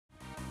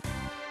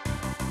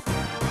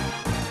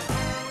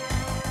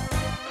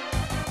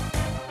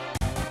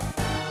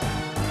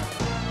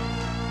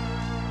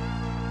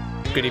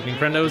Good evening,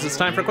 friendos. It's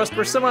time for Quest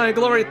for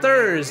Semi-Glory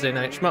Thursday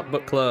Night Shmup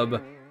Book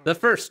Club. The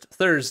first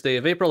Thursday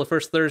of April, the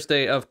first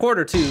Thursday of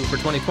Quarter 2 for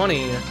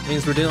 2020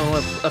 means we're dealing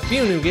with a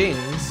few new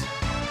games.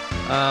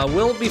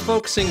 We'll be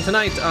focusing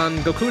tonight on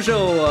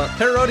Gokujou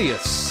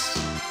Parodius,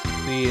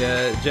 the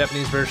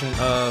Japanese version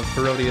of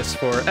Parodius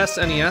for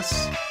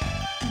SNES.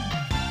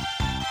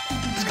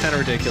 It's kind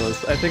of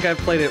ridiculous. I think I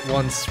played it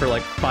once for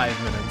like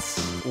 5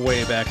 minutes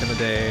way back in the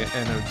day,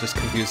 and it was just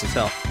confused as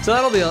hell. So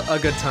that'll be a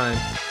good time.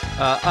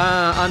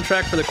 On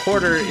track for the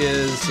quarter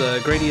is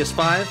Gradius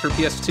 5 for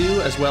PS2,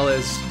 as well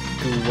as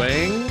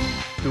Guwang,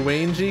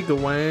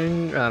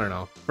 I don't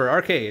know, for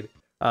arcade.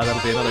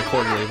 That'll be another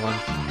quarterly one.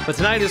 But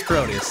tonight is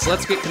Parodius.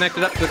 Let's get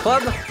connected up to the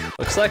club.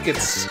 Looks like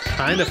it's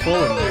kind of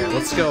full in there.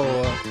 Let's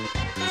go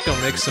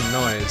make some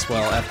noise.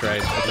 Well, after I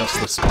adjust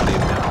this volume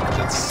down,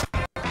 because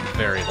it's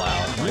very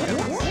loud. My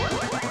goodness.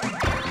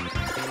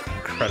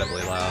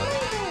 Incredibly loud.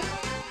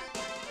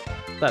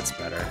 That's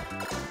better.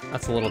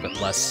 That's a little bit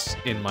less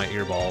in my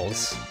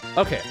earballs.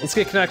 Okay, let's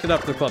get connected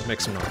up to the club, make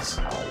some noise.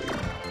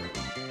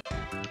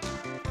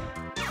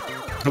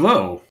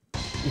 Hello.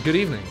 Good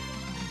evening.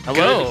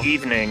 Hello. Good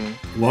evening.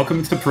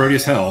 Welcome to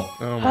Parodius Hell.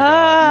 Oh my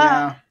god.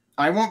 Yeah,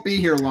 I won't be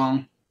here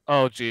long.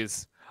 Oh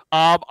jeez.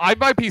 I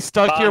might be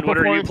stuck here before.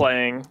 What are you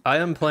playing? I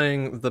am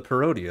playing the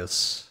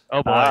Parodius.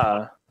 Oh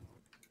boy.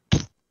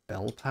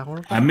 Bell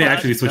Power? I may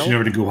actually be switching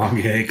over to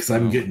Guwange because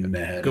I'm getting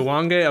mad.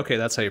 Guwange? Okay,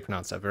 that's how you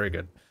pronounce that. Very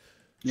good.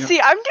 Yep.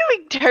 See, I'm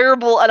doing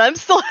terrible, and I'm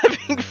still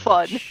having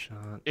fun.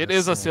 It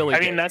is a silly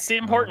game. I mean, that's the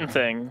important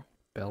thing.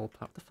 Bell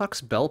Power? What the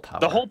fuck's Bell Power?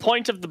 The whole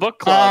point of the book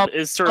club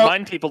is to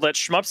remind people that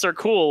shmups are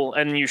cool,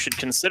 and you should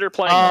consider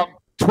playing them.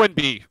 Twin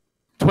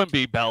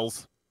B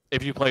bells.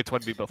 If you played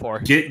Twin B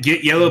before.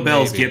 Get yellow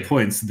bells, get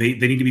points. They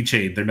need to be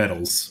chained. They're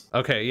medals.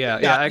 Okay,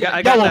 yeah. I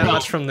got that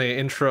much from the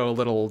intro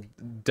little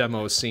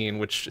demo scene,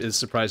 which is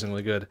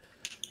surprisingly good.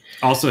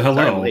 Also,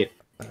 hello.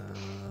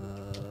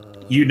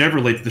 You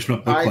never late to the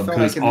Shmup Book Club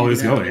because it's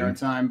always going.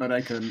 Time, but I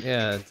couldn't.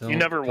 Yeah, you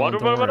never what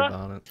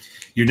about it.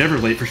 You're never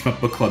late for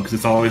Shmup Book Club because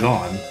it's always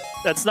on.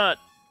 That's not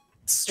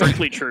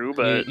strictly true,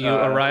 but you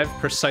arrived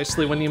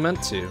precisely when you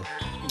meant to.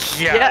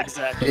 Yeah,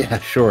 exactly. Yeah,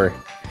 sure.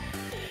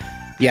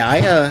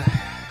 Yeah,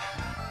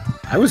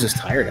 I was just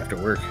tired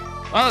after work.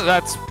 Oh,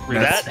 that's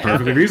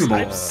perfectly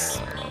reasonable.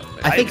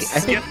 I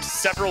skipped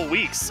several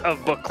weeks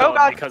of book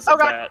club because of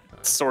that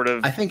sort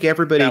of. I think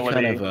everybody melody.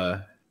 kind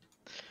of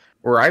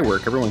where I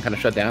work, everyone kind of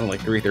shut down at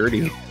like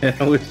 3:30,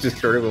 and I was just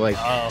sort of like,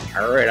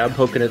 all right, I'm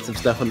poking at some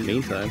stuff in the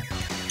meantime.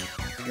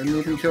 Didn't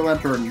even kill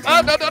that bird.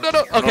 Oh no!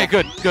 Okay,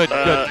 good.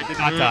 I did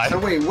not die. So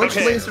wait, which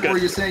laser were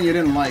you saying you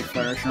didn't like,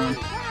 Fireshawn?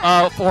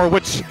 For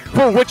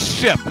which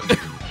ship?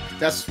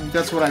 That's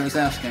what I was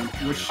asking.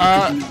 Which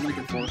ship did you like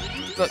it for?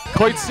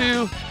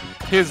 Koitsu,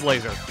 his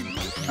laser.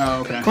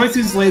 Oh, okay.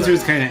 Koitsu's laser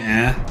is kind of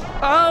eh.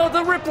 Oh,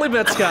 the Ripley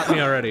bits got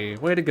me already.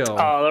 Way to go.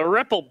 Oh, the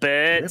Ripple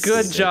bits.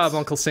 Good job,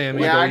 Uncle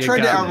Sammy. Yeah, I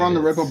tried to outrun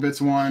the Ripple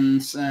bits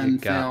once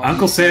and failed.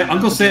 Uncle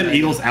Sam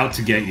Eagle's out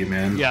to get you,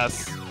 man.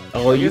 Yes.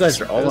 Oh, you guys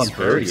are all on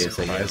Parodius,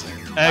 I guess.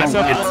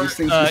 Except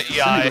for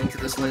EI.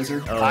 This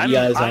laser. Oh,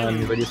 EI's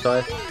on Radius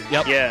 5?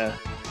 Yep. Yeah.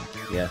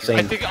 Yeah, same.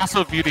 I think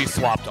also Beauty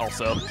swapped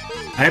also.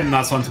 I have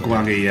not swung to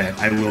Guwange yet.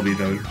 I will be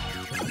though.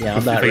 Yeah,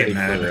 I'm not ready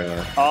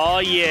for Oh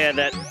yeah,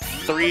 that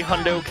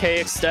 300k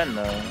extend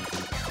though.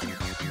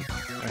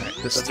 Alright,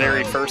 the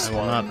very first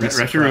one.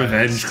 Retro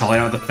Revenge calling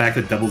out the fact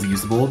that double's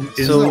usable.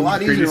 It's a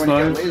lot easier when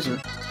you get a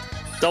laser.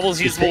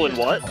 Double's usable in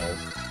what?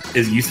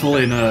 Is useful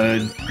in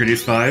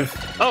Gradius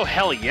 5. Oh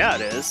hell yeah,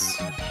 it is.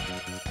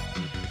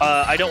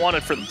 I don't want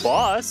it for the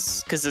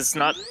boss because it's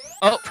not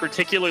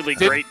particularly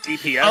great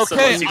DPS.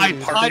 Okay, I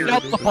timed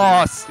up the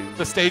boss,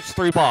 the stage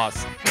 3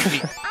 boss.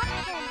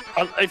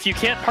 If you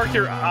can't park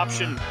your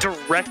option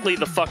directly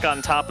the fuck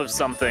on top of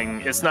something,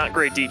 it's not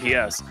great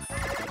DPS.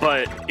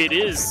 But it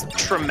is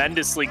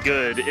tremendously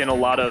good in a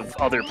lot of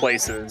other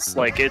places.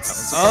 Like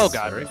it's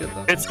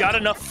it's got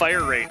enough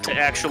fire rate to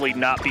actually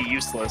not be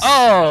useless.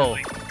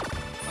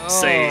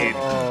 Say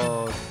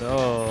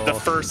no. The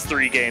first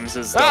 3 games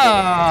is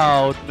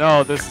Oh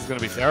no, this is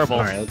gonna be terrible.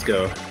 Alright, let's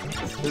go.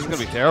 This is gonna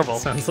be terrible.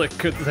 Sounds like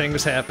good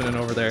things happening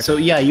over there. So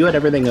yeah, you had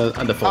everything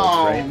on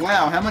default, right? Oh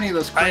wow, how many of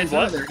those coins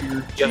are there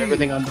here? You had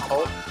everything on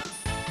default?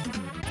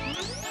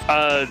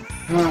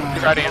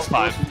 Gradius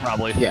 5,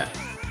 probably. Yeah.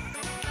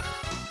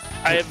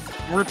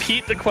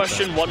 Repeat the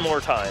question one more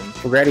time.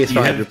 For Gradius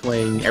 5, you're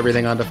playing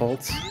everything on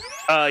defaults?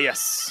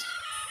 Yes.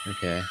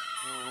 Okay.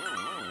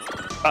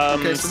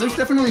 Okay, so there's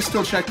definitely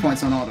still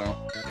checkpoints on auto.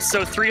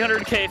 So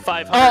 300k,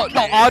 500k. Oh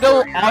no,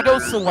 auto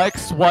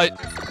selects what.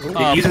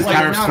 It uses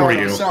towers for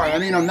you. Sorry, I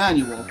mean a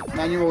manual.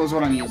 Manual is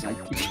what I'm using.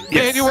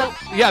 Yes.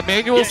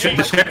 Manual.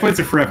 The checkpoints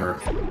are forever.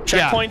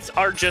 Checkpoints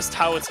are just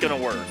how it's gonna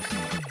work.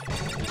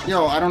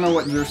 Yo, I don't know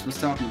what Zurst was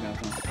talking about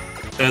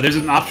though. There's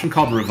an option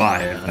called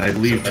Revive. I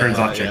believe turns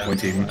off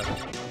checkpointing.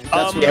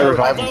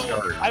 Revival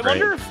started, I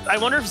wonder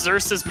if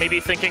Zurst is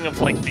maybe thinking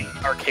of like the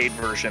arcade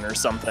version or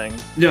something.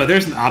 No,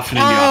 there's an option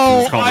in the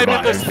options called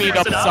Revive.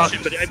 There's an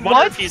option, but I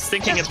wonder if he's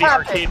thinking of the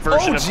arcade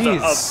version of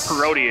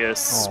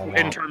Parodius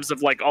in terms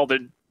of like all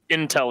the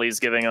intel he's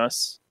giving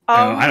us.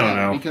 I don't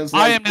know. Because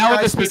I am now in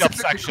the guys speed up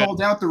specifically section.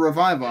 called out the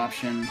revive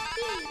option.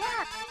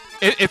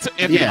 It's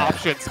in the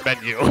options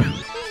menu.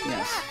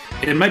 Yes.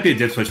 It might be a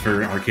dip switch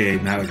for arcade,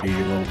 and that would be a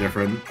little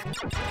different.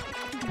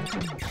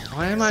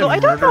 Why am I So I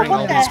don't know murdering all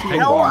what the these hell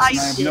penguins? I I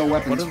have no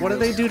weapons. What do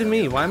they do to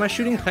me? Why am I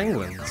shooting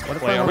penguins? What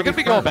if I Wait, want we're to gonna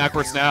be going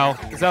backwards now.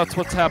 Is that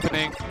what's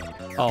happening?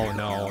 Oh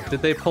no!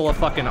 Did they pull a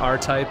fucking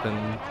R-type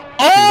and?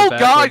 Oh the God,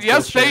 backwards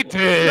yes they bullshit?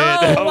 did!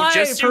 No! Oh, Why,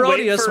 just you wait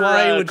Parodius? for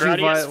Why would you?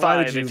 Gradius Why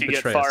would 5 you if you get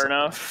betray far us?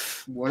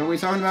 enough. What are we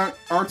talking about?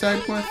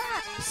 R-type with?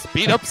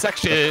 Speed up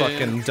section! The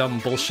fucking dumb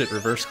bullshit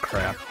reverse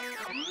crap.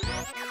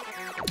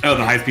 Oh,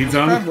 the high-speed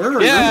zone?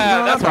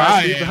 Yeah, that's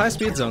right. The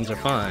high-speed zones are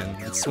fine.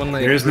 It's when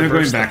they There's no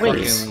reverse going the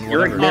backwards. fucking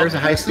There's whatever. a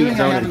high-speed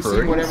zone in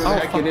Whatever Parodius. the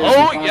heck it is. Oh, as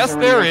long yes as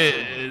there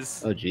we're-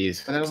 is! Oh,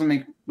 jeez. But that doesn't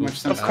make much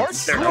sense. Of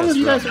course there How long is. have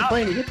you guys been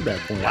playing to get to that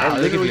point? Wow,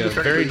 they give you a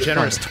very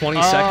generous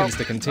 20 seconds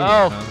to continue.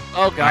 Oh, huh?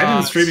 oh God. I've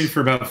been streaming for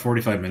about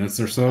 45 minutes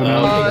or so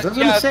now. I was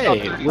yeah, gonna say,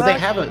 no,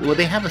 will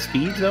they have a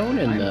speed zone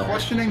in I'm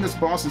questioning this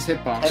boss's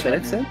hitbox. Oh,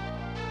 that's it?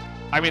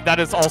 I mean, that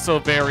is also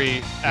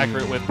very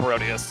accurate with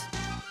Parodius.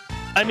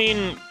 I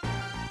mean,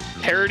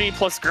 parody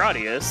plus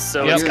Gradius,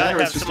 so Yep. it's gotta Yeah,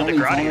 have it's just some of the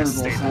only Gradius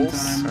vulnerable staples. I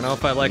sometimes. don't know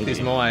if I like these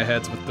Maybe. Moai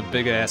heads with the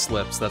big ass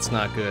lips. That's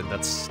not good.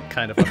 That's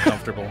kind of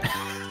uncomfortable.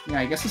 Yeah,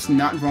 I guess it's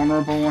not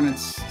vulnerable when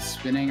it's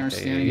spinning or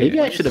standing. Maybe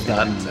in I should have place.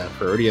 gotten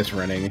Parodius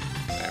running.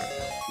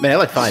 Man, I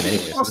like 5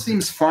 anyways. It all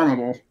seems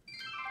farmable.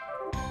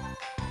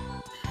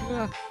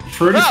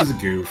 Parodius is a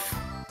goof.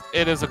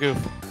 It is a goof.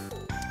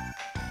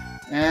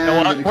 And, You know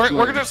what? it We're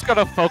explodes. just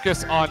gonna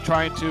focus on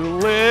trying to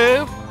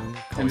live.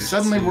 And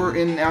suddenly we're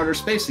in outer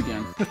space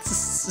again.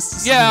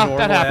 Yeah, that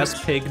Normal happens.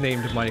 ass pig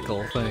named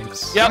Michael.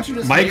 Thanks. Yep. Don't you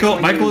just Michael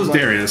hate when you, is like,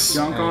 Darius.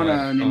 Dunk on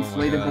an Oh my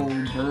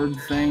inflatable bird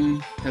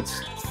thing that's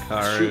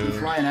Karu, shooting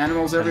flying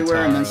animals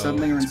everywhere, and then Kentaro,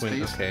 suddenly you're in Twin,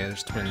 space. Okay,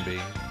 there's Twin B.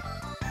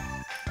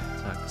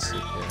 Not to see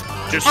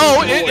here. Just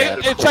Oh,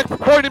 so it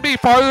checkpointed me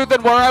farther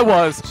than where I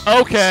was.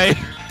 Okay.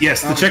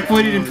 Yes, the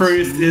checkpointing in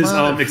Parodius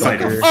is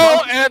exciting.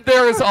 Oh, and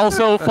there is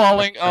also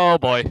falling. Oh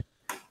boy.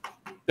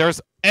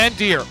 And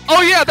deer.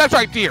 Oh yeah, that's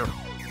right, deer.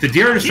 The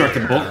deer are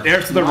destructible.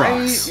 Air to the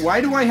rocks.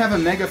 Why do I have a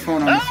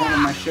megaphone on the front of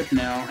my ship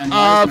now? And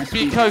why is my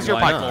speed Because you're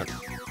Why Michael.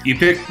 You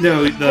pick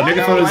the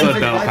megaphone is I a picked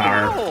bell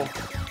Michael. power.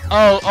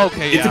 Oh,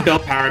 okay, It's a yeah. bell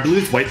power. I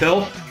believe it's white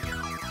bell.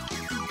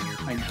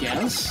 I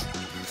guess.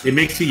 It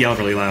makes you yell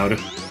really loud.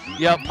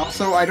 Yep.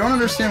 Also, I don't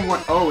understand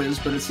what O is,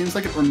 but it seems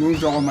like it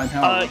removed all of my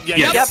power. yeah,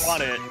 Yes. you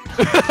want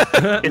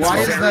it. Why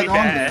is very that on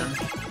bad.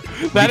 there?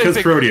 That Because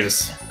is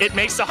Parodius. It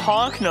makes a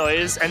honk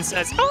noise and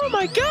says, "Oh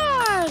my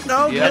god!"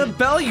 No, Yeah. get a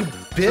bell, you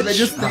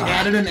bitch! So they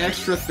added an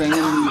extra thing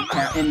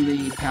in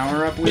the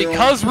power-up wheel.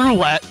 because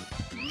roulette.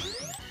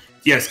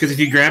 Yes, because if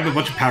you grab a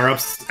bunch of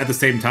power-ups at the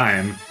same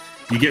time,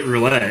 you get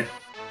roulette,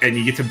 and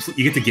you get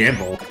to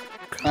gamble.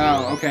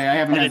 Oh, okay, I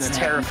haven't And had it's that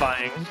happen.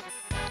 terrifying.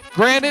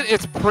 Granted,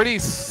 it's pretty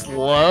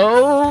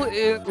slow.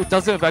 It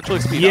doesn't eventually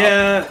speed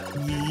up.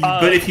 Yeah,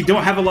 but if you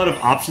don't have a lot of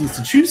options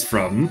to choose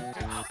from,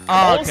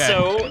 Oh, okay.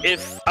 Also,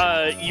 if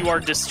you are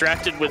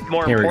distracted with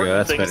more Here we go, important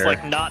that's things better.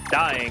 like not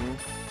dying,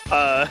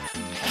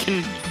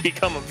 can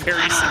become a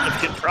very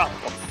significant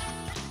problem.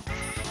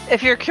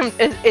 If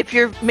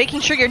you're making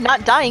sure you're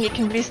not dying, it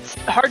can be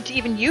hard to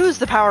even use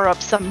the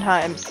power-ups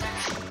sometimes.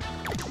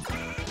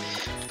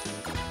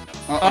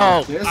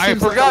 Oh, This I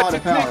seems like a forgot lot to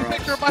of take a power-ups.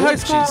 picture of my high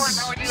score, and Jesus.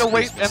 now I need to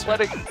wait and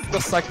let it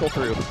just cycle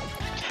through.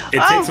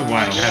 it takes a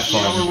while. Have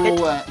fun. Power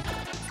roulette.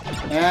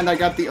 And I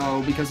got the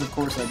O, because of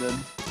course I did.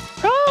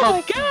 Oh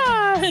my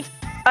god!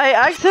 I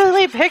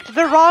accidentally picked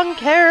the wrong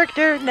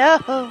character,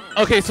 no.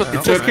 Okay, so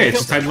It's okay. It's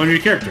just time to learn your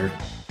character.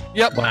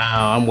 Yep.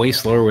 Wow, I'm way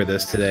slower with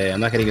this today. I'm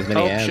not getting as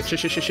many Oh, ads.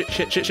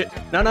 shit.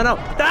 No! No,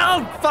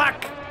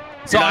 fuck!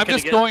 So You're not I'm gonna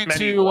just get going many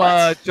to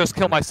less. just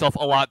kill myself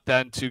a lot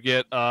then to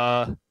get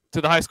to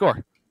the high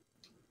score.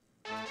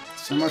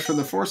 So much for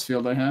the force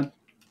field I had.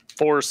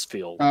 Force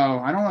field. Oh,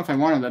 I don't know if I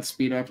wanted that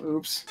speed up.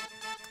 Oops.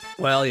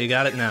 Well, you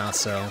got it now,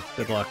 so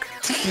good luck.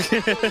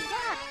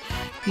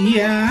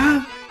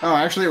 Yeah. Oh,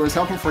 actually, it was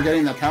helpful for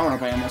getting that power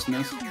up I almost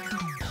missed.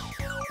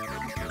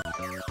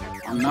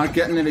 I'm not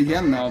getting it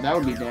again, though. That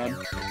would be bad.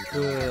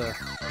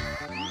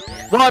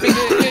 Well, I mean,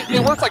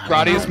 it works like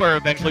Gradius, where it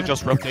eventually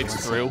just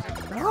rotates through.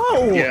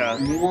 Oh! Yeah.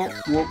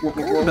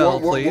 Bell,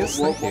 please.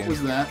 What Thank you.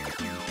 was that?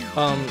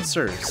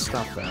 Sir,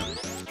 stop that.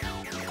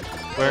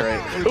 Where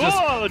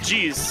Oh,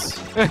 jeez.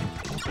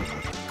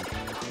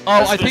 Oh, I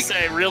was I gonna think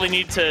say, I really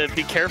need to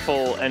be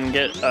careful and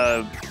get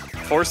a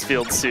force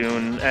field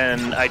soon,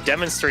 and I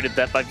demonstrated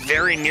that by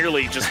very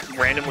nearly just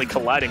randomly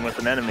colliding with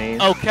an enemy.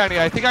 Oh, Kenny,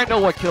 I think I know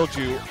what killed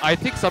you. I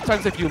think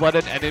sometimes if you let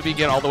an enemy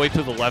get all the way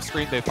to the left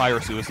screen, they fire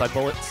suicide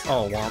bullets.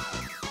 Oh, womp.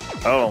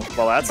 Oh,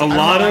 well, that's A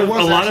lot I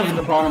was of actually in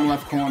the bottom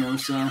left corner,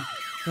 so...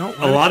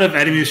 a lot of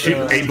enemies shoot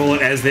a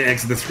bullet as they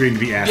exit the screen to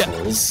be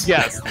assholes.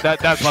 Yes,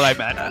 that's what I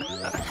meant.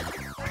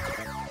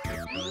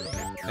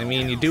 I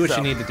mean, you do what So.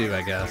 you need to do,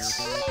 I guess.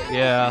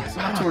 Yeah.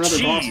 On to another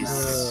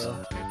Jeez. boss.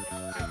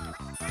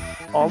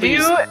 All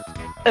these...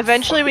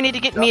 Eventually we need to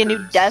get me a new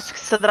desk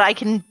so that I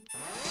can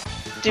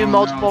do Oh,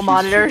 multiple no, she's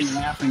monitors.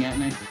 laughing at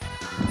me.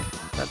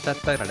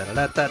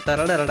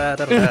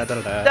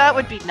 That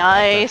would be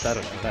nice. All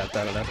right,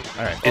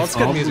 well, It's it's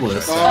good on music. the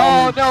list.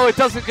 Oh no, it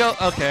doesn't go.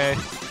 Okay,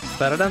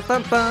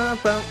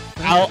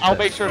 I'll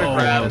make sure to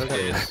grab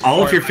it.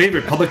 All of your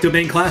favorite public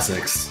domain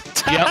classics.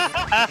 Yep.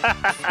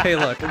 Hey,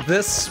 look,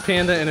 this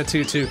panda in a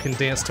tutu can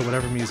dance to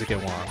whatever music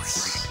it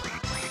wants.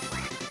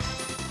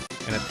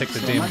 And it picked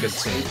a damn good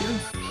tune.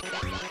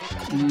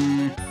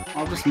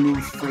 I'll just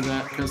move for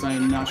that because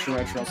I'm not sure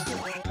I trust it.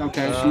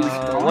 Okay, she's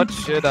gone. What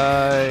should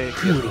I?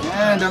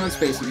 And I'm in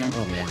space again.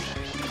 Oh man.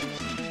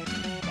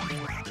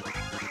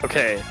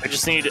 Okay, I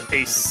just need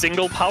a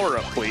single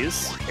power-up,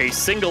 please. A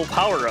single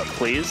power-up,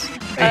 please.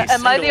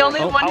 Am I the only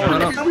one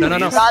no. who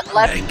got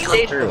left in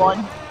stage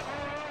 1?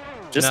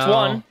 Just No,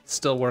 one.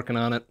 Still working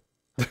on it.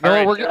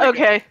 No, we're gonna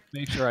Okay.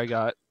 make sure I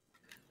got.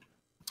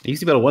 I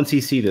used to be able to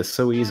 1cc this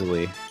so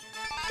easily.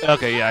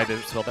 Okay, yeah, I did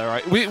spell that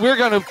right. We're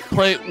gonna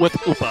play with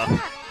Upa.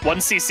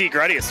 1cc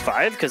Gradius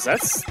 5? Because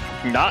that's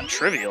not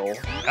trivial.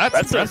 That's a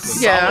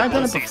impressive. Yeah, solid I've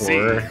done it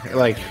 1cc. before.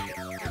 Like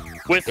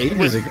With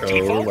ages ago,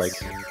 defaults? like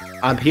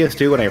on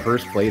PS2 when I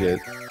first played it.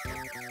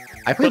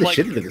 I played But, the like-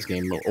 shit out of this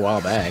game a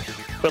while back.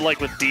 But like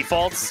with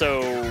defaults,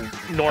 so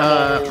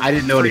normal. I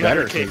didn't know any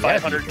better, 300K, so yeah,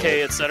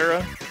 500K,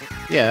 etc.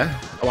 Yeah.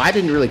 Well, I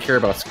didn't really care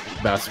about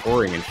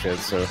scoring and shit,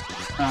 so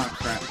Oh,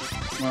 crap.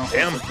 Well,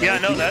 Damn. Yeah,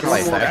 no, that's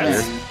Right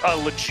back a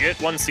legit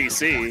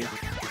 1cc.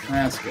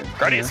 That's good.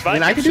 Gradius 5. I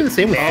mean, I could do the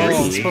same with Oh, three.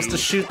 I'm supposed to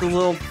shoot the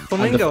little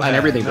flamingo on head,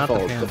 everything not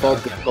the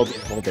default, panda.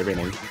 default,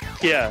 everything.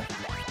 Yeah.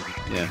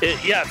 Yeah.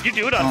 Yeah, if you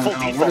do it on Oh, full no,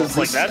 what defaults, is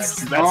like this?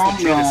 that's Oh,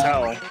 legit no. as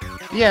hell.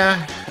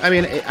 Yeah, I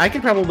mean, I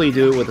could probably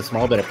do it with a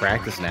small bit of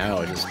practice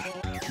now. It's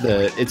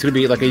gonna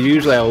be like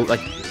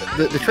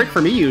the trick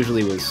for me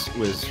usually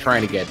was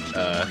trying to get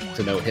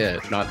to no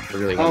hit, not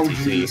really Oh,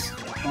 1cc. jeez.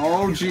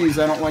 Oh,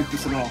 jeez, I don't like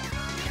this at all.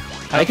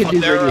 I could do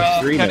There,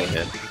 33 no Kenny.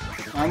 hit.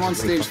 I'm on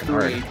stage fucking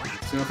hard. 3.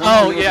 So if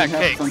Oh, I'm yeah, on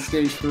cakes.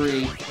 stage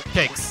 3.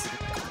 Cakes.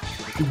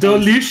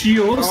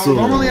 Delicioso.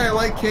 Normally I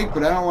like cake,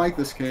 but I don't like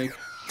this cake.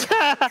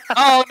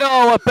 Oh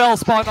no, a bell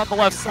spawned on the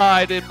left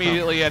side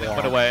immediately and it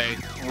went away.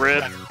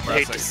 Rip.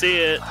 Hate to see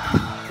it.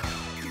 Oh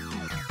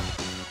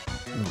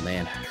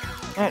man.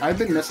 I've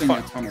been missing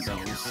a ton of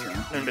those. So.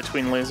 In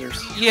between lasers.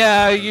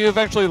 Yeah, you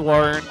eventually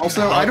learn.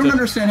 Also, how I don't to-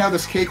 understand how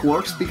this cake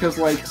works because,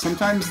 like,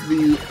 sometimes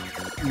the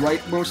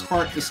rightmost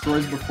part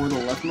destroys before the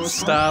leftmost part.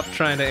 Stop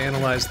trying to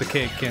analyze the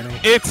cake, Kenny.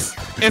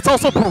 It's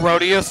also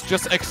Parodius.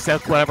 Just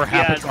accept whatever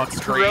happens Yeah, on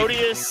screen.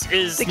 Parodius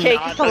is The cake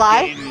not is a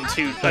lie? game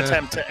to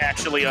attempt to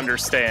actually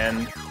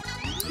understand.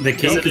 The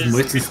cake It is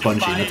moist and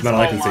spongy. That's about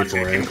all I can say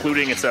for it.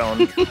 Including its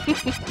own.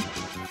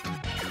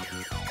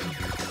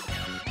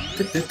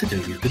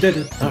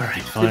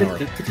 Alright,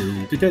 finally.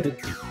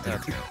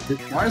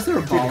 Why is there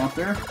a ball up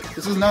there?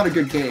 This is not a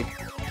good cake.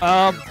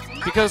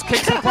 Because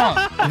cakes are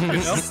fun.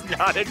 It's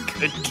not a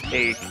good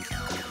cake.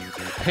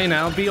 Hey,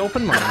 now be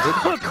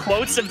open-minded.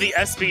 Quotes of the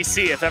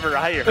SBC, if ever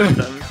I heard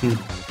them.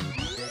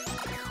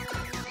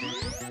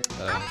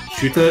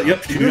 Shoot the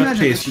Can shoot you the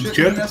imagine case. this shit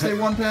Shoot. in an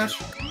SA1 patch?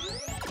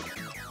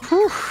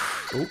 Oop,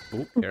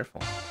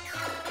 careful.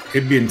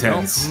 It'd be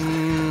intense.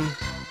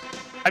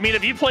 I mean,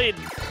 have you played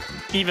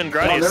even Oh,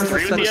 Gradius there's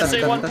 3 with the a-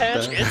 SA1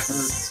 patch?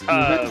 It's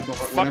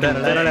fucking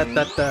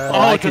Oh,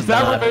 Oh, does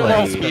that remove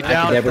all speed I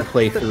down? could never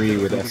play 3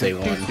 with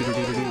SA1.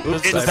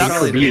 It's Does I that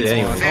never beat it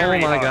anyway. very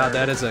Oh my hard. god,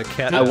 that is a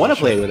cat. I want to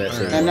play with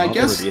SA1. And I I'll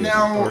guess never beat it.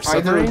 now Or either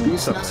submarine?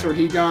 BeastNess or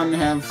Hegon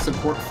have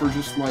support for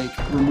just like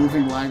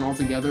removing lag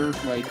altogether,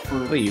 like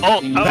for. Wait, you-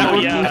 Oh, That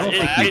would- yeah, I don't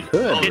think you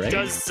could, it right?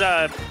 does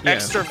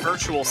extra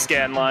virtual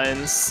scan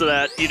lines so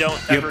that you don't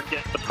ever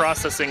get the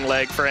processing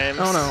lag frames.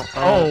 Oh no.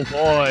 Oh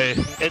boy.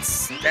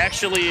 It's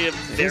actually a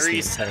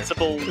very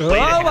sensible way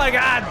Oh to my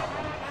god!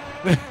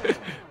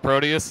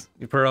 Parodius.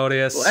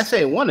 Parodius. Well,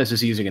 SA1 is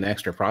just using an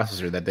extra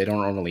processor that they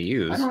don't normally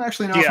use. I don't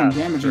actually know if I'm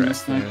damaging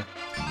this thing.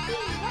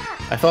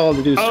 I followed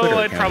the dude's Twitter Oh,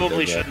 I account probably that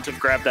did that. shouldn't have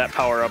grabbed that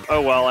power up.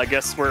 Oh well, I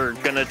guess we're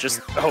gonna just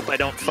hope I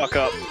don't fuck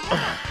up.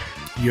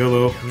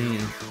 YOLO. Man,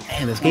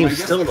 this I game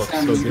guess still it looks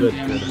so sounds good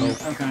damaging.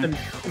 Okay.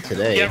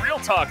 today. Yeah, real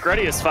talk,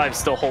 Gradius 5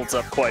 still holds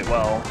up quite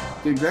well.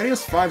 Dude,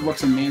 Gradius 5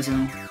 looks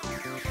amazing.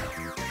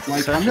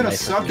 Like, Such I'm a gonna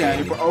nice suck looking at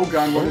it, game. but oh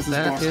god, what is this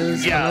That boss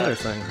is game? Yeah. another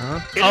thing, huh?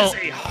 It is Oh.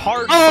 a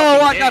hard Oh, I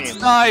fucking got game.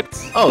 sniped.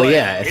 Oh But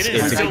yeah, it it's is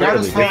it's still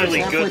incredibly as far as visual. really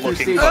halfway good through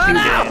looking stage fucking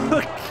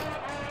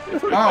two.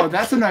 game. Oh,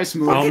 that's a nice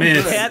move. Oh man,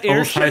 Good. Cat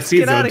almost high airships, seas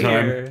get out on of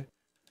time. here.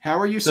 How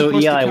are you So,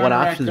 supposed Eli, to what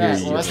counteract options that? are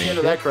you Well, that's the using? end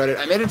of that credit.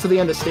 I made it to the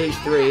end of stage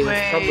 3.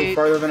 That's probably Wait.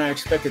 farther than I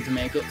expected to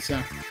make it, so.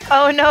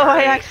 Oh no,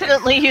 I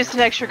accidentally used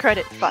an extra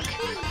credit. Fuck.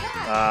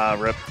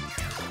 Rip.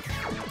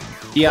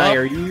 Yeah, Well-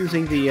 are you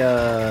using the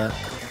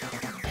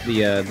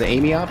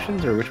Amy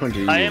options, or which one do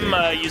you use? I am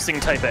using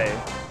Type A.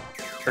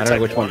 I don't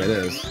know which one it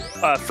is.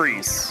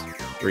 Freeze.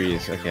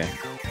 Freeze, okay.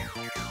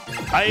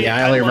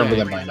 I only love remember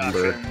the them by freeze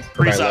number. options. Or by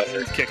Freeze letter.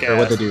 options kick Or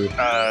what they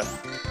ass.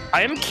 do.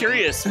 I am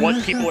curious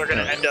what people are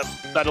going to end up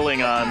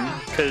settling on,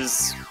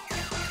 because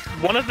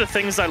one of the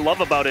things I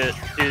love about it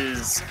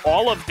is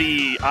all of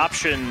the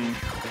options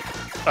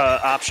are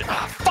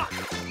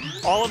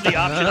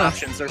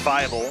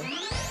viable.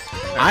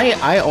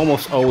 I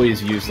almost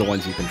always use the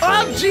ones you control.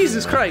 Oh,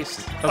 Jesus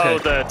Christ! Okay. Oh,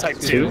 the Type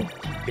 2.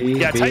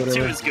 Yeah, Type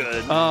 2 is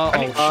good. Oh,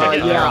 mean, shit.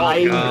 shit. Yeah, I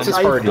It's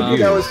just hard to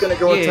figured I was use. going to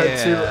go with Type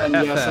 2, Yeah, and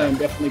yes, FF. I am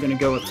definitely going to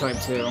go with Type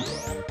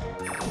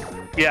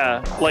 2.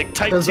 Yeah, like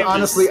Type 2 Because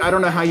honestly, I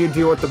don't know how you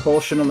deal with the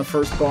bullshit on the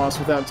first boss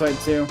without Type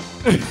 2.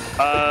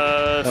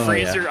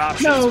 freeze your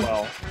option No. as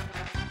well.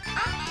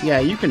 Yeah,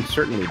 you can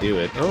certainly do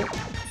it. Oh,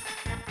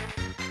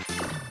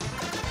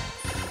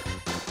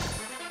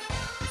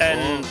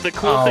 And the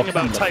cool thing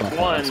about the Type fuck.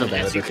 1 So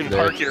bad is you at can this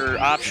park your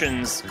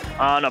options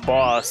on a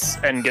boss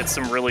and get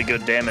some really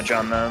good damage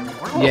on them.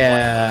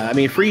 yeah. I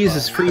mean, freeze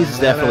is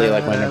definitely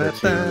like my number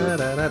 2.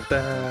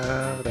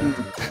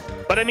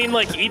 But I mean,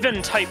 like,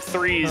 even Type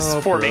 3's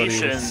Oh,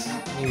 formation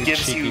Parodius. You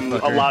gives cheeky you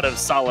a fucker. lot of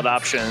solid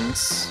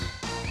options.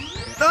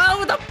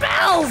 Oh, the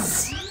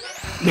bells!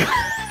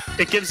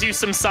 It gives you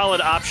some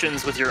solid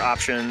options with your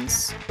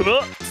options.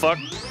 Fuck.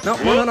 No.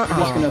 I'm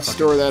just going to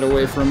store that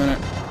away for a minute.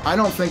 I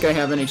don't think I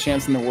have any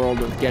chance in the world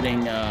of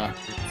getting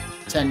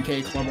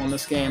 10k club on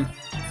this game.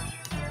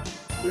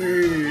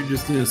 We're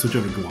just gonna switch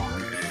over to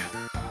Guam.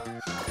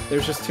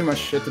 There's just too much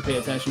shit to pay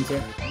attention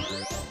to.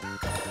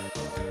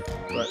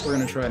 But we're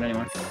going to try it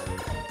anyway.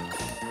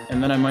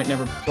 And then I might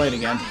never play it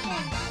again.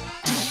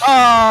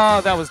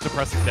 Oh, that was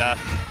depressing death.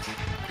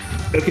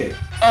 Okay.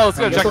 Oh, it's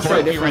gonna I guess I'll try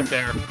checkpoint me right different-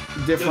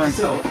 there. Different.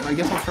 So- I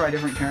guess I'll try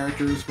different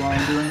characters while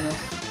I'm doing this.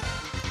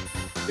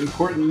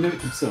 Important note to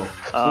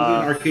himself. Only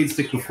an arcade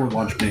stick before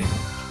launch main.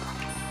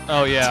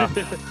 Oh yeah.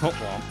 Oh,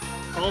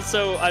 well.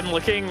 Also, I'm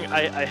looking,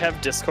 I have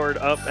Discord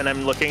up, and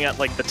I'm looking at,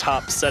 like, the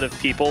top set of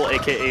people,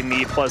 aka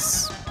me,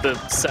 plus the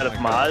set of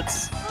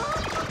mods.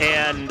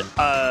 And,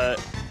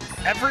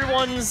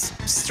 everyone's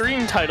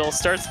stream title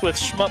starts with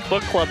Shmup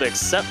Book Club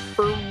except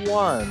for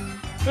one.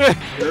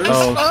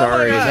 Oh,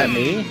 sorry. Is that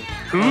me?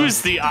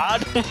 Who's the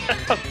odd one?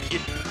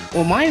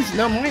 Well, mine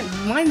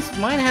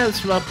has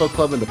Shmup Book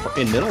Club in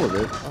the middle of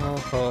it.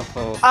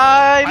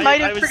 I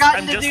might have I'm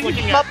forgotten to just do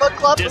looking Shmup Book at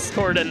Club.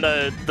 Discord and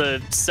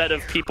the set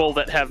of people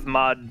that have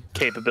mod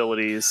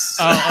capabilities.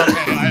 Oh,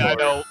 okay. I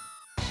know.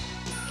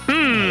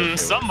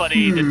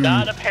 Somebody did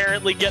not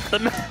apparently get the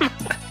memo.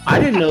 I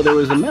didn't know there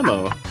was a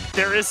memo.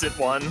 There isn't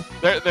one.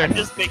 They're I'm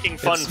just making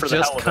fun It's for the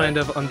just hell of kind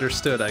it. of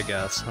understood, I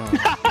guess.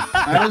 Huh?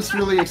 I was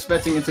really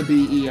expecting it to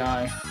be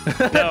EI.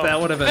 That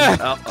would have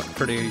been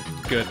pretty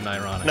good and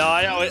ironic. No,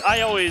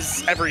 I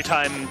always every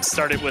time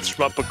start it with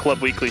Shmup Book Club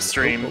weekly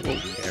stream.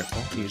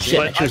 Careful. Shit,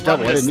 But I just love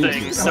double. I this didn't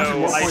thing, need to.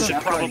 so I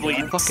should probably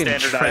Fucking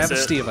standardize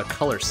travesty it. of a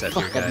color set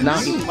here, guys.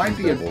 Not- It might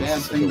be a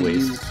bad thing to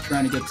use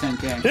trying to get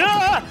 10k.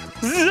 Ah!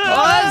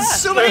 Oh,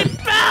 so many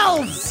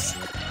bells!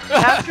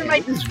 After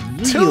my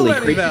Too many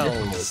crazy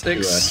bells. difficult to,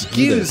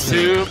 Excuse me.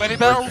 too many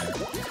bells.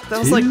 That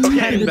was like 10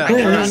 Okay,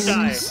 bells.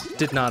 die.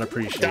 Did not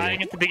appreciate Dying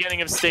it. at the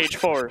beginning of stage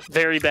 4.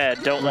 Very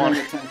bad. Don't We're want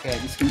gonna it. get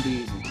 10k. This can be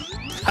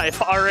easy. I've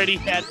already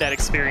had that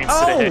experience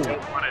Oh! today. I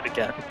don't want it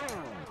again.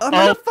 I'm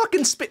in a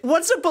fucking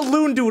what's a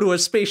balloon do to a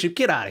spaceship?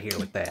 Get out of here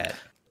with that.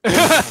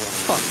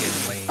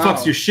 Fucking lame.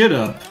 Fucks your shit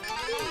up.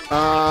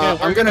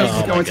 I'm gonna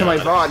Oh go my into my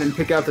God. VOD and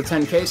pick out the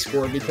 10k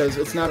score because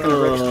it's not gonna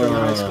register on the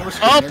high score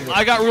screen. Oh, is it?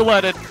 I got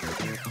rouletted.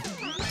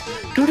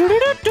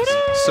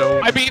 So,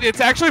 I mean,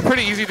 it's actually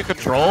pretty easy to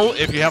control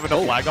if you have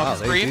enough lag on wow,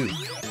 the they screen.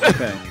 do.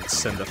 Okay.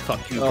 Send a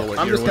fuck you Well, bullet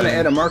I'm your just gonna way.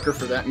 add a marker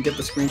for that and get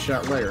the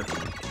screenshot later.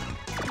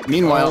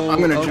 Meanwhile, I'm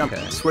gonna jump,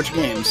 okay. switch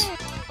games.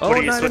 Oh, What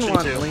are you no, I didn't switching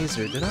want to?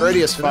 laser, did I?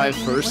 Radius Did I 5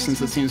 do first, laser?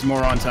 since it seems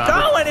more on topic.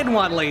 No, I didn't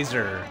want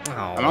laser.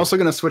 Oh. I'm also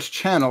gonna switch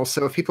channels,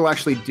 so if people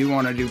actually do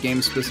want to do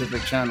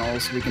game-specific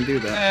channels, we can do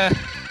that.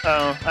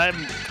 Oh,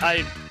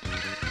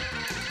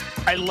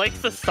 I like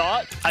the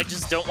thought. I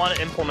just don't want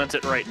to implement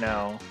it right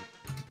now.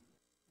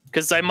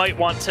 Because I might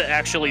want to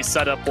actually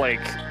set up, like,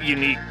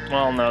 unique...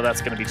 Well, no,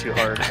 that's going to be too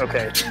hard.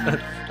 Okay.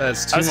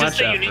 That's I too was going much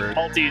to say unique effort.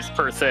 multis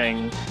per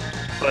thing,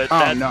 but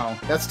Oh no,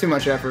 that's too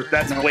much effort.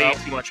 that's No, way no.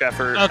 too much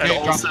effort. Okay,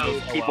 and drop also,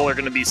 it. people are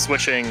going to be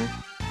switching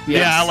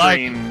Yeah, I like.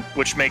 stream,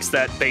 which makes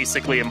that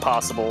basically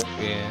impossible.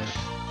 Yeah.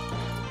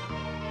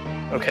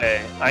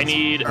 Okay, I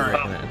need All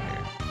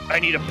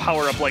right, a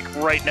power up like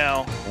right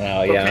now.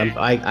 Well, yeah, Okay.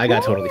 I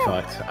got totally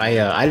fucked. I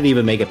didn't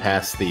even make it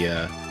past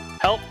the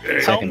Help!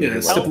 Help! Second. Yeah,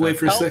 step away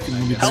for a help, second.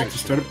 I need help. to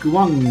start up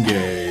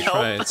Guange. Help.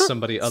 Try it,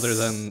 somebody other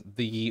than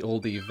the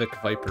oldie Vic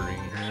Vipery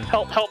here.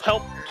 Help! Help!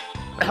 Help!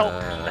 Help!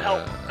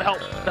 Help!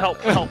 Help!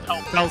 Help! Help!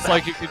 Help! Sounds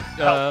like you could.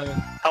 Help!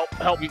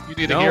 Help! You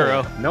need No, a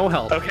hero. no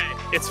help. Okay,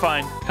 it's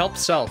fine. Help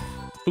self.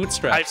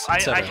 Bootstraps. I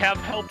etc. have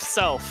helped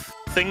self.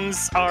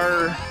 Things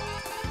are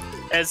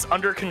as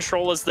under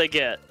control as they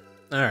get.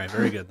 All right,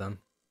 very good then.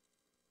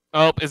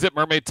 Oh, is it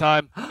mermaid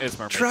time? It's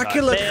mermaid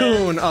Dracula time.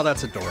 Coon. Oh,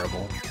 that's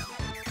adorable.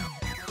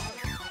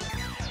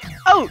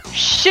 Oh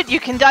shit! You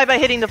can die by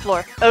hitting the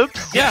floor.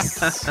 Oops.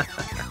 Yes.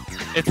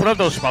 It's one of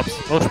those shmups.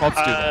 Most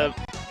shmups do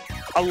that.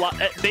 A lot.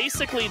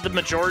 Basically, the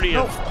majority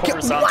of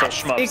horizontal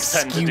shmups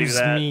tend to do Excuse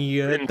that. me,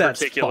 in that's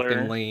particular.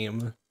 fucking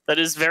lame. That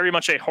is very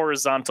much a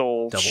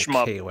horizontal Double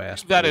shmup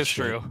KOS That is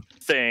bullshit. true.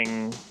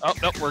 thing. Oh,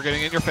 no, we're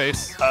getting in your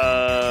face.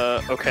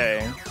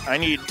 Okay. I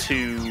need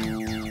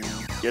to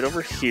get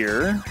over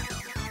here.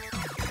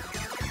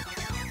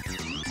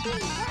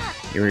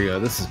 Here we go.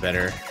 This is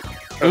better.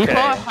 Okay.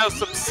 Upa has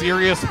some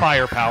serious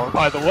firepower,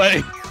 by the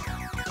way.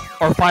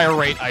 Or fire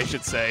rate, I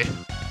should say.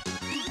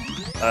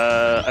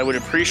 I would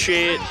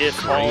appreciate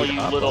if all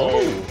you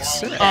little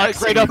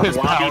Grade up his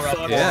power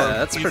up. Yeah,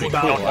 that's pretty cool.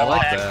 I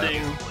like that.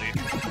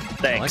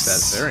 Thanks. I like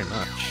that very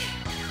much.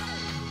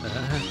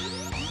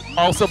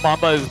 Also,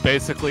 Mamba is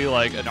basically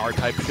like an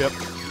R-type ship.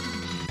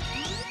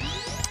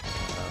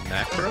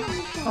 Macro?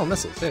 Oh,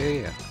 missiles.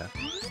 Yeah. Okay.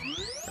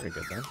 Very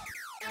good then.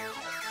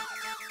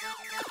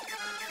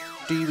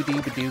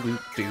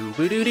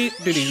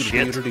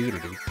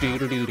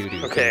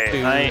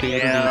 Okay, I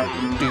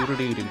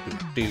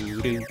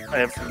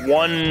have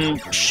one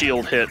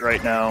shield hit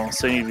right now,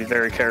 so you need to be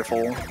very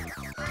careful.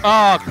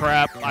 Oh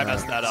crap! I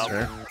messed that up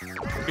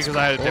because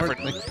I had a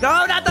different.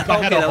 No, not that. I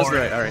Okay, had a that was horn.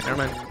 right. All right, never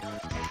mind.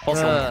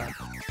 Also,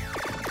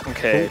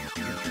 Okay.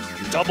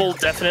 Double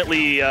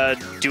definitely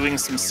doing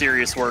some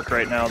serious work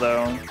right now,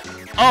 though.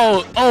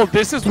 Oh,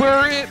 this is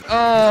where it.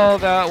 Oh,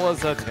 that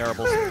was a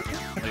terrible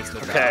place to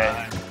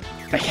die.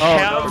 I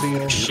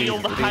have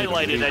shield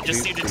highlighted. I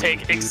just need to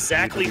take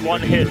exactly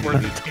one hit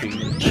worth of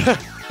damage.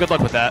 Good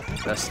luck with that.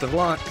 best of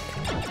luck.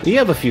 You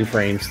have a few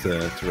frames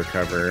to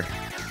recover.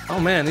 Oh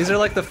man, these are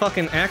like the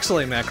fucking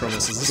Axelay macro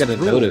missiles. You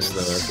gotta notice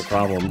though, that's the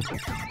problem.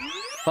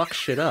 Fuck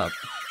shit up.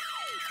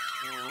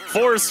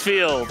 Force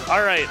field.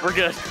 All right, we're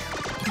good.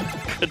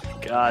 Good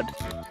God,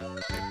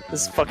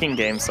 this fucking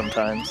game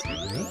sometimes.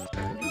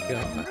 There you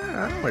go.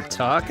 We're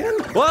talking.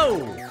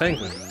 Whoa,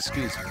 penguin.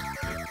 Excuse me.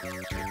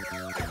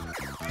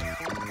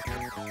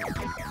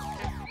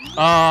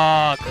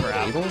 Ah,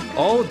 crap. Evil?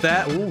 Oh,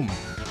 that. Ooh.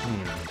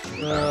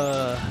 Do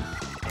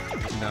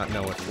not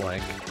know what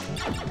like.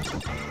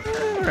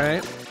 All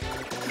right.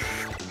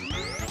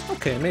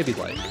 Okay, maybe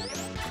like.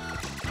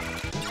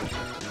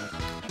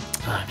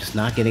 I'm just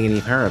not getting any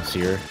power-ups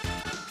here.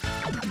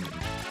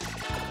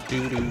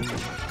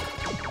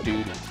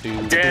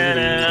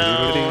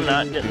 Dano,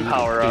 not getting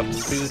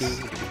power-ups.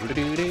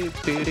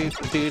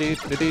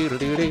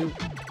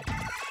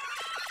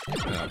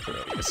 Oh,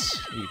 Parodius,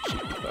 you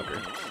cheeky fucker.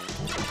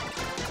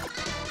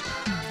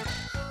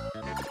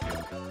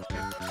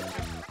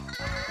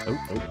 Oh,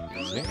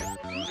 easy.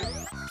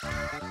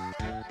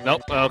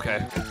 Nope.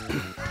 Okay.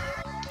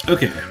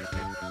 Okay.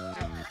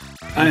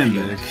 I am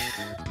back.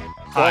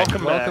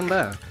 Welcome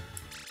back.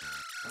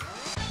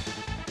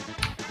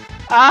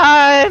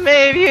 I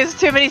may have used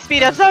too many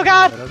speed ups. Oh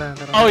god!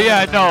 Oh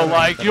yeah, no.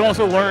 Like you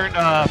also learn.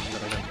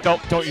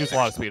 Don't use a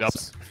lot of speed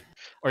ups.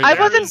 I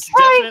wasn't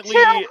trying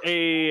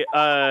Definitely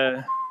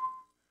to.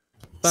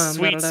 a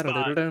sweet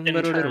spot in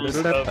terms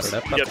of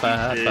speed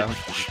up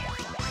usage.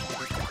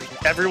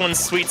 Everyone's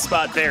sweet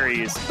spot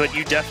varies, but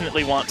you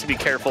definitely want to be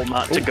careful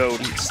not to go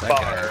too jeez, that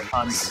far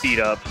on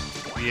speed up.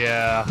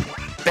 Yeah.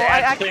 Oh,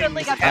 I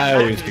accidentally got to I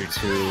always max.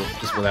 do too,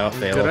 just without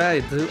fail.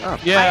 Grade up.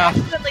 I Yeah.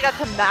 accidentally got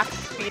to max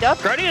speed up.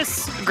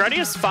 Gradius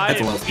That's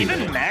a lot of 5, speed.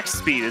 even max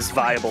speed is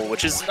viable,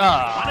 which is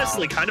Ah.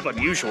 honestly kind of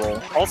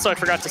unusual. Also, I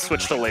forgot to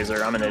switch to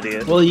laser. I'm an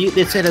idiot. Well,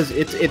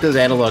 it does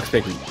analog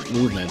stick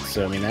movement,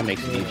 so I mean that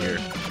makes it easier.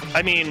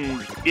 I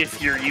mean,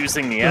 if you're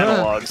using the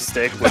analog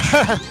stick, which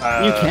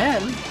You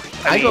can.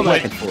 I go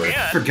back and forth.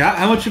 yeah. Forgot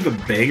how much of a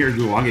banger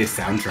Guange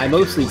soundtrack I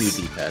mostly is.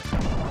 do D-pad.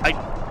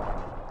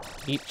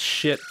 Eat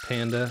shit,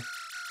 panda.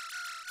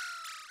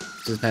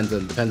 Just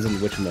depends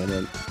on which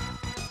moment.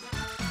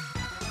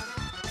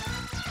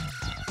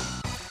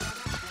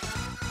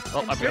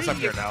 Well, I guess I'm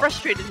here now.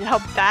 Frustrated at how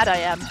bad I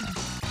am.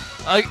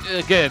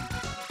 Again,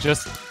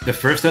 just The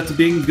first step to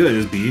being good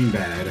is being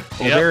bad.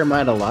 Well, Yep. bear in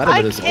mind a lot of I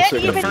it is can't also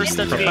even gonna First be-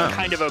 step to being profound.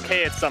 kind of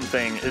okay at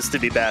something is to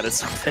be bad at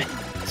something.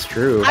 It's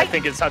true. I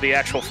think it's how the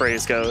actual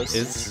phrase goes.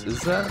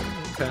 Is that?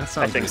 Okay, that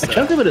sounds think good. so. A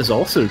chunk of it is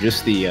also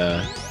just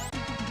the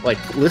like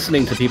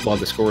listening to people on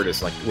Discord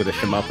is like with a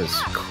Shmup is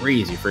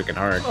crazy freaking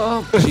hard.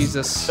 Oh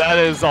Jesus! that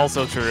is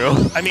also true.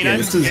 I mean, Yeah, I'm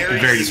this is very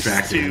very used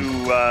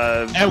distracting.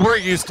 to, And we're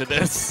used to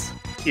this.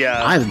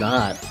 yeah. I'm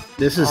not.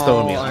 This is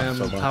throwing me I off am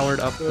so much. powered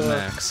up the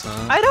max.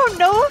 Huh? I don't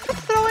know if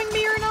it's throwing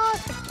me or not.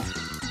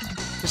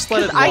 Just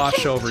let it 'cause I wash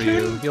can over tune-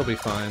 you. You'll be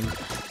fine.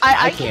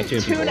 I can't can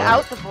tune people tune out.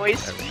 out the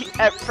voice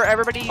for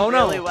everybody Oh,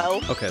 no. really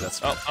well. Okay, that's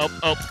fine.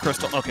 Oh,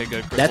 Crystal. Okay,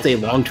 good. Crystal. That's a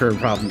long-term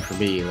problem for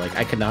me. Like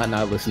I cannot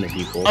not listen to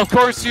people. Of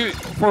course,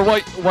 for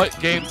what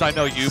games I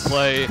know you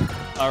play,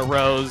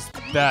 Rose,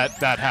 that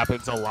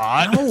happens a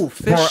lot. No,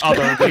 fish. For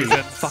other you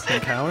reasons.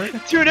 fucking coward.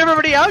 Tune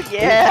everybody out,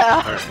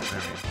 yeah. All right.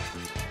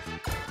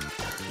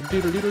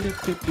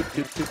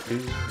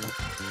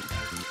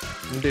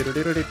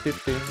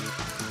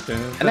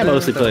 And I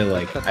mostly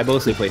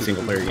play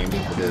single-player games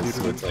for this,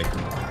 so it's like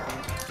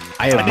I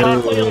I have do no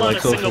not play a lot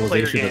of single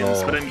player socialization at games,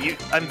 all. but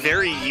I'm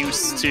very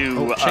used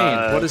to Oh,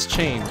 change. What is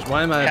change?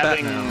 Why am I back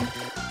having now?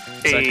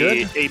 Is that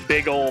good? a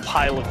big old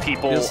pile of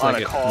people Feels on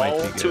like a it might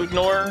call be to good.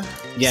 ignore.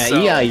 Yeah,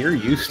 So- yeah, you're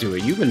used to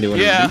it. You've been doing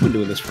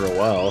this for a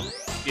while.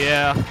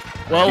 Yeah.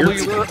 Well,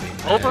 You're- we were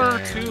over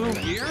 2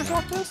 years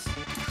on this.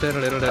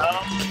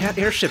 Cat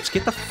airships,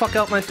 get the fuck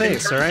out my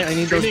face, in alright? terms I of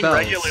need those streaming bells.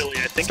 regularly,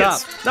 I think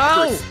Stop. it's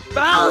No! or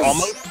Bells!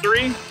 almost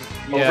 3.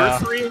 Yeah.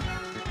 Over 3.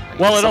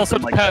 Well, it also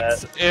Something like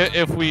depends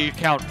if we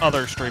count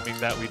other streaming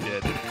that we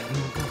did.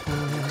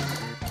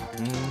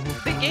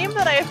 The game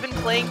that I have been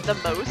playing the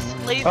most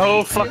lately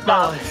Oh, fuck is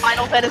my life.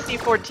 Final Fantasy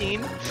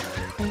 14.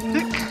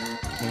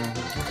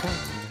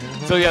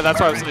 So yeah, that's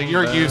why I was saying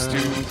you're used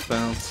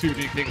to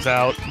shooting things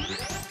out.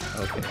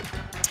 Okay.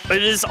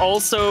 It is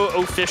also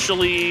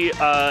officially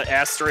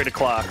Asteroid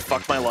O'Clock.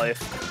 Fuck my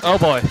life. Oh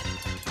boy.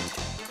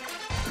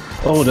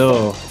 Oh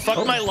no.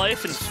 Fuck my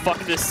life and fuck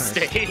this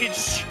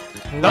stage.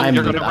 No,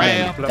 you're gonna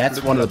ram.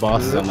 That's one of the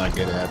bosses I'm not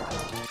good at.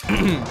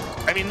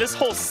 I mean, this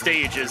whole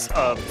stage is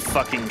a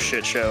fucking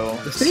shit show.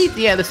 The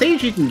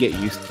stage you can get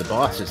used to. The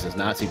boss just does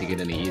not seem to get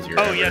any easier.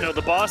 Oh ever. yeah, no,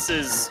 the boss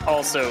is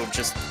also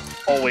just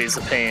always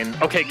a pain.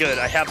 Okay, good.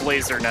 I have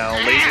laser now.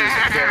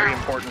 Lasers are very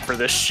important for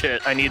this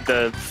shit. I need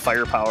the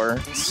firepower.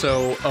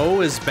 So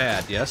O is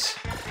bad, yes?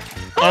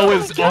 O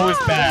is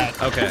bad.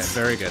 Okay,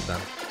 very good then.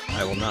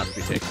 I will not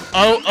be taking.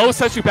 O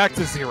sets you back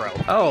to 0.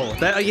 Oh,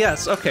 that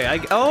yes. Okay.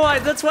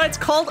 That's why it's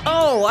called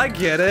O. I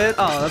get it.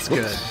 Oh, that's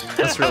good.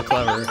 That's real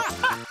clever.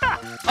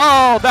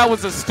 Oh, that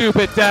was a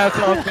stupid death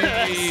of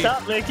me.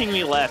 Stop making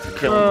me laugh. You're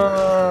killing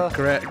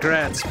me.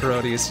 Grats,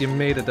 Parodius. You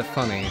made it a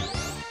funny.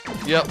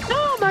 Yep.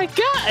 Oh my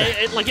god!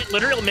 It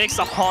literally makes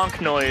a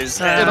honk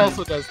noise. It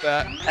also does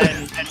that.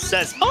 and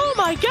says, "Oh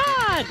my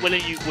god!" when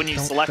you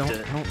select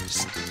it. Don't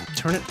just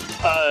turn it.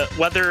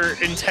 Whether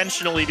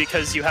intentionally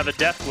because you have a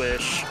death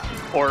wish,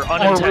 or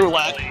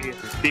unintentionally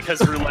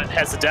because roulette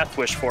has a death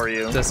wish for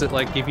you. Does it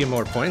like give you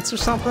more points or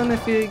something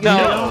if you?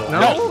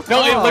 No.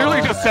 It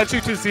literally just sets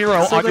you to 0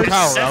 on your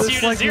power up. Sets you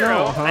to 0.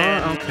 No, huh?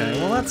 And Okay,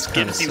 well that's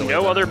kind of gives you silly.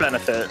 no then. other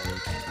benefit.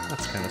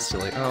 That's kind of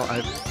silly.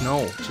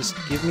 No, just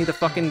give me the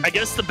fucking. I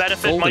guess the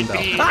benefit Golden might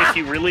be bell. if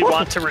you really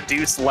want to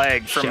reduce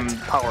lag from Shit.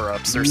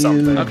 power-ups or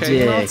something.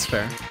 Okay, well, Dick. that's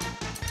fair.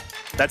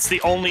 That's the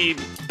only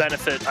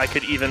benefit I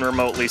could even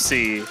remotely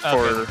see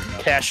for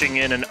cashing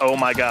in an oh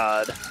my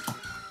god.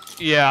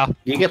 Yeah.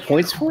 You get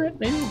points for it,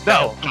 maybe?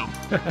 No.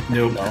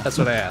 Nope. That's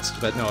what I asked,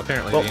 but no.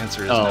 Apparently Well, the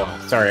answer is oh,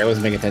 no. sorry, I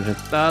wasn't paying attention. No,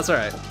 that's all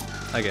right.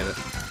 I get it.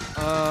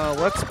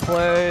 Let's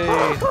play.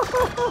 I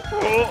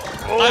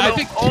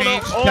think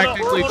change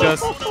technically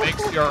just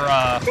makes your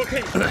I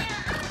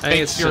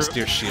think it's your- just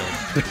your shield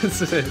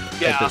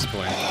at Yeah. this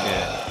point.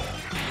 Yeah.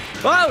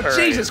 Oh, right.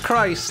 Jesus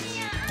Christ!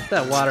 Get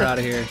that water out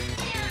of here.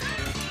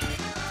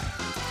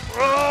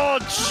 Oh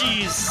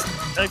jeez,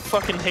 I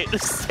fucking hate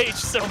this stage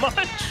so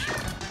much.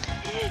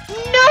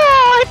 No!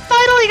 I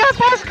finally got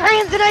past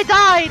Crayons and I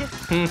died!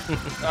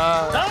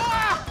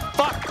 Ah,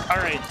 fuck. All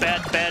right,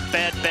 bad.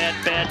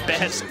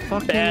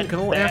 Fucking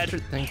go after.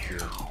 Thank you.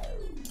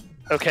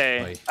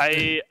 Okay,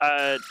 I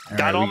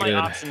got all my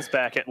options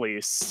back at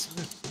least.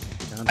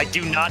 I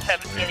do not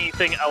have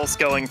anything else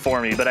going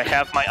for me, but I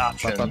have my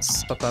options.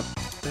 What were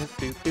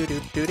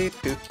the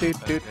extents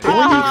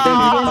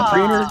again?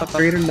 300,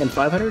 300, and then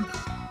 500?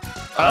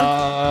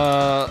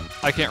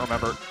 I can't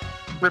remember.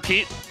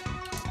 Repeat.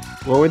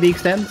 What were the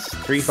extents?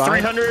 3, 5?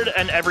 300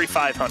 and every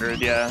 500.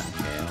 Yeah.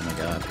 Yeah, oh my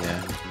god,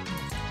 yeah.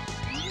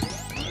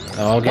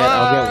 I'll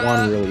get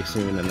one really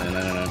soon, and then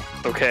I don't know.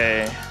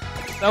 Okay.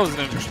 That was an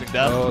interesting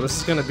death. Oh, this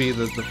is gonna be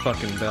the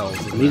fucking bells.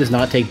 He does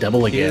not take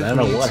double again. I don't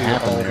know what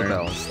happened all there. the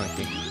bells. Thank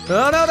you.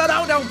 No,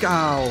 go!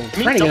 I'm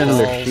trying to get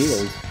another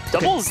shield.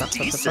 Double's Stop.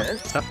 decent.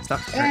 Stop.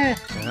 Eh.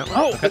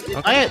 Oh,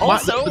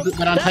 also,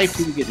 but on Type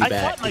 2 to get you I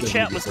back. thought my it doesn't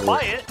chat get was you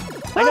quiet.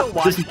 I know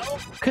why. This-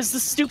 Because the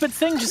stupid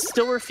thing just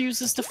still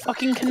refuses to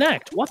fucking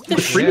connect. What the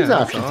The shit freeze Yeah,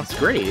 options, that's it's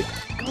great. is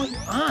going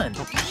on?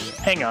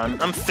 Hang on,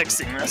 I'm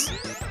fixing this.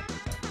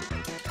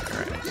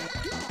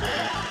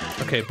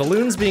 Okay,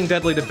 balloons being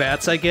deadly to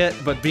bats I get,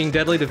 but being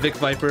deadly to Vic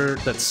Viper,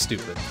 that's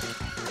stupid.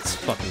 It's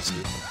fucking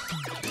stupid.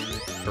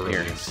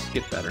 Parodius,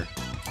 get better.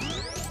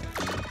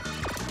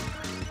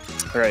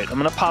 Alright, I'm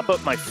gonna pop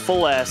up my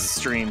full-ass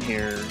stream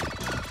here.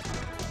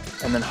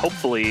 And then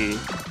hopefully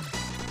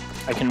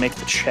I can make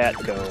the chat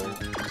go.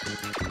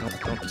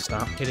 Don't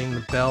stop hitting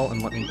the bell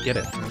and let me get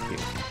it. Thank you.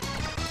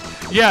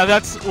 Yeah,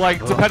 that's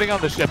like depending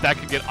on the ship, that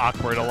can get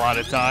awkward a lot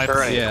of times.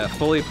 Alright. Yeah,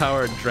 fully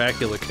powered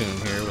Dracula Coon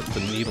here with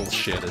the needle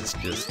shit is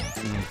just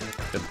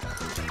good.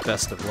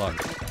 Best of luck.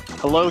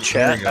 Hello, There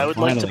chat. we go, I would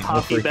like to finally.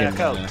 pop No you back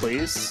freaking, out,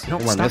 please. No,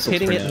 Come on, stop missiles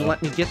hitting for it and now.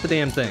 let me get the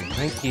damn thing.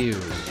 Thank you.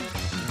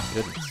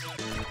 Goodness.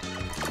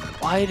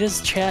 Why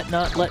does chat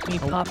not let me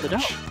pop it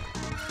out?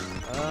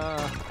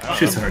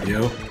 Shit's hard,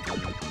 yo.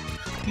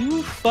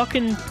 You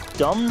fucking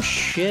dumb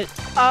shit.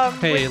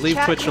 Hey, with leave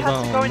chat, Twitch you have to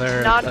alone. go into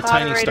They're a tiny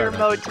non-moderator startup.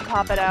 mode to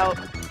pop it out.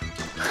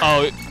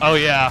 Oh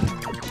yeah.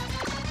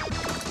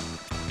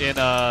 In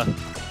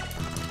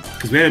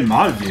Because we had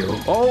mod view.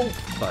 Oh,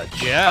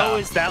 fudge. yeah. Oh,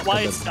 is that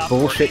why it The stopped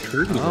bullshit working?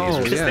 curtain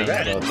Oh, lasers. yeah. I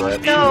forgot about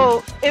that.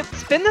 No,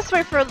 it's been this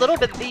way for a little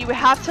bit that you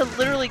have to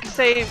literally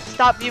say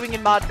stop viewing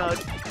in mod mode.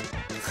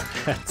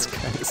 That's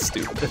kind of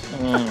stupid.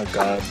 Oh my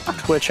god.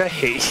 Twitch, I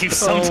hate you Oh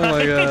sometimes.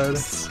 my god.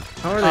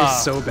 How are they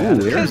so bad?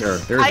 Ooh, at there's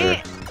this? our,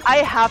 I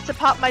have to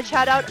pop my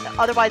chat out,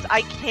 otherwise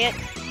I can't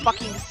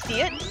fucking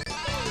see it.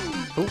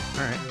 Oh,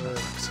 alright.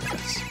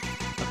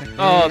 Okay.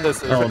 Oh,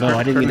 this is. Oh no,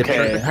 I didn't mean to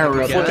Okay.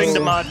 hurry up. Flipping to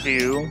Yes. mod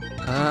view.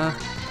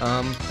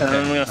 And then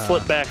I'm gonna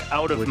flip back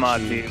out of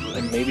mod view,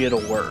 and maybe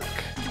it'll work.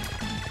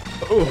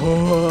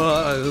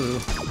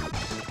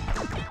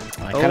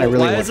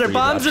 Why is there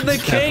bombs in the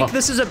cake?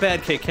 This is a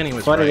bad cake. Kenny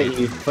was right.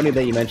 Funny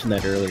that you mentioned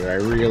that earlier. I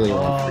really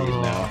want freeze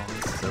now.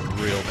 It's a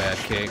real bad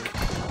cake.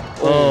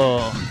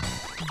 Oh.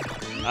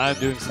 I'm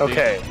doing something.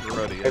 Okay,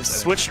 I've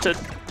switched to...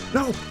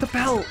 No, the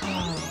bell!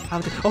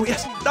 Oh,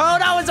 yes! Oh,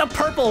 no, it's a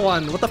purple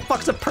one! What the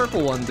fuck's a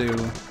purple one do?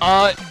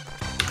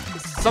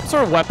 Some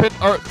sort of weapon,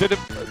 or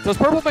does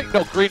purple make,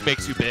 no, green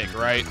makes you big,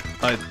 right?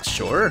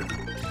 Sure.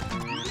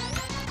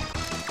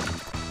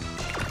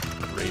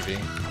 Gravy.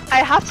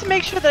 I have to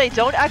make sure that I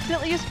don't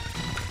accidentally use...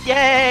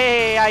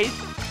 Yay!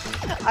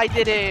 I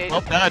did it!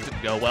 Well, that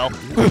didn't go well.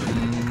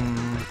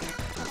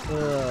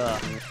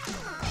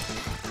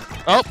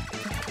 Oh!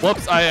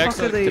 Whoops, I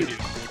accidentally...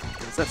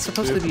 Is that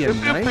supposed to be a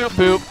knife?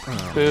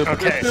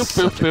 Okay.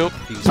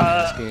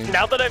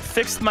 Now that I've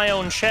fixed my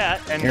own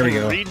chat and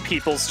can read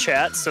people's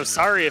chat, so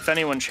sorry if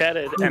anyone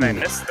chatted and I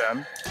missed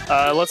them.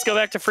 Let's go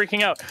back to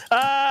freaking out.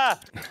 Ah!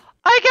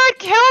 I got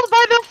killed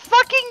by the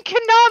fucking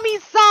Konami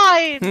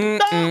sign!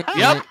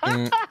 Yep.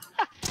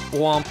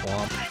 Womp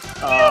womp.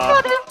 You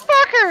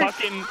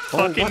motherfuckers!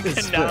 Fucking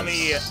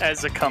Konami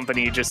as a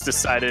company just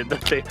decided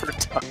that they were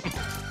done.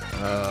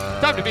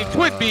 Time to be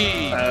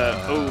Twinbee!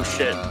 Oh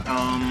shit.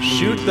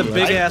 Shoot the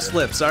big ass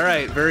lips. All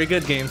right, very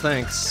good game.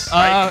 Thanks. It's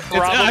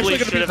actually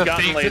going to be the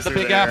thing with the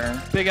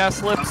big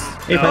ass lips.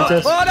 Hey,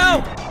 Princess. Oh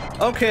no!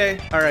 Okay.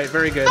 All right.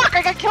 Very good. Fuck!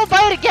 I got killed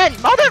by it again,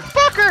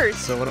 motherfuckers!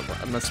 So what?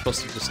 Am I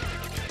supposed to just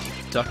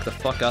duck the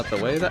fuck out the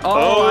way?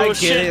 Oh, I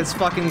get it. It's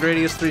fucking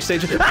Gradius 3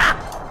 stages.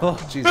 Ah! Oh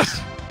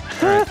Jesus.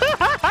 All right.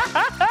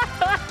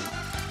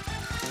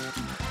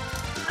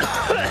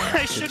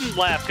 I shouldn't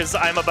laugh because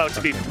I'm about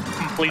to be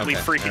completely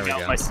freaking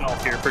out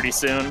myself here pretty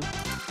soon.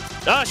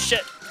 Oh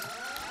shit!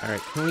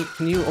 Alright,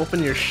 can you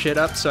open your shit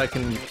up so I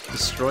can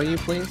destroy you,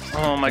 please?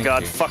 Oh my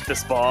god, fuck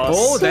this boss.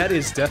 Oh, that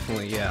is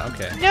definitely, yeah,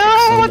 okay.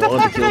 No, what the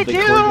fuck did I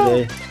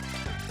do?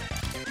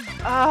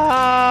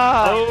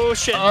 Oh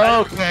shit.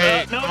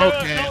 Okay, No.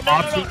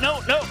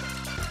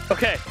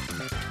 Okay,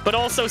 but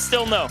also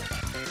still no.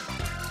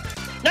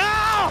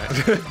 No!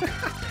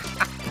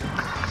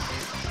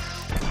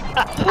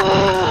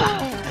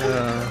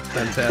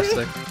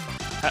 Fantastic.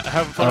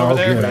 Having fun over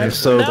there? Good. I'm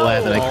so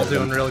glad that I all could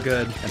doing real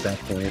good at that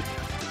point.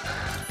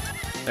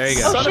 There you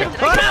go. Oh, shit.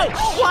 Oh no!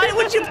 Why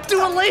would you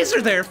do a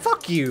laser there?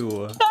 Fuck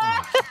you!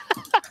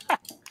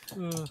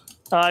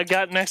 I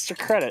got an extra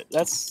credit.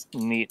 That's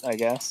neat, I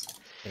guess.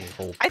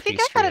 I think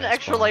I got an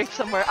extra life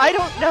somewhere. I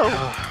don't know.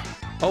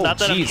 Oh, Not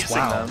that I'm jeez, using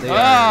wow. them. They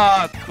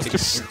are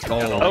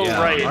Oh,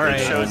 yeah. right, All right.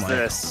 it shows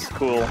this.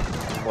 Cool.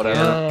 Whatever.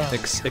 Yeah.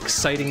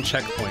 Exciting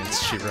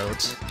checkpoints, she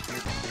wrote.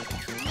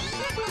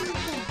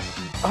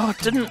 Oh, it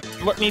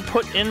didn't let me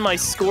put in my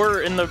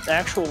score in the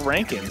actual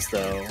rankings,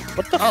 though.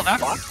 What the fuck?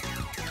 That's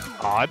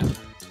odd.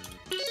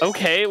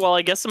 Okay, well,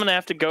 I guess I'm gonna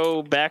have to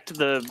go back to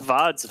the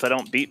VODs if I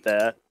don't beat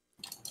that.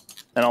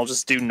 And I'll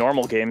just do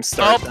normal game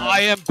start. Oh,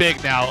 I am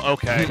big now.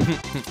 Okay.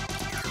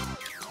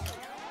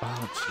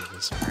 Oh,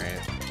 Jesus, alright.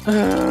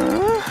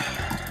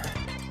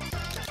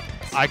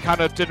 I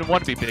kind of didn't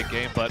want to be big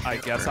game, but I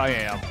guess I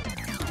am.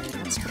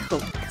 What's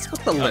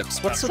with the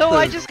lips? What's with So the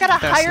I just got a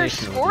higher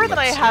fascination with score than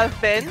I lips?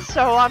 have been,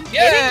 so I'm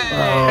Yeah! getting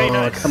Hey, Oh,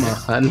 nice. come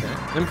on.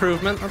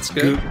 Improvement, that's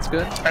good. That's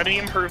good. Any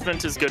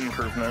improvement is good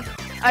improvement.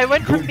 I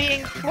went from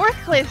being 4th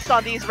place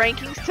on these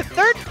rankings to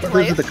 3rd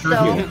place, so...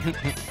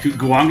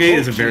 Guange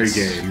is a very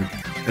game.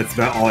 That's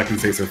about all I can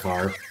say so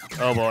far.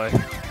 Oh boy.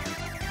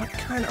 What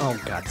kind? Oh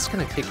god, it's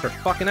gonna take for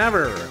fucking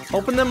ever.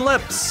 Open them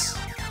lips.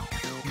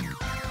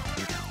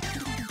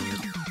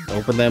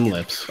 Open them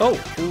lips. Oh,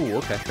 ooh,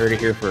 okay. Heard it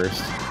here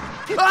first.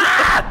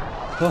 Ah!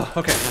 Oh,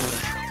 okay.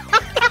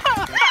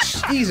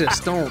 Jesus,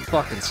 don't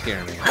fucking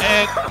scare me.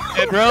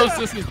 And Rose,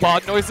 this is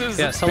bot noises.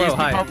 Yes, hello,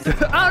 hi. Oh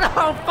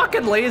no,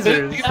 fucking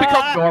lasers. These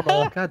become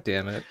normal. God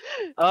damn it.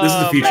 This is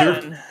the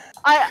future. Man.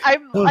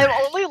 I'm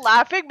only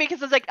laughing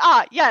because it's like,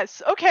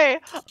 yes, okay,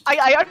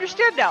 I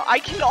understand now. I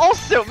can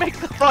also make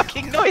the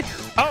fucking noise.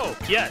 Oh,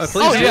 yes.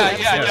 Please do.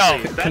 yeah,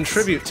 no.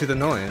 Contribute to the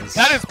noise.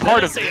 That is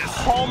part of a it.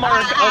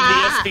 hallmark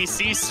of the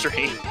SBC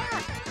stream.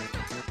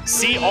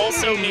 See,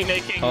 also me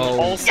making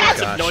all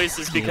sorts of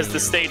noises because the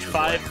stage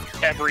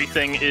 5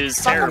 everything is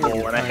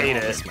terrible and I hate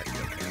it.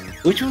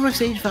 Which one was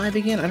stage 5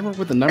 again? I don't remember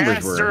what the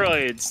numbers were.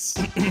 Asteroids.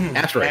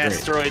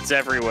 Asteroids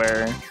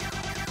everywhere.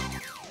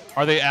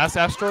 Are they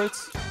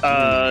asteroids?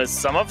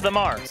 Some of them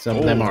are. Some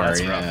of them are,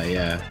 that's yeah, rough.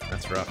 yeah.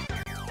 That's rough.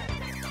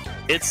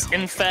 It's,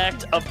 in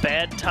fact, a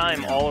bad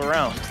time all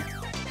around.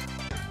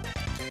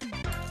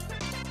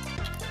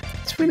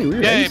 It's really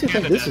weird. Yeah, I used to yeah,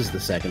 think yeah. this is the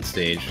second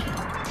stage.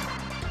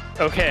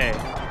 Okay.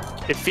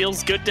 It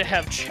feels good to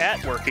have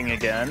chat working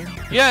again.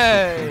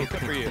 Yay! Good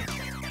for you.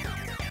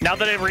 Now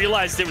that I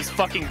realized it was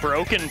fucking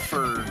broken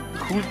for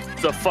who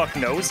the fuck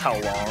knows how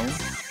long.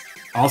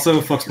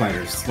 Also, fuck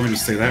spiders. Let me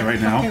just say that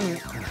right now.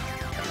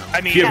 I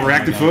mean, If you have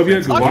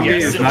arachnophobia, Guange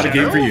yes, is in not a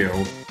game for general.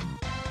 you.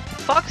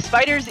 Fuck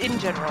spiders in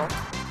general.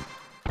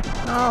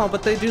 Oh,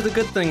 but they do the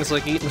good things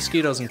like eat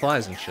mosquitoes and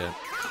flies and shit.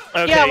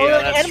 Okay, yeah, well,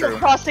 in that's Animal true.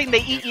 Crossing,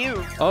 they eat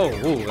you. Oh,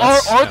 ooh,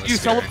 that's Or kinda you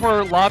sell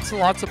scary. it for lots and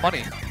lots of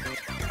money.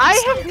 I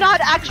have not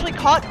actually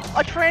caught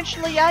a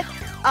tarantula yet.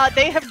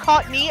 They have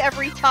caught me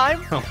every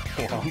time. Oh,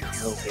 well.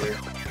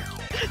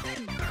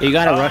 You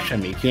gotta rush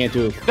him. You can't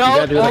do. No, you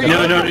gotta do it like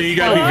No, you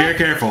gotta be very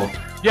careful.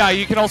 Yeah,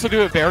 you can also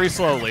do it very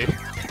slowly.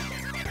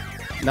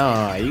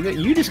 No,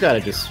 you just gotta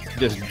just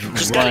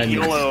gotta run.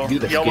 YOLO- do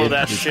the YOLO skid,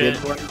 that the shit.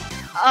 skid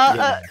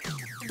one.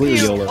 Blue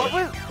Phew, YOLO.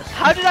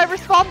 how did I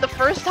respond the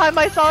first time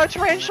I saw a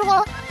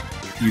tarantula?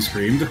 You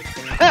screamed.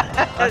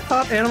 I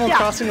thought Animal Yeah.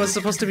 Crossing was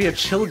supposed to be a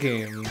chill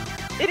game.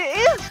 It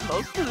is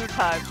most of the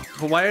time.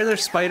 But why are there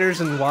spiders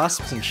and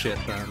wasps and shit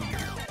then?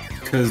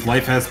 Because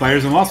life has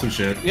spiders and wasps and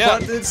shit. Yeah.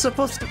 But it's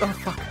supposed to. Oh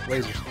fuck,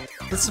 lasers.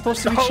 It's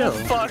supposed to be Oh chill.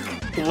 fuck,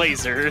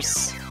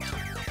 lasers.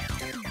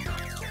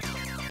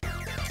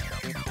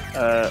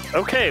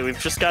 Okay, we've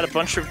just got a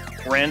bunch of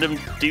random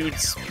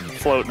dudes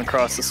floating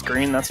across the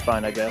screen. That's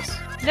fine, I guess.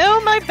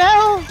 No, my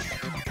bells!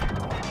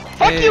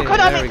 Fuck Hey, you, there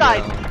Konami we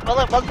sign! go. Well,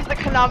 it wasn't the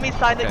Konami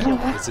sign that killed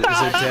me. Is it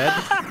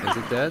dead? Is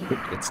it dead?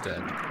 It's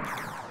dead.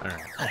 Alright.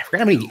 I forgot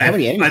how many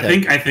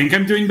enemies. I think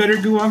I'm doing better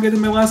Guanga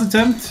than my last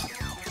attempt.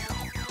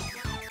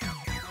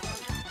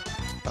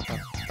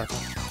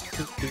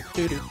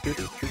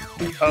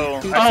 Oh,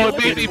 it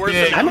made me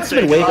big. I must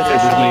have been way better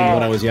at this game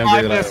when I was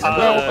younger than I missed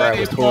remember. it. Or I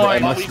was told I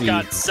must we've be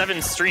got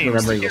 7 streams.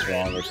 remembering this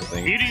wrong or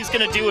something. Beauty's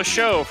gonna do a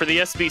show for the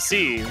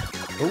SBC.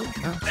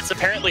 Oh, It's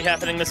apparently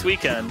happening this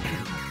weekend.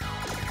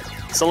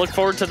 So look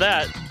forward to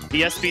that.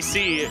 The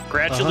SBC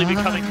gradually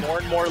becoming more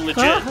and more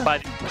legit by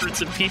the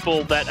efforts of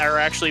people that are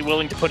actually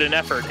willing to put in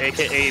effort,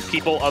 aka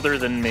people other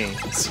than me.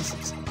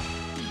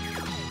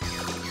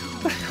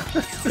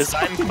 Because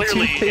I'm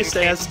clearly toothpaste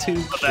ass tube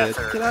incapable of shit.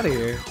 effort. Get out of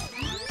here.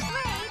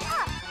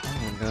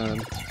 Oh my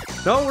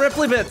god. No,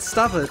 Ripley bits!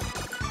 Stop it!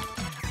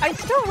 I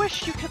still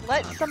wish you could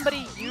let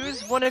somebody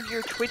use one of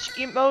your Twitch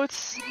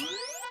emotes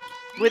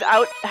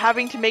without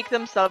having to make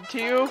them sub to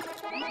you.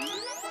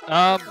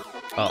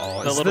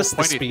 Uh-oh, The is little this the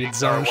pointy speed things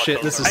zone are what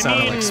shit? This is I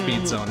sounding like mean-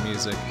 speed zone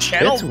music.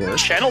 Bits work.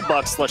 Channel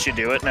Bucks lets you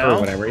do it Or now.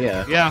 whatever,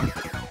 yeah. Yeah.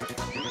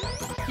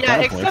 Yeah,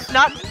 That except works.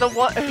 not the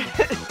one.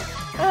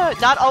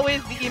 Not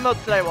always the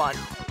emotes that I want.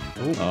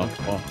 Oh,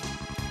 well.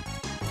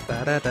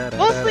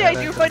 Mostly, I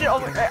do find it.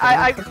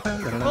 I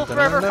will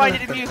forever find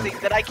it amusing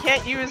that I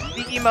can't use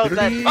the emote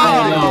that.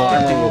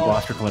 Oh,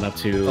 boss are coming up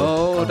to.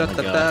 Oh, Oh da, my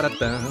da, God.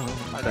 da,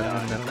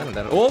 da,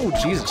 da, da. Oh,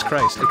 Jesus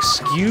Christ!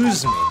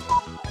 Excuse me.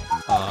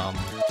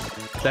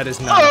 That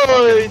is not.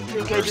 Oh, a I fucking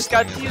think I reverse just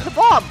got thing. to use a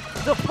bomb.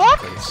 The fuck?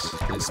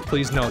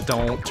 Please, no,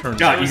 don't turn.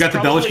 Yeah, back. you got the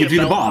bell which gives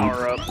you the bomb.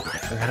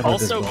 Forgot about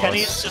Also, this boss.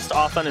 Kenny's just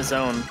off on his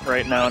own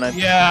right now, and I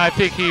Yeah, I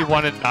think he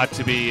wanted not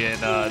to be in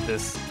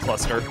this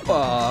cluster.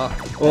 Well,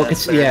 That's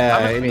it's, fair. yeah,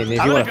 I'm I mean, if I'm you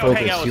gonna want to go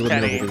hang out focus, you with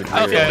let me Kenny. know what I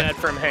to feel do. bad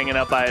for him hanging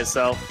out by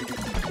himself.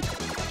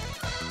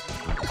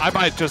 I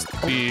might just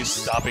be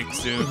stopping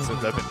soon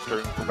since I've been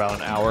streaming for about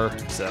an hour,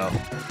 so.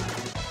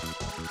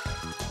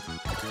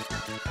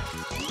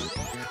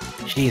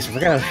 Jeez, I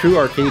forgot how true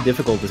arcade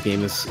difficult this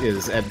game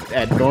is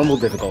at normal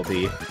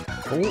difficulty.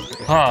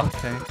 Huh.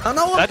 Okay. Oh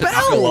no, a That did not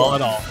go bell! well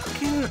at all.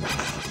 Fucking-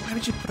 Why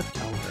would you put a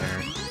bell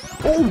there?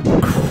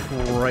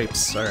 Oh,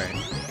 cripes! All right.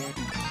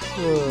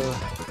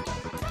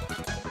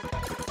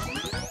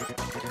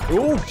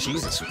 Oh,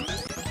 Jesus.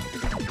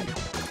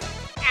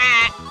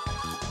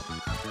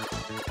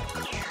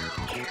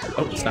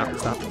 Oh,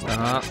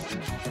 stop.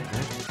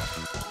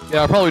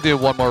 Yeah, I'll probably do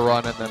one more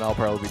run and then I'll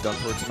probably be done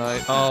for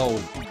tonight. Oh.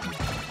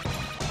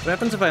 What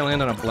happens if I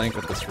land on a blank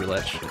with this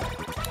roulette shit?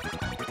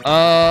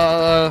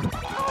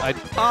 I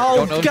Oh,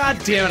 don't know. god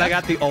damn it, I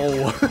got the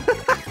O.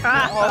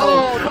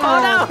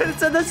 Oh no,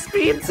 it's in the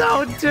speed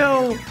zone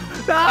too!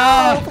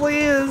 No,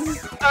 please!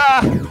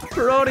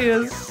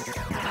 Parodius!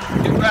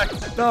 Get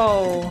wrecked.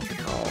 No.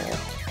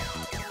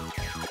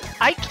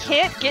 I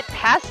can't get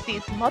past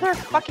these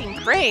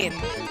motherfucking cranes.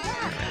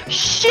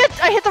 Shit!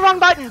 I hit the wrong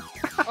button.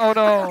 Oh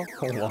no.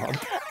 Hold on.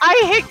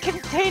 I hit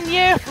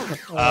continue.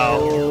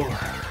 Oh.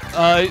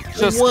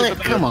 Just What? do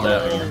the Come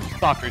on.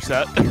 Soft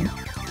reset.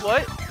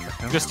 What?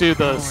 Just do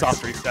the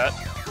soft reset.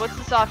 What's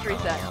the soft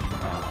reset?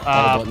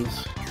 All the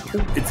buttons.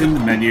 It's in the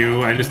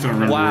menu. I just don't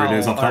remember where it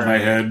is off the top of my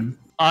Wow, head.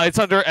 It's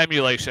under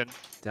emulation,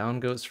 Down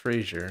goes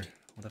Frazier.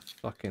 What a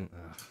fucking.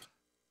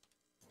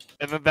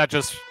 and then that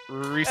just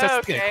resets the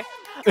Okay.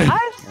 game.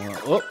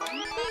 Oh,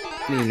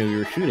 I didn't even know you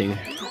were shooting.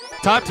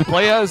 Time to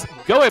play as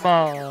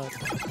Goemon.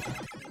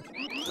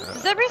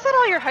 Does that reset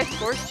all your high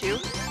scores too?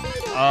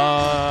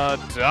 I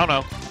don't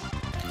know.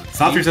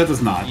 Soft reset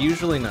does not.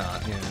 Usually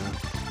not, yeah.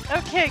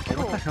 Okay, What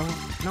cool. the hell?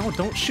 No,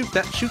 don't shoot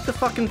that. Shoot the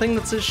fucking thing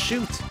that says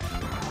shoot.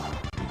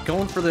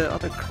 Going for the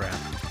other crap.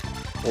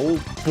 Oh,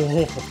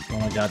 boy. Oh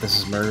my god, this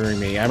is murdering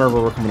me. I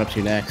remember we're coming up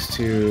to next,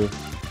 too.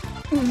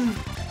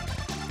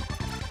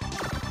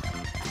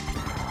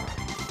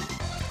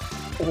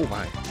 Oh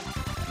my.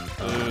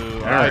 Ooh,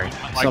 Alright,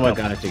 I like someone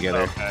them. got it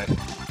together. Okay.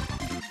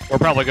 We're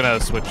probably gonna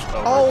switch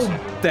over Oh,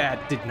 to...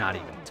 that did not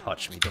even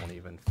touch me. Don't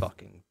even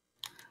fucking.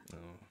 No.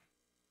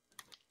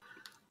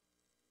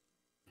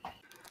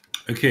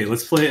 Okay,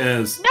 let's play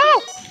as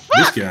No!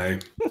 this guy.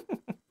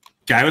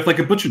 Guy with like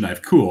a butcher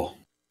knife. Cool.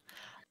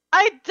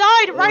 I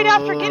died right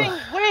after getting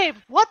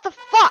waved. What the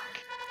fuck?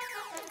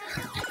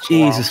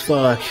 Jesus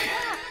fuck.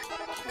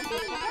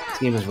 This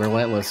game is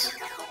relentless.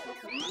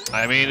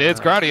 I mean, it's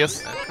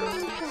Gradius.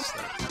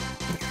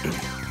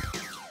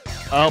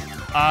 Oh,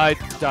 I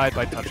died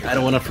by touching. I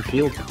don't want up for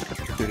field.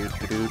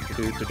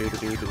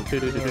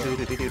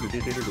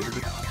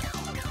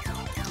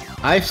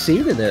 I've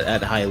seen it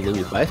at high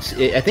loop. I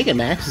think it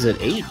maxes at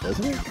 8,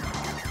 doesn't it?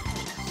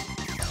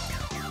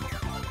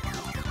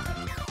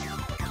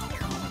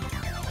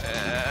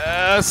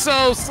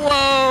 So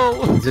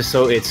slow. It's just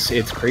so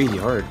it's crazy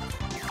hard.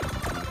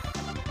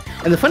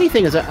 And the funny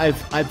thing is,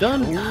 I've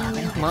done.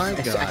 My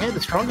God. I had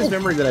the strongest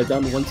memory that I've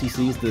done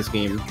 1ccs to this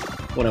game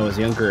when I was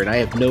younger, and I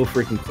have no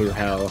freaking clue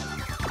how.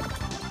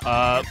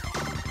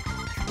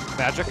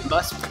 Magic.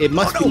 It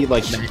must be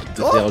like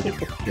nostalgia.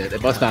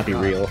 It must not be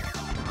real.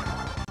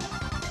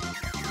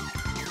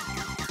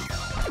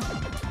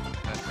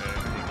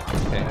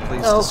 Okay,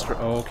 please destroy.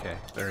 Oh, okay,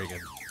 very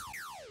good.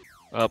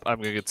 Oh, I'm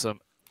gonna get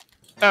some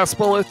ass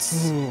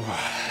bullets.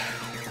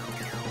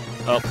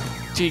 Oh,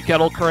 tea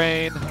kettle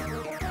crane.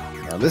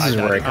 Now, this is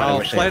where I kind of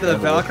wish I Flight had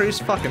of the leveled. Valkyries,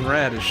 fucking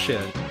rad as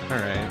shit. All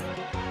right.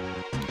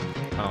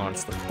 Oh,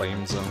 it's the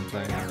flame zone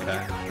thing. Okay.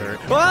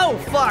 Whoa,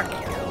 fuck.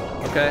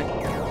 Okay.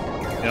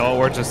 You know what?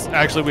 We're just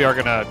actually we are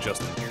gonna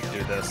just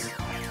do this.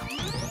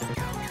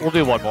 We'll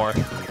do one more.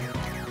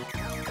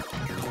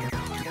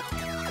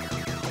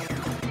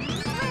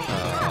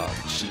 Oh,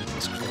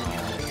 Jesus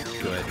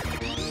Christ. Good.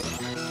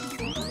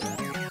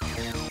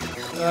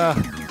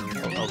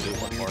 I'll do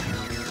one more.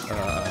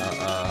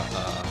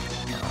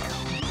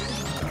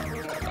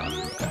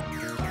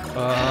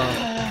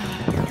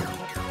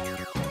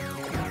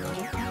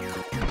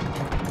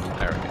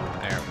 There we go.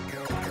 There we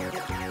go.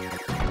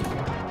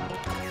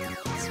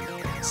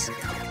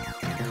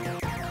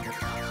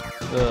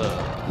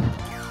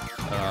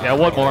 Yeah,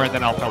 one more, and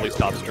then I'll probably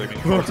stop streaming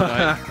for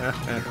tonight.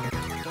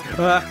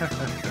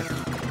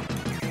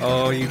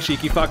 Oh, you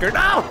cheeky fucker!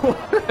 No!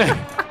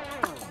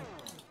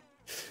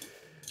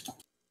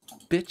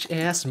 Bitch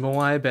ass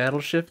Moai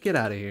battleship, get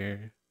out of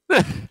here.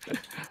 A-hole.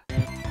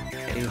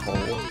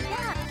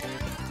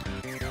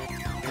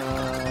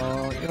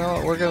 You know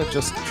what? We're gonna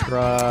just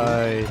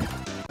try.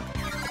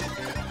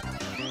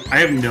 I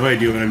have no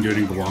idea what I'm doing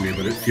in Belongi,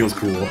 but it feels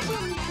cool.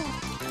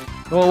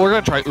 Well, we're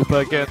gonna try Upa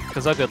again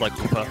because I did like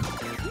Upa.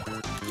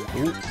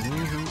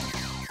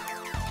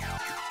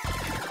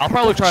 I'll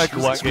probably try a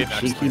Guan game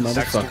Cheeky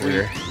next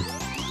motherfucker. week.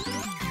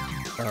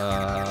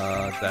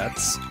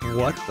 That's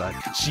what the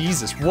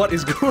Jesus? What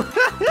is going?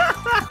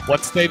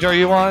 What stage are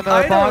you on,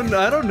 I Bond?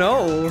 don't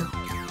know.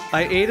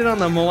 I ate it on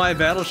the Moai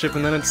battleship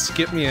and then it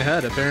skipped me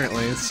ahead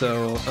apparently.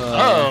 So.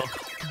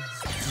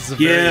 This is a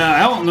very, Yeah, I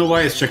don't know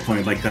why it's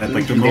checkpointed like that.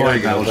 Like the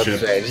Moai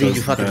battleship. I need you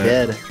does fucking that.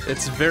 dead.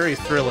 It's very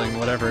thrilling,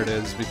 whatever it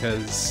is,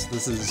 because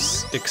this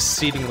is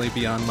exceedingly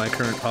beyond my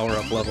current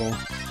power-up level.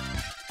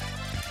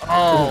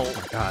 Oh,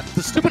 my God.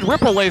 the stupid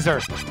ripple laser!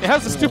 It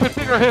has a stupid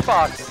bigger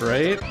hitbox!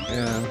 Right?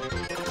 Yeah.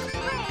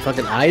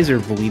 Fucking eyes are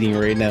bleeding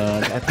right now.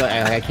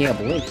 I can't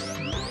blink.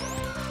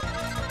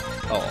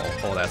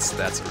 Oh, that's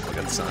a really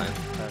good sign.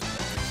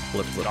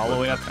 Flip, All the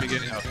way at the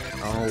beginning.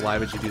 Oh, why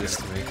would you do this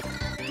to me?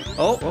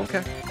 Oh,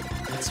 okay.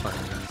 That's fine.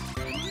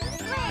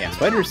 Yeah,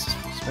 Spider's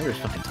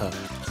fucking tough.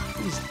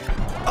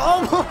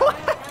 Oh,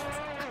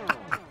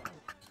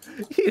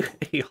 you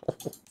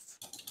a-holes.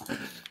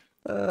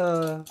 I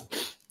don't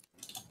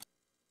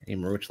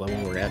remember which level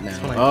we're at now.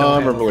 When Oh, I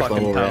don't remember have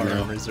which level we're at fucking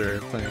power now.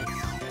 reserve thing.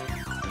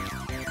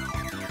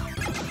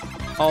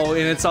 Oh,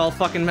 and it's all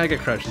fucking Mega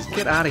Crushes.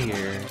 Get out of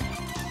here.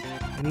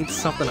 I need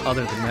something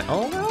other than that.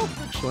 Oh, no,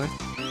 actually.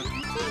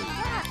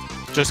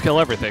 Just kill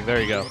everything,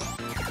 there you go.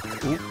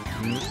 Ooh.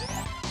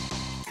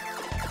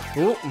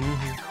 Ooh.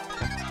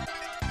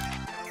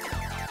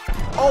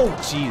 Oh,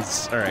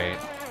 jeez. Alright.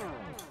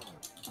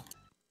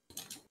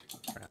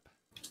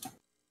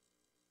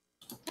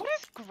 What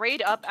does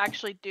grade up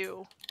actually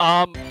do?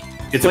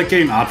 It's like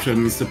getting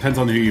options. Depends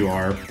on who you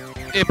are.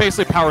 It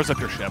basically powers up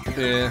your ship.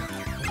 Yeah.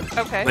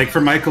 Okay. Like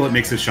for Michael, it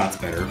makes his shots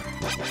better.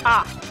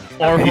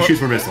 Or And he shoots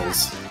more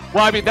missiles.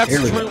 well, I mean that's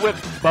Here we true go.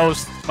 with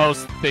most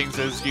things.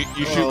 Is you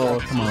shoot Oh, more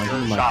come on, missiles,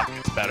 come your on. shot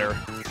gets better.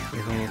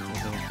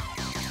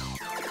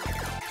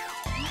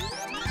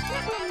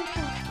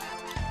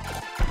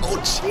 Oh,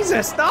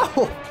 Jesus,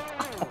 no!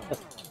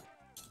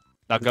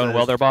 Not going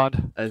well there,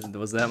 Bond.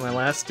 Was that my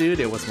last dude?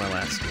 It was my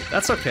last dude.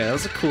 That's okay. That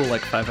was a cool,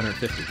 like,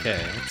 550k.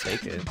 I'll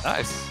take it.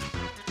 Nice.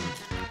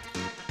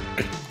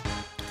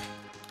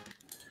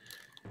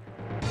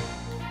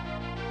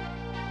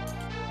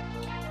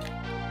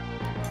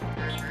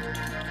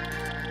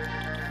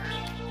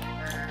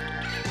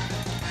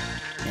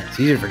 Yeah, it's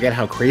easy to forget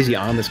how crazy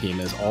on this game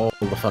is all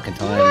the fucking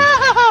time.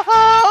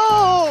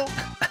 No!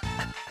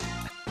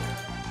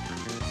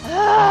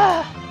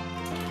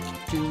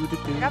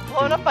 I got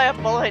blown up by a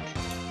bullet.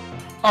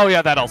 Oh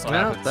yeah, that also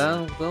Well,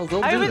 happens. they'll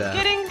do I was that.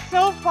 getting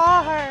so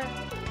far.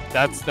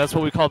 That's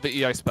what we call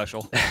the EI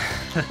special.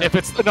 If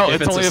it's no,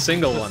 If it's it's only a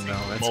single one though,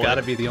 it's bullet. got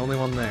to be the only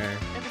one there.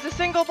 If it's a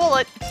single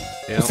bullet.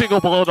 Yep. A single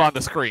bullet on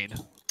the screen.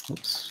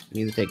 Oops,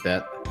 you need to take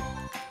that.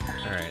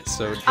 All right,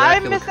 so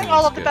I'm Dracula missing Queen's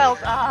all of the good. bells.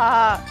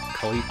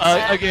 Cleats.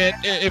 Again,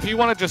 if you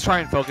want to just try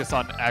and focus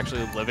on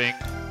actually living,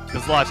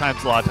 because a lot of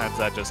times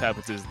that just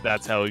happens is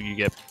that's how you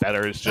get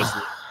better. Is just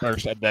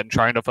first and then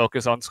trying to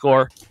focus on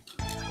score.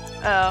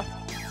 Oh.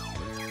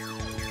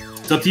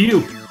 It's up to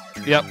you.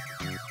 Yep.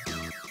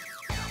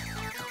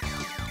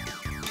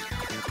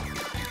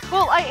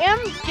 Well, I am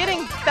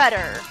getting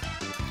better.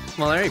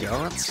 Well, there you go.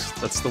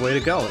 That's the way to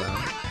go then.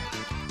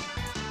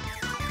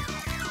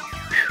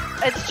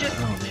 It's just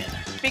Oh man.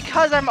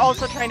 because I'm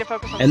also trying to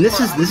focus on And this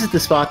score. is the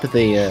spot that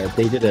they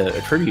did a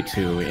tribute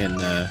to in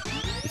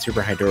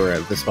Super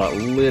Hydora. The spot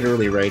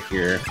literally right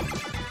here,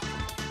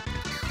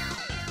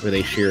 where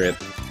they shear it.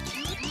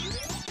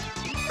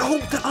 Oh,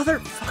 the other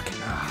fucking.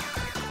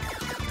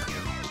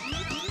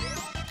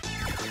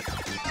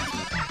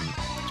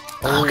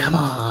 Oh come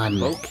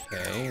on!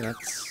 Okay,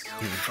 that's.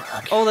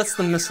 Oh, that's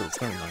the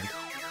missiles. Never mind.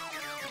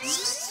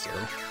 Silly.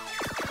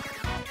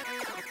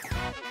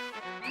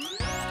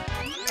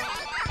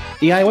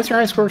 Yeah, what's your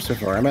high score so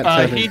far? I'm at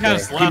 7. He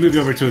has He left. moved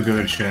over to a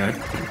good chat.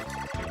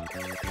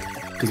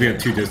 Because we have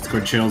 2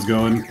 Discord channels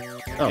going.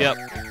 Oh. Yep.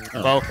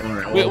 Oh, Well, all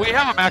right, we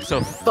have a max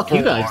of fuck you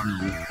 4. guys.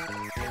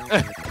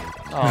 Then.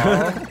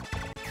 Aw.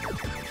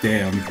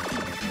 Damn.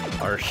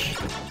 Harsh,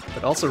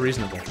 but also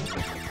reasonable.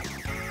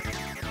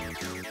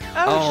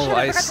 Oh, shit,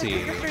 I forgot to see.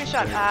 take the free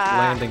shot.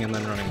 Landing and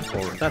then running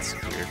forward. That's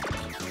weird.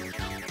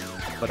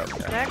 But I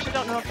okay. actually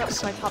don't know if that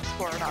was my top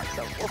score or not,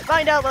 so we'll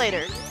find out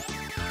later.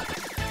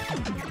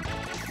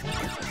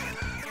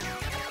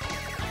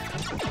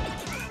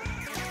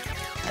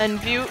 And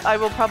View, I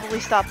will probably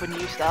stop when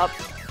you stop.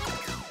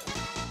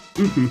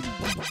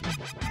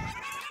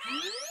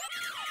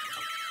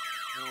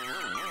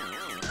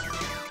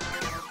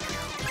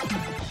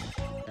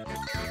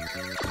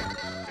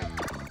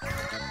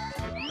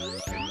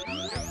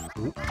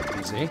 Ooh,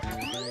 easy.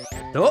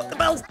 No, the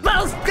bells!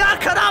 Bells! God,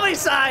 Konami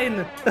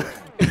sign!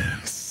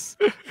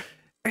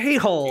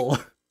 A-hole!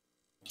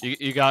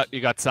 You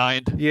got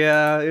signed.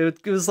 Yeah,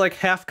 it was like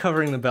half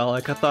covering the bell.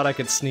 Like I thought I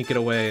could sneak it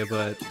away,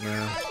 but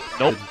no.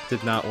 Nope.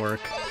 Did not work.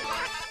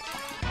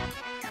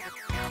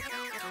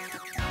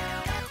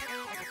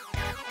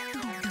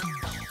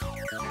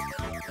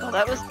 Well,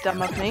 that was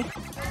dumb of me.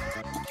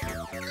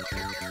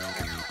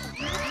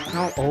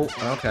 Oh,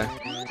 okay.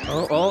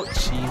 Oh,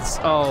 jeez.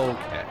 Oh,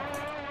 okay.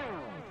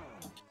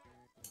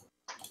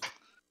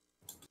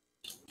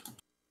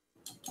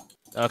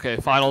 Okay,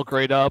 final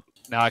grade up.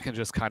 Now I can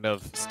just kind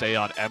of stay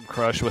on M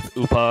Crush with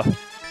Upa.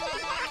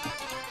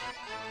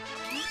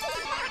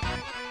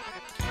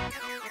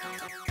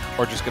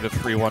 Or just get a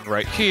 3-1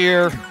 right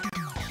here.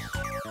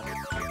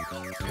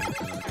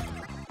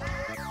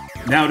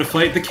 Now to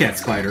fight the cat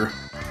spider.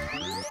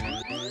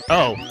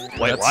 Oh,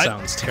 wait, that what?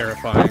 sounds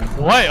terrifying.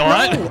 Wait,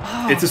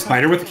 what? It's a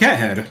spider with a cat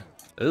head.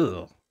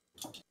 Ew.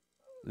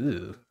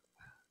 Ew.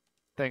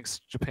 Thanks,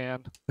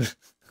 Japan.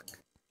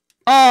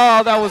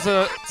 Oh, that was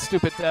a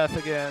stupid death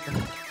again.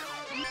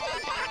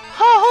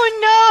 Oh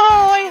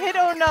no! I hit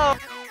oh no!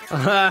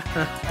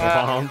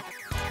 Bomb.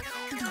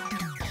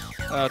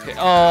 Okay.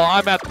 Oh,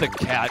 I'm at the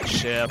cat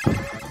ship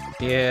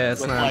Yeah,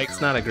 it's With, not. like-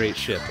 It's not a great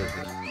ship, is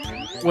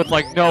it? with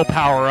like no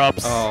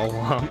power-ups. Oh,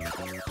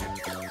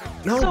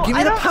 womp. No, So give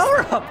me I the don't- power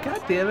up!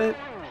 God damn it!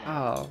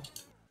 Oh.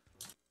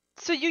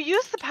 So you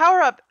use the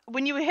power up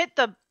when you hit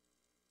the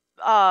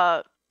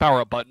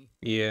Power-up button.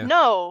 Yeah.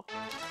 no.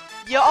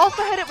 You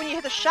also hit it when you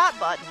hit the shot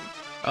button.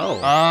 Oh.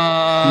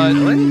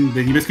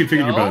 Then you misconfigured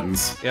your No.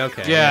 buttons. Yeah,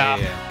 okay. Yeah.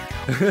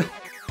 Yeah.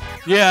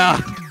 Yeah.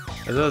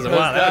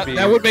 Wow,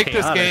 that would make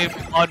this game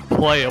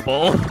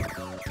unplayable.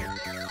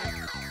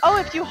 Oh,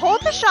 if you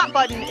hold the shot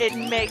button, it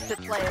makes it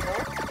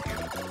playable.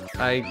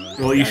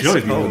 Well, you should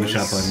always be holding the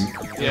suppose. shot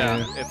button.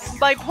 Yeah, it's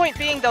My point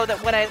being, though, that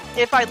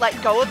if I let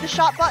go of the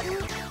shot button,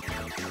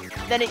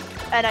 then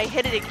and I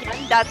hit it again,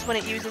 that's when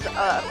it uses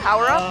a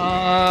power up.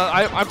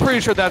 I'm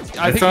pretty sure that's.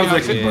 I It think sounds you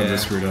like actually, the buttons are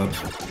screwed up.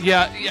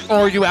 yeah,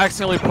 or you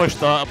accidentally pushed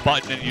the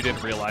button and you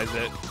didn't realize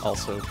it.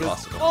 Also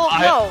possible. Well,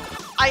 I- no,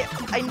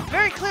 I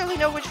very clearly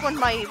know which one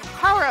my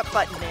power up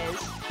button is.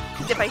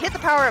 'Cause if I hit the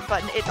power up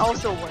button, it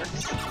also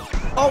works.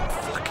 Oh,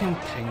 fucking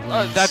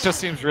penguins. That just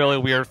seems really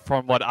weird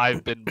from what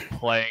I've been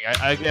playing.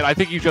 I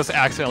think you just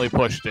accidentally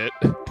pushed it.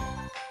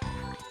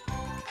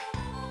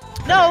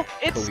 No,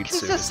 it's Koitsu is-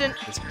 consistent,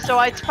 is- so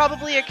it's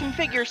probably a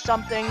configure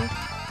something.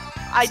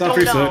 I Stop don't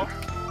reset. know.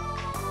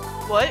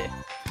 What?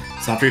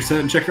 Stop reset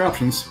and check your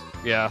options.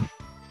 Yeah.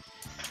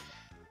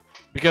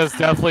 Because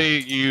definitely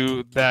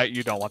you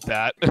don't want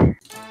that.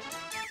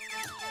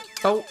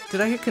 Oh, did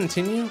I hit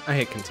continue? I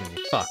hit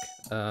continue. Fuck.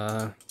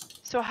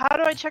 So how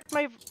do I check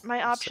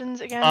my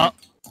options again?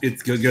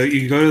 It's go.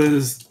 You go to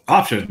this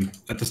option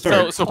at the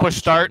start. So push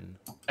start,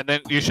 and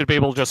then you should be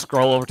able to just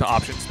scroll over to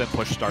options, then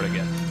push start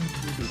again.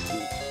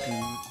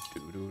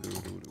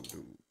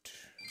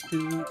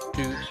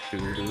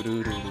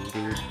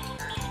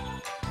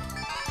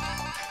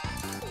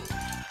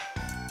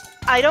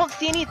 I don't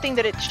see anything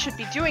that it should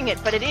be doing it,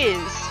 but it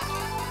is.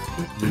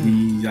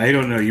 I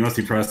don't know. You must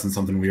be pressing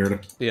something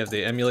weird. Do you have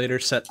the emulator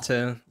set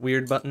to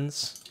weird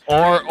buttons?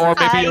 Or maybe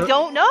I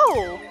don't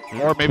know.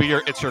 Or maybe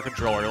it's your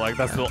controller. Like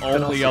that's the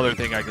only other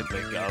thing I can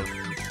think of.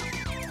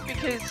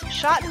 Because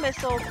shot and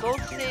missile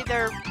both say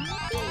they're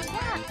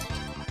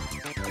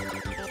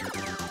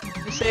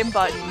the same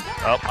button.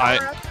 Oh,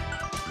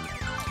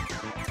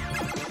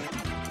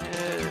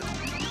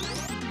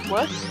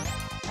 What?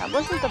 That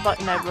wasn't the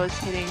button I was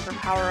hitting for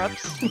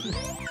power-ups.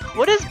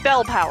 What is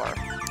bell power?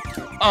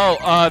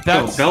 Oh,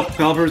 that's... bell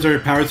powers are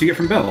powers you get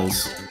from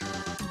bells.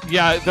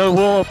 Yeah, they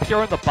will appear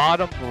on the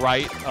bottom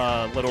right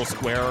little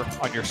square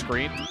on your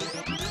screen.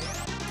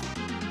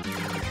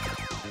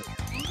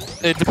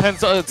 It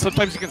depends.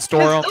 Sometimes you can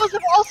store them. Those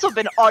have also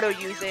been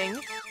auto-using,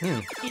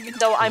 even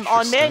though I'm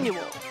on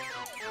manual.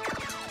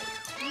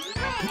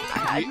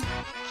 I'm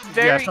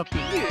very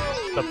confused.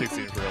 Something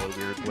seems really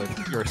weird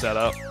with your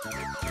setup.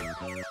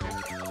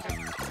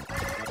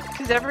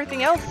 Because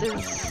everything else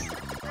is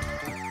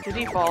the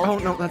default. Oh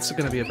no, that's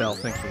gonna be a bell.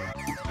 Thank you.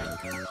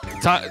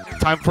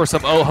 Time for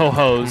some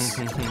oh-ho-hos.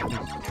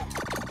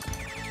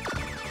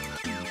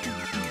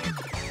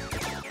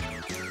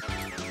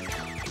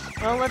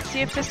 Well, let's see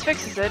if this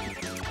fixes it.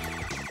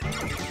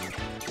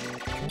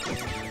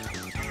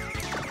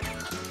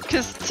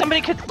 Because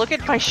somebody could look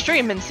at my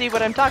stream and see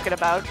what I'm talking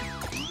about.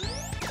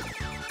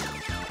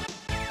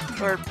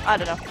 Or, I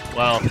don't know.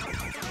 Well...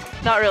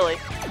 Not really.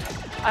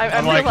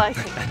 I'm like,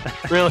 realizing.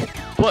 Really?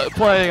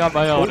 Playing on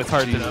my own, it's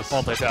hard to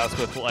multitask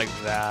with like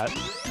that.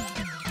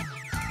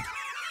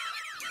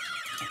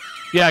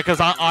 Yeah, because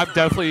I'm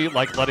definitely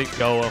like letting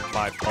go of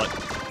my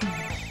button.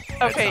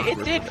 Okay,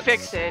 it did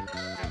fix it.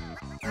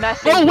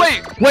 Message. Oh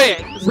wait!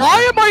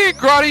 Why am I in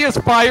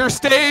Gradius Fire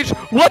Stage?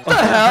 What the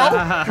hell?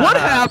 What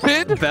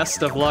happened?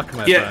 Best of luck,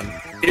 my friend.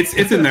 It's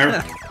in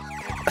there.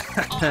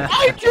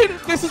 I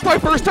didn't. This is my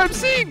first time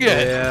seeing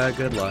it. Yeah,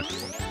 good luck.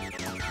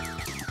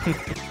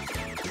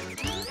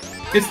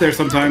 It's there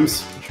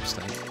sometimes.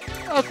 Interesting.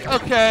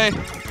 Okay.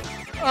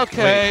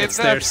 Wait, it's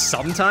there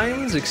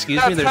sometimes?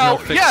 Excuse me, there's no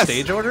fixed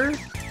stage order?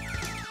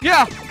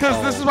 Yeah,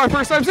 because this is my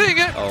first time seeing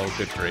it. Oh,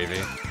 good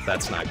gravy.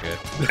 That's not good.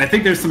 I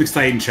think there's some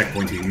exciting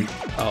checkpointing.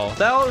 Oh,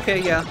 okay,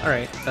 yeah,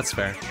 alright, that's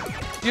fair.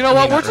 You know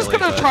what, we're just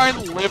gonna try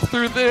and live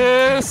through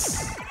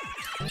this.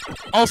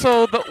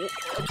 Also,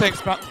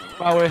 thanks,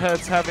 Maui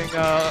Head's having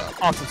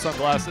awesome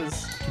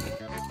sunglasses.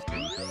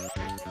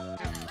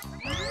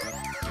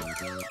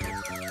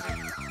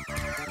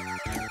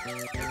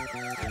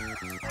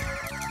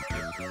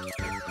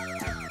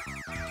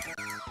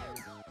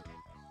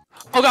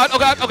 Oh god,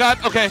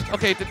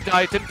 okay, didn't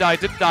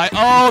die.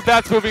 Oh,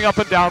 that's moving up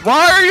and down.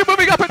 Why are you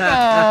moving up and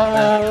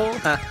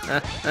down?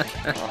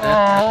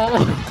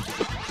 Oh.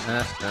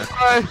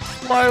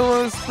 Why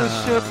was the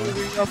ship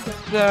moving up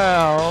and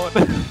down?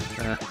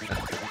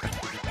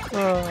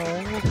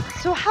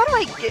 So how do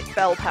I get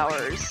bell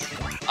powers?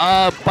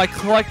 By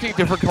collecting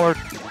different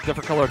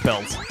colored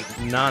bells.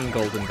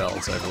 Non-golden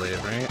bells, I believe,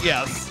 right?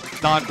 Yes,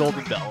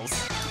 non-golden bells.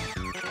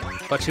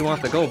 But you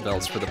want the gold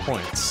bells for the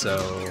points,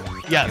 so...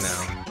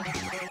 Yes. You know.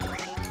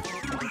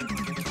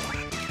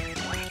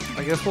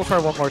 I guess we'll try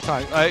one more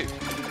time.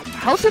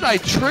 How did I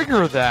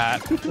trigger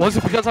that? Was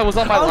it because I was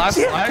on my last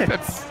life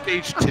at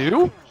stage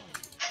 2?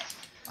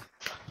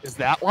 Is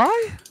that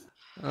why?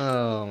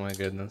 Oh my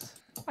goodness.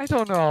 I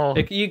don't know.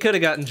 You could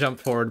have gotten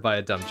jumped forward by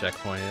a dumb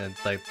checkpoint.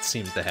 It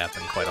seems to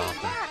happen quite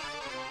often.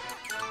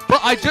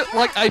 But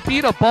I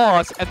beat a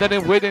boss and then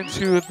it went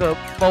into the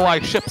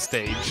Moai ship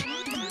stage.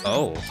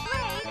 Oh.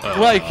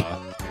 Like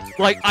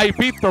I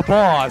beat the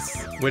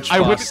boss. Which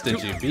boss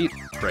did you beat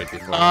right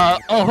before?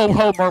 Oh Ho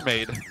Ho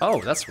Mermaid.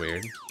 Oh, that's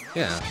weird.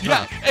 Yeah.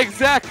 Yeah,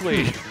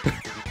 exactly.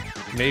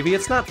 Maybe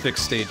it's not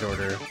fixed stage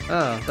order.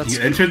 Oh, that's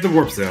You entered the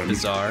warp zone.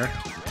 bizarre.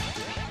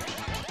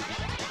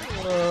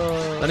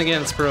 Then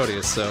again, it's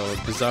Parodius, so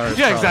bizarre is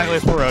yeah, exactly,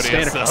 it's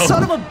Parodius. So.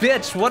 Son of a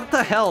bitch! What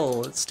the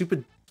hell?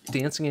 Stupid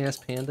dancing ass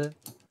panda.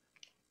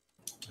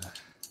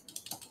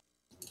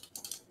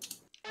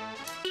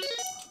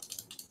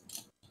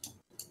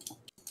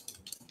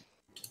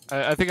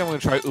 I think I'm gonna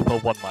try Upa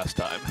one last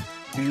time.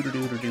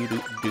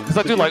 Because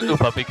I do like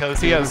Upa because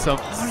he has some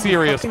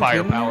serious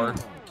firepower.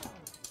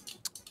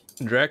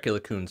 Dracula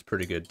Coon's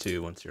pretty good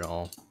too once you're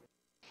all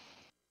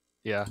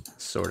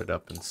sorted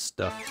up and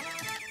stuff.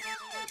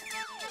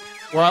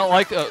 Well,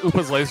 like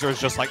Upa's laser is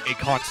just like a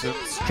constant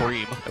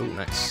stream. Oh,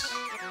 nice.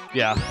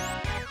 Yeah.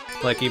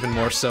 Like even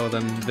more so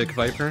than Vic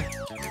Viper?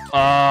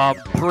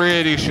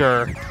 Pretty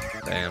sure.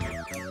 Damn.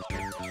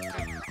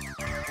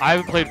 I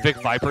haven't played Vic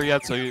Viper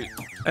yet, so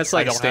that's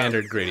like a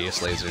standard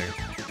Gradius laser.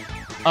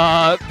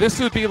 This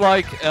would be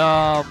like,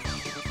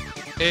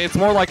 it's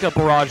more like a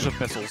barrage of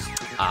missiles.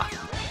 Ah.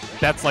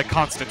 That's like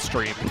constant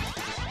stream.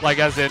 Like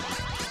as in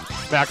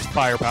max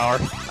firepower.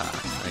 Ah,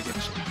 I get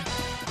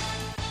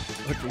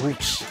you.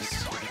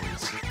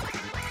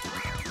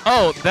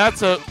 Oh,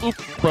 that's a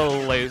Upa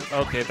laser.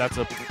 Okay, that's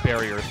a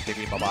barrier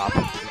thingy bop.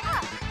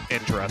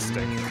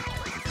 Interesting.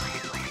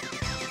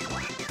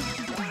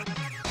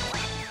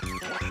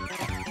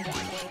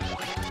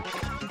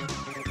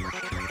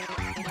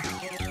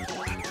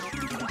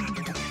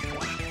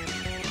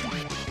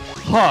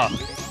 Huh.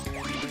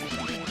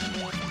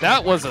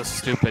 That was a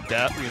stupid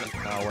death.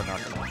 No, we're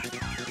not gonna.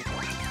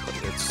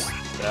 It's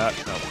that.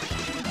 No.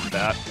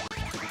 That.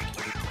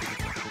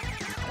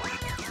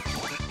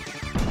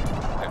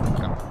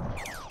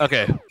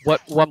 Okay,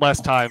 one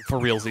last time for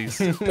realsies.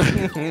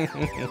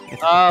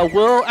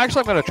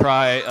 I'm gonna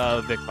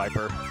try Vic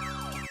Viper.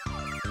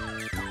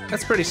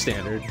 That's pretty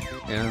standard.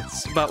 Yeah,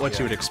 it's about what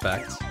you would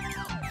expect.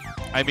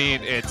 I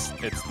mean, it's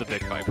the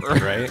Vic Viper.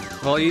 Right?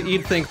 Well,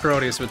 you'd think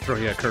Parodius would throw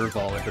you a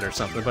curveball with it or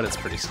something, but it's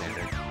pretty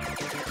standard.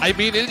 I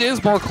mean, it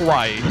is more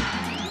kawaii.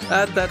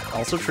 That's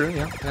also true,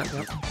 yeah.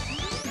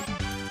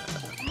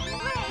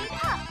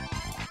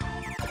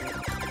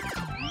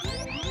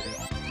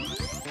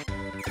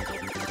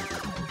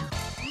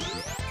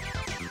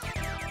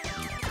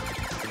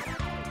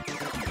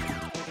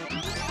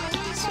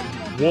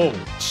 Whoa,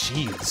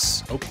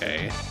 jeez.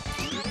 Okay.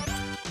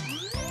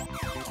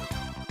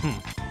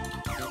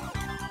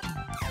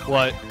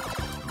 What?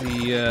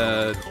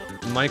 The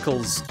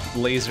Michael's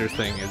laser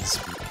thing is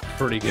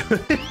pretty good.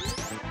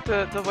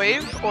 The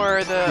wave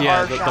or the yeah,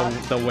 R shot?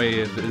 the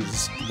wave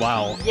is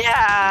wow.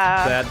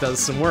 Yeah. That does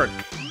some work.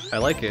 I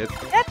like it.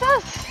 Yeah, it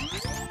does.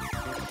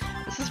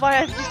 This is why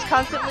I've just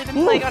constantly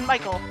been playing on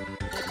Michael.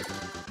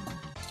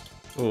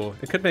 Ooh,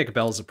 it could make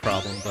Bells a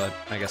problem, but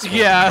I guess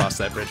we'll cross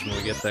that bridge when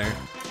we get there.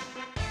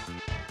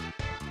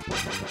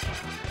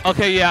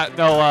 Okay, yeah,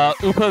 no,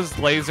 Upa's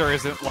laser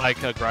isn't like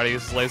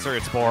Gradius' laser,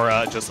 it's more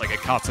just like a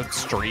constant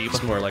stream.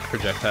 It's more like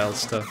projectile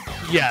stuff.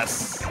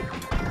 Yes.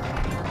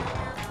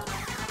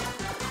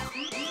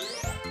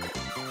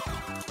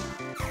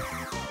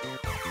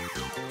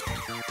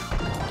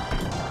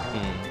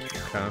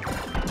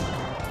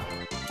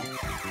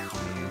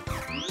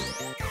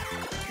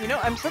 You know,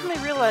 I'm suddenly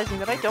realizing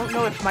that I don't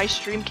know if my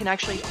stream can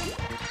actually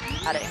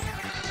adding.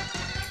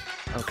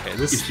 Okay,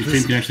 this If your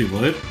stream can actually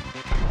what?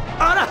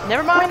 Oh, no!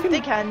 Never mind, they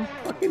can.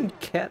 Fucking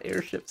cat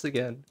airships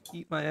again.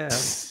 Eat my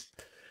ass.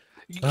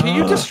 Can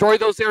you destroy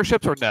those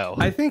airships or no?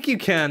 I think you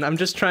can. I'm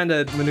just trying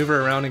to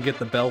maneuver around and get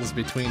the bells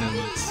between them.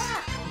 It's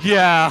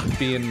yeah.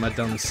 being my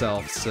dumb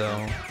self,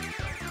 so...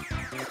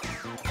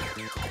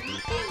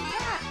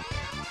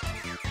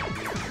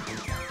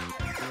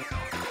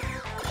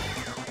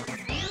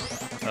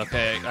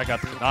 Okay, I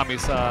got the Konami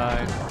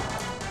side.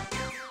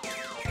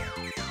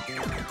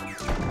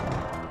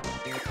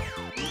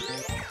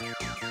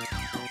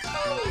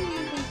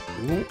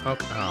 Ooh,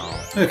 okay.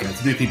 Oh. Okay,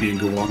 it's an APB and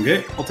go long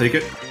gate. I'll take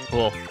it.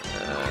 Cool.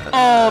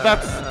 Oh,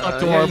 that's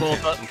adorable.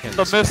 you can't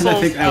The just- missiles.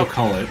 I think I'll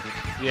call it.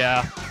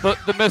 Yeah,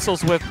 the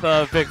missiles with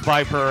Vic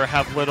Viper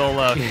have little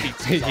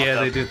feet.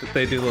 Yeah,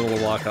 they do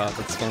little walk off.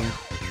 It's fun.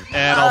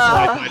 And also,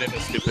 I died in a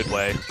stupid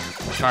way,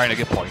 trying to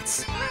get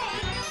points.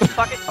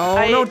 Fuck it. Oh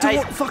no!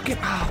 Don't fucking.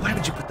 Oh, why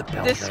would you put the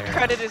bell This there?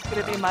 credit is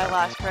gonna be my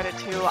last credit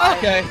too.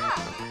 Okay.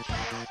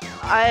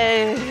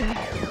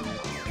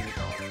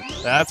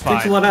 That's fine.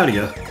 Takes a lot out of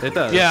you. It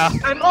does. Yeah,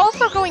 I'm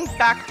also going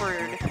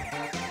backward.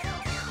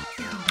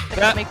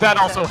 that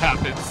also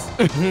happens.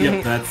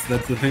 Yep, that's the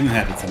thing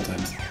that happens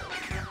sometimes.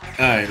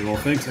 Alright, well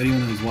thanks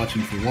anyone who's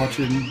watching for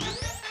watching.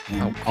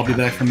 I'll be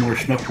back for more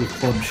Shmup Book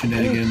Club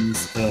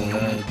shenanigans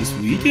this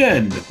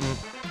weekend.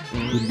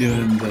 We're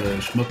doing the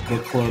Shmup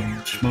Book Club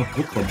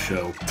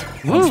show on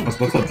Shmup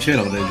Book Club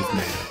channel that I just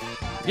made.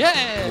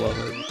 Yeah. Love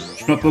it.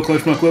 Shmup Book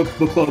Club,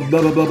 blah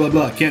blah blah blah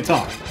blah. Can't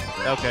talk.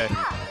 Okay.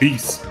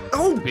 Peace.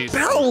 Oh, Peace.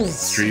 bells!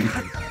 Stream.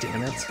 God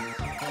damn it.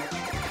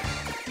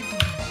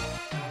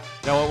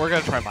 You know what? We're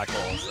gonna try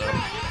Michael also.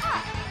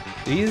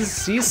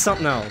 He's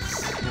something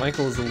else.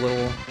 Michael is a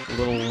little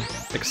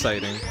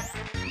exciting.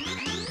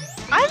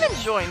 I'm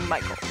enjoying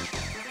Michael.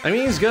 I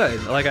mean, he's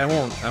good. Like I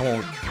won't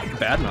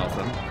badmouth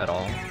him at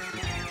all.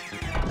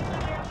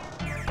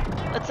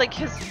 It's like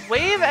his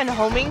wave and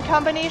homing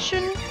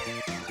combination.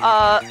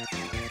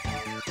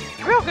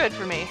 Real good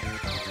for me.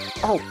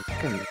 Oh,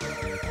 fucking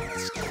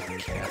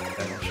cat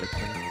battleship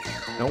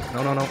thing. Nope,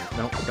 no.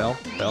 Bell.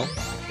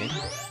 Okay.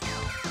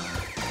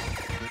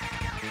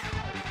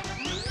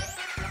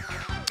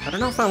 I don't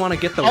know if I want to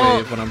get the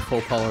wave when I'm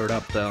full powered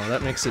up though.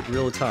 That makes it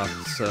really tough.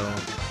 So,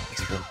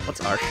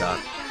 what's our shot?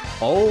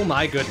 Oh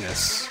my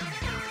goodness.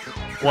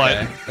 What?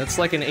 Okay. That's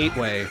like an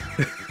 8-way.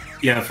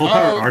 Yeah, full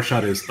power R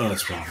shot is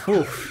strong.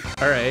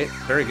 Oof. All right,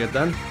 very good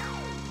then.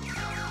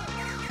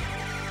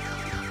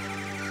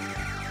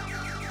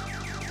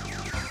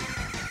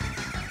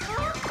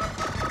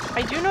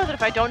 I do know that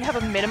if I don't have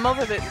a minimum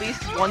of at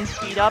least one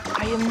speed up,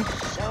 I am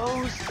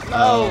so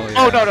slow.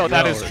 Oh, no,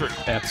 that is true.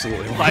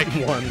 Absolutely. Like-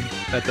 one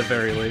at the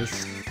very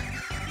least.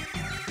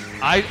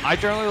 I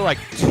generally like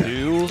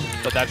 2,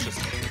 but that's just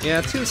me.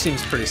 Yeah, 2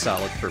 seems pretty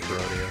solid for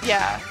Parodius.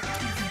 Yeah.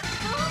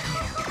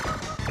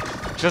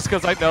 Just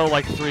because I know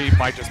like 3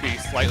 might just be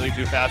slightly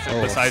too fast,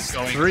 and besides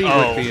going 3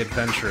 would be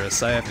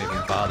adventurous. I haven't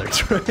even bothered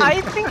trying.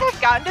 I think I've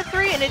gotten to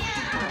 3 and it's...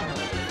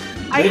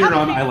 Later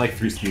on, I like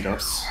 3 speed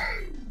ups.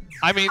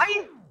 I mean,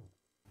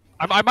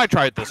 I might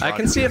try it this I run.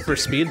 can see it for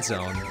Speed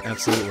Zone,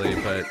 absolutely,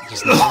 but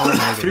just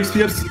not 3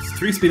 speed ups.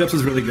 3 speed ups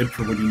is really good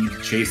for when you need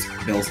to chase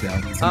bells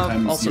down. And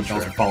sometimes also your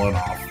bells true. are falling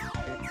off.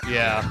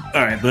 Yeah.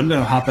 All right, but I'm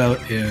gonna hop out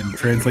and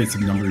translate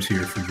some numbers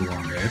here for the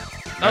long guy.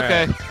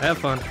 Okay. Right, have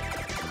fun.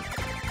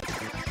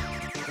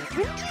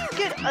 When do you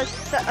get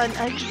an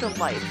extra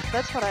life?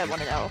 That's what I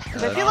want to know.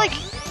 Because I feel like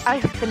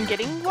I've been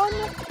getting one.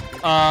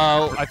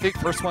 I think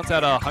first one's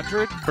at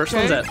 100. First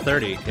one's at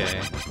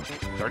 30k.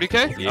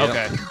 30k? Yep.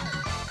 Okay.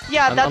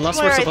 Yeah, that's Unless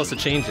where we're supposed to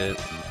change it.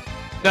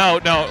 No,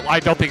 I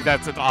don't think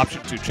that's an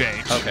option to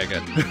change. Okay,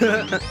 good.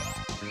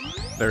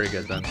 Very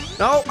good then.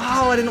 Oh,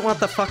 I didn't want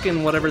the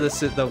fucking whatever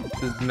this is, the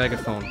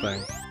megaphone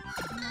thing.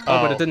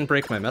 Oh, but it didn't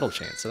break my metal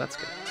chain, so that's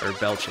good. Or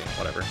bell chain,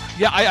 whatever.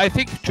 Yeah, I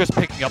think just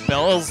picking up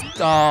bells.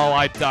 Oh,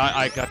 I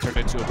got turned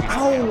into a piece of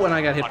Oh, and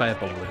I got hit by a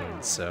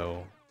balloon,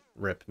 so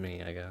rip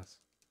me, I guess.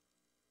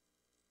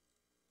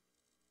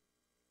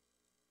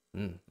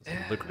 It's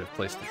a lucrative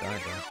place to die,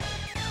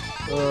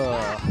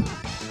 though.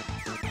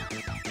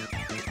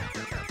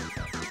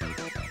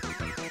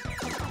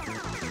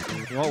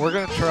 You know what, we're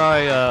gonna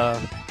try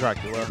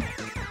Dracula.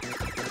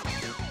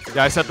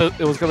 Yeah, I said that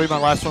it was gonna be my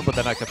last one, but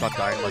then I kept on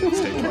dying like in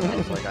stage 1. I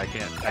was like, I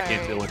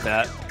can't deal with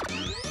that.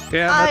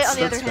 Yeah, I, that's, on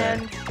the other fair.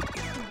 hand,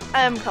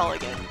 am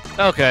calling it.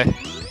 Okay.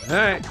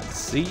 Alright,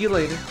 see you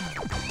later.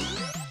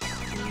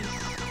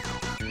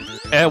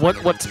 And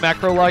what's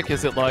macro like?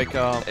 Is it like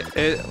Well,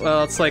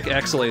 it's like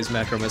Axelay's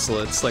macro missile.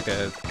 It's like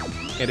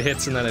it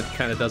hits and then it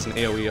kind of does an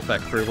AoE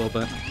effect for a little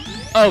bit.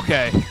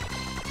 Okay.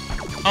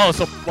 Oh,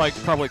 so like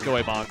probably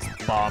Goemon's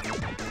bomb.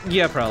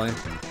 Yeah, probably.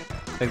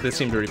 I think they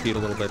seem to repeat a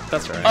little bit.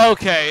 That's alright.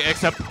 Okay,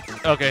 except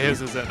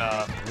his isn't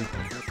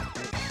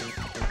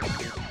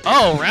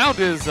Oh, round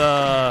is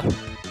how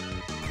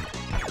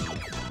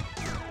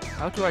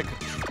do I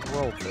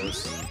control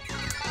this?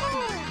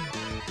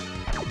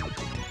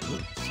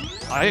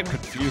 I am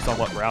confused on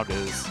what round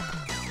is.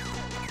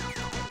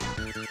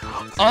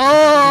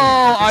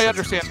 Oh, I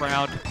understand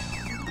round.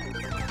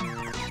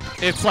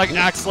 It's like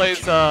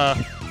Axelay's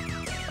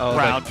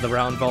round. The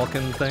round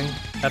Vulcan thing?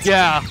 That's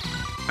yeah.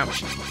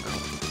 Ouch.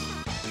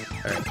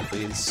 Alright,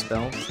 please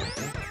spell.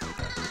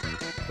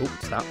 Oh,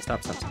 stop.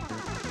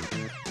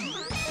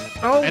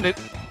 Oh! And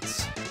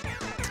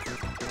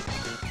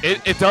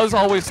it does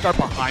always start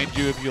behind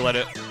you if you let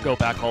it go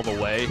back all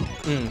the way.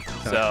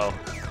 So.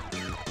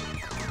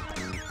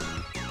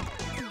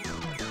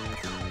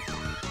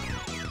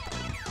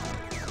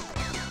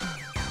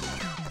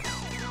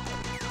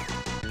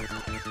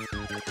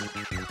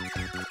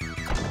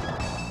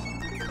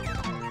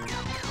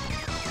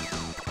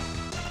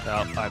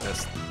 Oh, I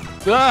missed.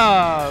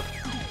 Ah!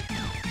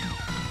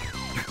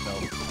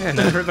 No. And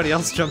everybody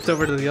else jumped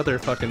over to the other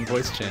fucking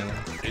voice channel.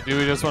 Do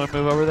we just want to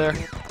move over there?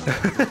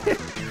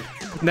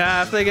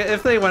 Nah,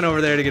 if they went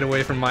over there to get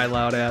away from my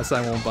loud ass,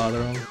 I won't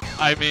bother them.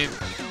 I mean,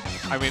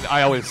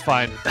 I always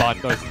find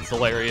bot noises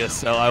hilarious,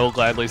 so I will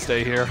gladly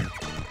stay here.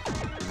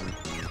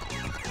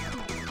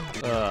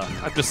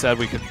 I'm just sad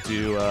we couldn't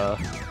do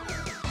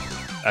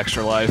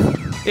extra life.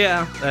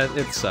 Yeah,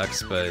 it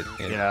sucks, but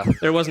yeah,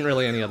 there wasn't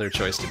really any other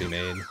choice to be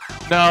made.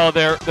 No,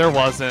 there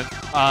wasn't.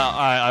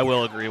 I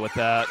will agree with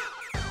that.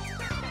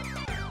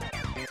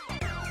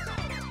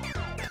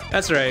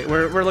 That's right.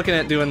 We're looking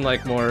at doing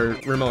like more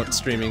remote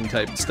streaming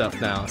type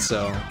stuff now,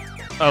 so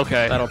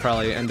okay, that'll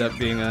probably end up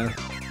being a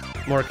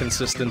more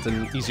consistent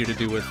and easier to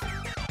do with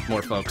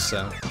more folks.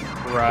 So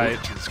right.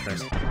 Oh, Jesus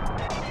Christ.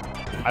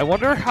 I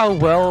wonder how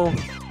well,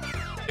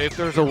 if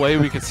there's a way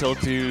we could still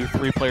do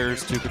 3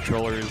 players, 2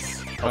 controllers.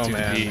 Oh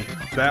man,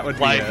 that would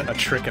be like, a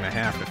trick and a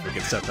half if we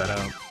could set that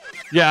up.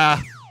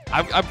 Yeah,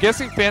 I'm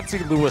guessing fancy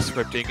Lua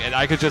scripting, and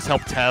I could just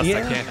help test. Yeah.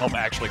 I can't help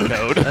actually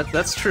code.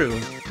 That's true.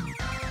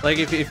 Like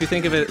if you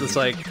think of it as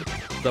like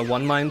the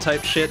one mind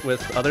type shit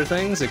with other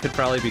things, it could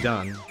probably be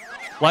done.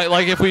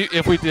 Like if we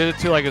did it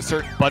to like a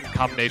certain button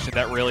combination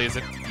that really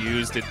isn't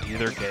used in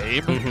either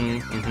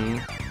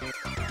game.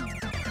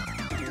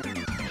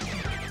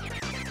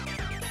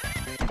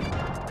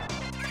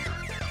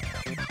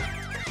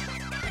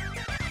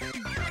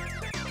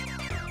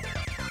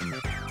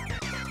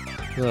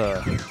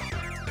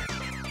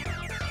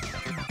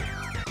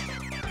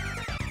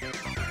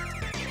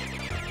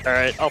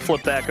 Alright, I'll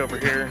flip back over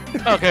here.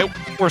 Okay,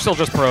 we're still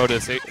just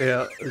Parodius.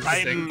 Yeah,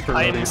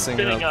 I'm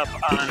spinning up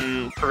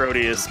on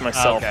Parodius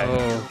myself. Okay.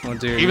 Oh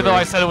dear. Even though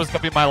I said it was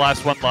going to be my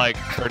last one like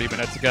 30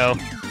 minutes ago.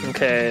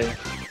 Okay.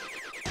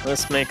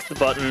 Let's make the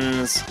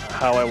buttons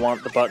how I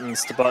want the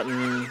buttons to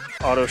button.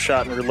 Auto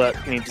shot and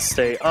roulette need to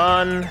stay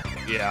on.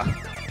 Yeah.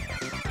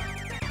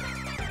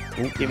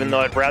 Even though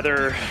I'd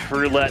rather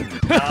roulette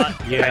not.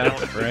 Yeah, I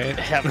don't right.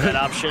 have that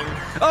option.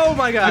 Oh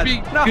my god! I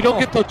mean, no. you don't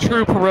get the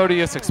true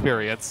Parodius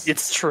experience.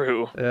 It's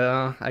true.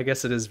 Yeah, I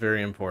guess it is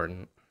very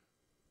important.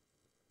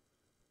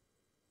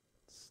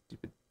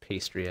 Stupid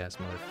pastry ass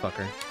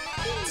motherfucker.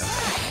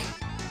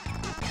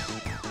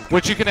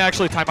 Which you can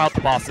actually time out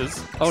the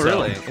bosses. Oh so,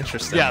 really?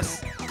 Interesting.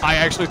 Yes. I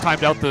actually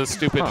timed out the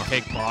stupid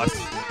cake boss.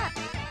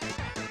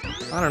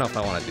 I don't know if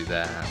I want to do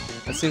that.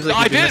 It seems like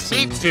I you'd be didn't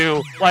missing- mean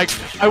to. Like,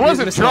 I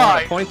wasn't missing a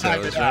lot trying. of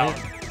pointos, right?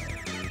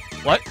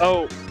 What?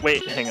 Oh,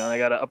 wait, hang on. I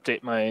gotta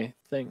update my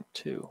thing,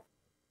 too.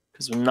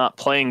 Because I'm not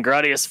playing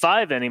Gradius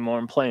 5 anymore.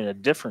 I'm playing a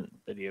different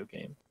video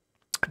game.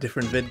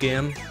 Different vid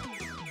game.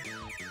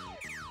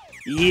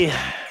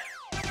 Yeah.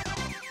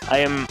 I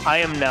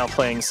am now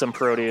playing some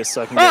Parodius,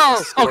 so I can get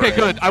the story okay,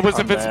 good. I was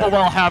on invincible that.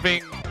 while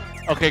having...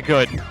 Okay,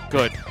 good.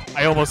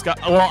 I almost got...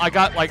 Well, I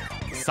got, like,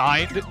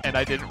 signed, and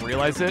I didn't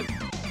realize it.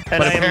 And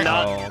but I am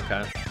not... Oh,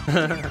 okay.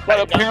 But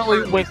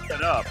apparently with...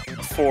 set up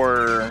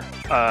for...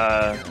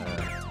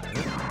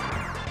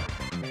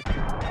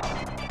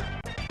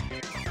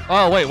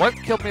 Oh, wait, what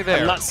killed me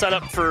there? I'm not set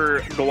up for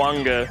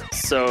Gwanga,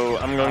 so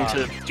I'm going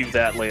to do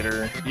that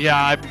later.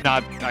 Yeah, I'm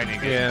not... I need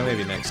to get Yeah,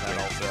 maybe next time.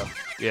 also.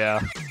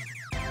 Yeah.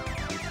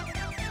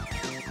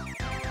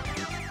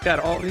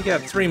 You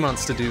got 3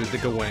 months to do the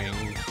Gawang,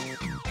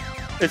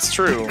 It's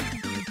true.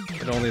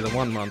 and only the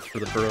 1 month for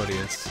the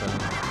Parodius. So.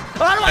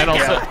 And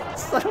also...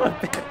 Son of a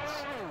bitch.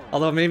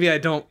 Although maybe I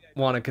don't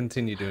want to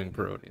continue doing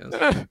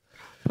Parodius.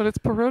 But it's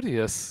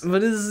Parodius.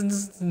 But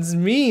it's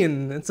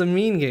mean. It's a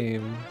mean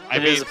game.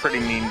 It is a pretty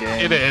mean game.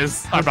 It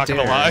is. I'm not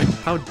gonna Dare. lie.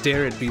 How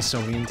dare it be so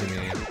mean to me?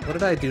 What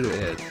did I do to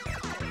it?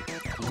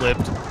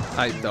 Lived.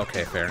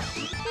 Okay, fair.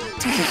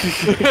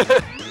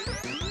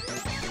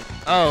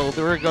 Oh,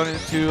 they were going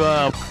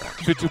to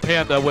Tutu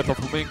Panda with a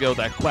flamingo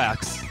that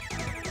quacks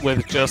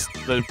with just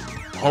the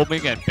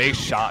homing and base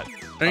shot.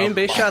 I mean,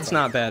 base shot's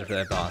not bad for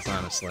that boss,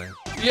 honestly.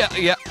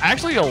 Yeah.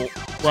 Actually,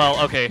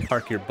 well, okay.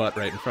 Park your butt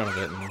right in front of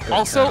it. And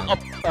Also,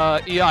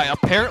 EI,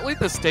 apparently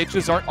the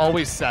stages aren't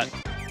always set.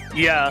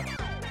 Yeah,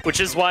 which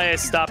is why I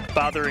stopped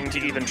bothering to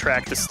even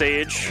track the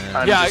stage.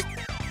 Yeah.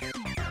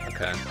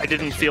 Okay. I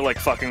didn't feel like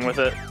fucking with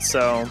it,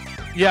 so...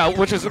 Yeah,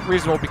 which is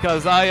reasonable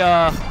because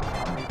I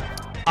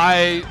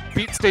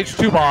beat stage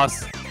 2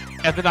 boss,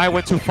 and then I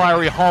went to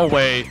Fiery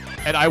Hallway,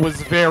 and I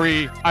was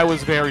very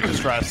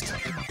distressed.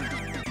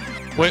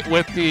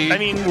 With the... I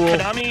mean,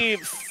 Konami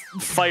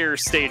fire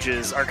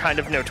stages are kind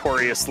of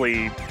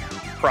notoriously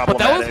problematic. But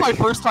that was my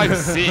first time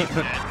seeing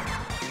it.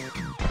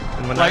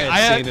 And when I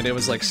had seen it, it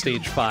was like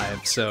stage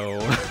 5, so...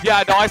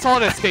 Yeah, no, I saw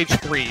it at stage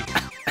 3.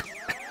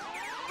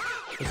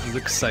 This is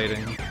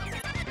exciting.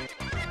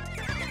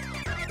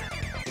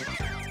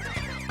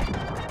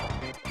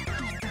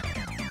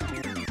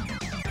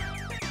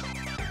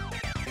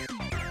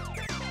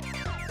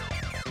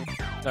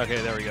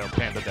 Okay, there we go.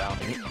 Panda down.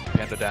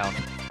 Panda down.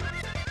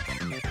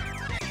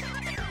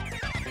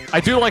 I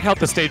do like how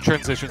the stage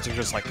transitions are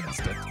just like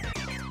instant.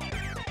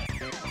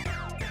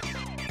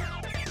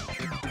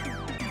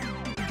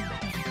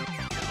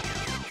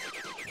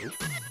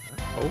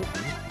 Oh.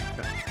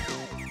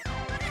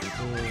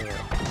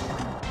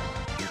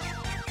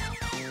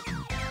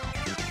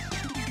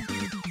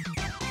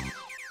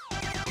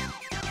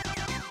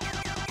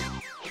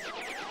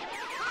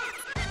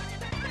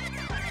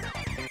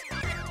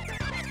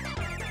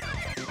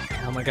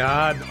 Oh my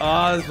god. Oh,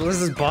 why does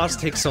this boss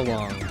take so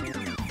long?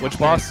 Which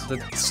boss? The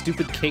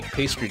stupid cake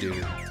pastry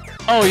dude.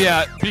 Oh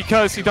yeah,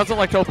 because he doesn't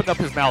like to open up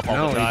his mouth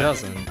all the time. No, he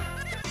doesn't.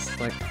 It's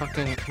like,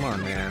 fucking, come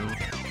on, man.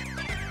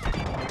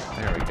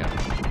 There we go.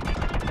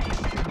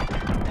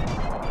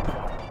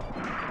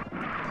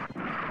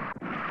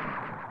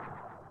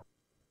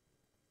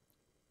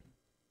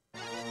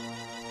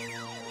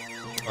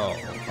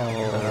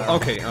 Oh,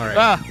 okay, alright.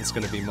 Ah. It's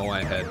gonna be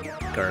Moai Head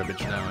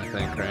garbage now, I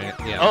think, right?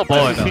 Yeah. Oh,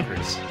 boy.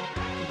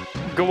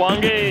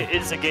 Gwange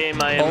is a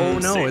game I am... Oh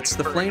no, saving it's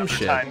the for flame another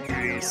shit. time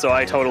period, so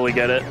I totally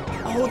get it.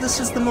 Oh, this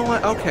is the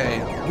Moai... Okay,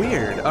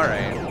 weird.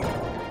 Alright.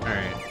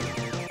 Alright.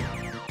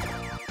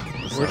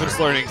 We're just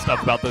learning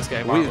stuff about this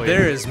game, aren't we?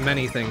 There is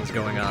many things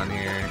going on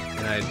here,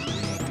 and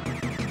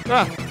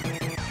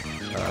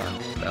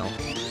well,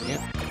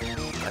 yeah.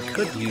 I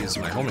could use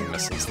my homing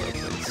missiles, though,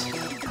 please.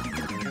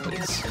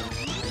 Please.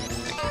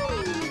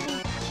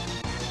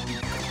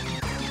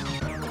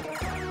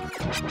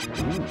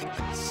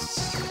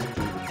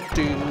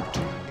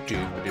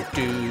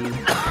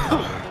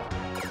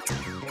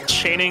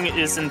 Chaining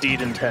is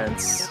indeed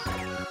intense.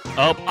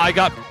 Oh, I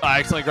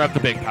accidentally grabbed the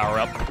big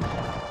power-up.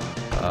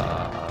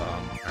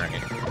 Alright.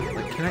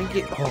 Can I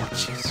get... Oh,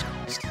 Jesus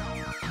Christ.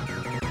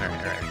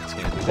 Alright. It's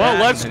gonna do Well,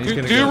 that, let's and then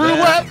he's do gonna go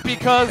roulette, that.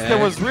 because there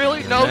was Okay.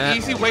 really no That.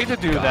 easy way to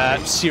do God, that.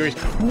 I'm serious.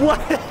 What?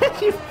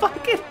 You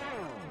fucking...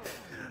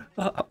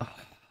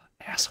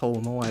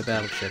 asshole Moai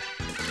battleship.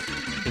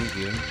 Thank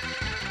you.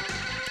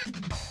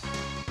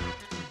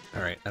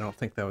 Alright, I don't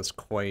think that was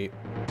quite...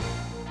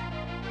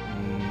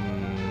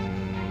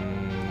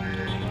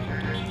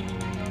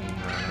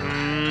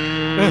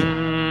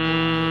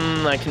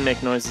 I can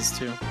make noises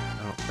too.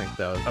 I don't think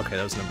that was... Okay,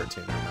 that was number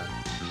 2, never mind.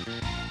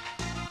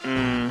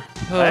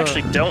 I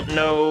actually don't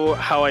know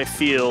how I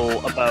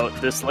feel about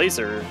this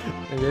laser.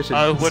 Maybe I should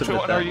Which submit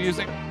one that. are you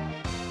using?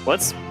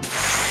 What's...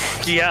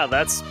 Yeah,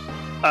 that's...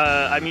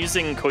 I'm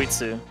using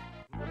Koitsu.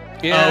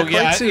 Yeah, Oh,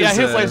 yeah, Koitsu yeah, is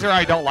his a- laser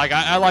I don't like.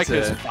 I like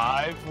it's his a-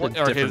 5, a or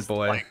different his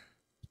boy. like,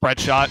 spread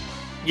shot.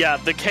 Yeah,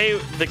 the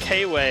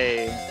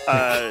K-Way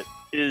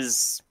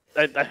is...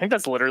 I think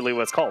that's literally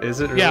what it's called. Is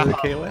it really Yeah. the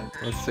K-Way?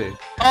 Let's see.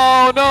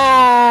 Oh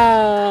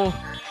no!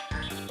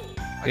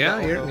 Yeah,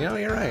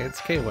 you're right.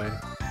 It's K-Way.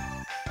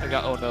 I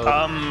got oh no.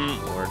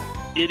 Lord.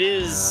 It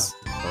is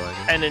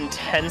an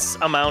intense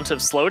amount of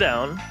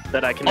slowdown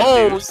that I can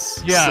Oh,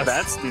 induce. yes. So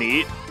that's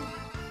neat.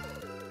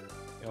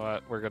 You know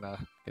what? We're gonna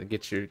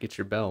Get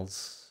your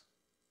bells.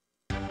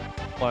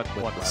 one With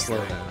the last slow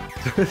thing. down.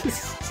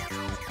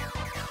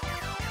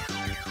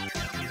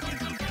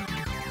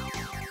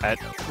 And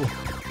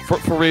for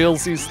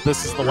realsies,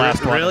 this is the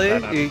last one. Really?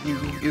 and then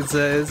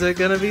Is it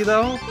gonna be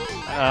though?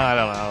 I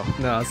don't know.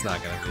 No, it's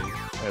not gonna be.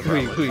 It Who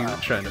you probably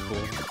not. trying to fool?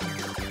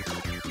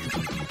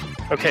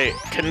 Okay,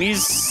 can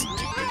these...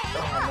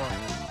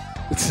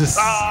 It's just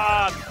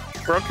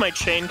Broke my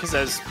chain because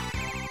I was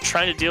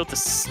trying to deal with the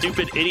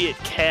stupid idiot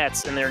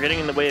cats, and they were getting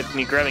in the way of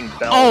me grabbing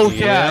bells. Oh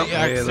yeah,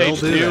 they'll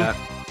stage do 2. that.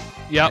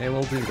 Yep. They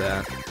will do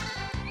that.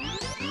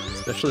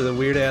 Especially the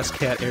weird ass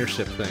cat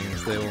airship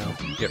things. They will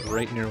get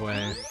right in your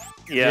way.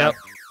 Yeah, Yep.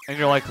 And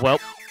you're like, well,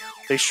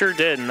 they sure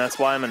did, and that's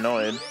why I'm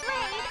annoyed.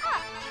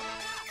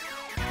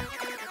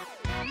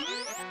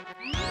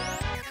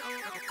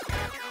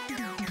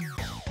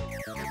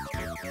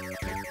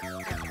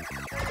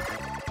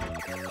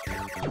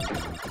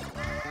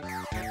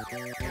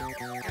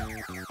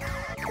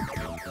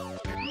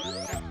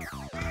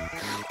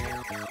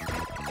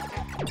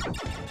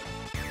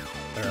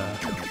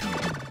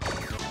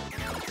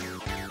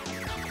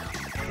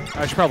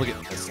 I should probably get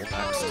Missile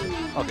next.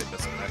 I'll get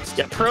Missile next.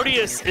 Yeah,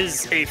 Parodius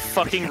is a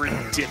fucking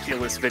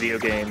ridiculous video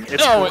game.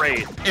 It's No,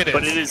 great,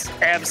 but it is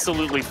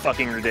absolutely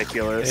fucking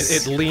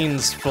ridiculous. It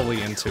leans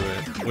fully into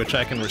it, which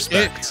I can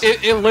respect.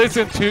 It leads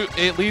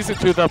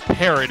into the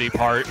parody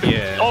part.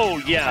 Yeah. Oh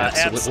yeah,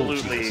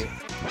 Absolutely. absolutely.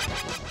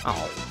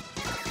 Oh.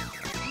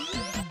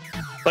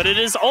 But it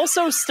is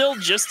also still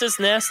just as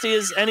nasty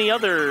as any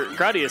other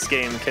Gradius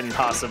game can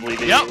possibly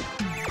be. Yep.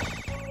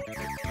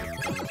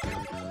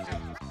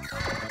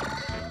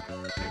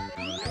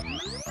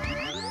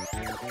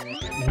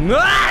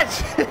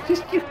 What?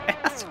 You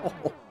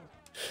asshole.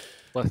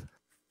 What?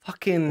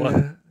 Fucking.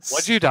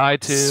 What'd you die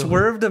to?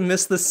 Swerve to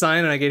miss the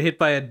sign and I get hit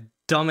by a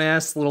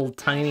dumbass little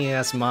tiny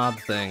ass mob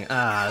thing.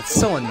 Ah, it's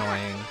so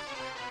annoying.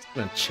 It's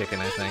been a chicken,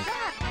 I think.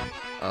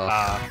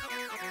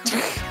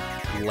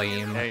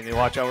 Lame. Hey, you need to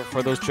watch out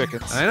for those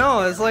chickens. I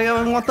know, it's like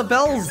I want the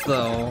bells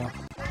though.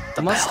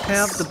 Must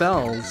have the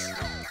bells.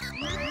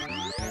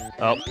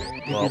 Oh, Give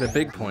me well. the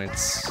big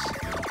points.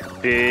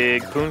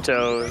 Big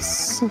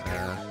puntos.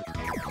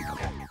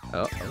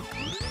 Oh.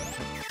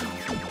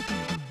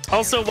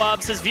 Also,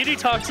 Wobbs, has Beauty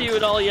talked to you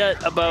at all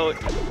yet about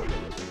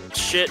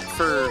shit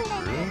for...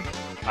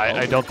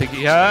 I don't think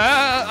he.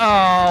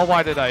 Oh,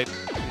 why did I?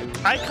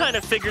 I kind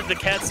of figured the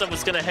cat stuff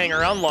was going to hang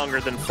around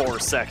longer than 4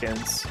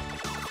 seconds.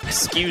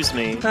 Excuse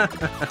me.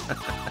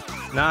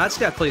 Nah, it's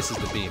got places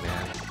to be,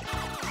 man.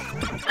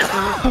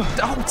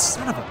 Oh,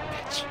 son of a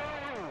bitch.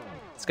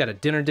 It's got a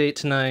dinner date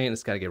tonight, and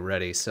it's got to get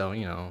ready, so,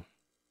 you know.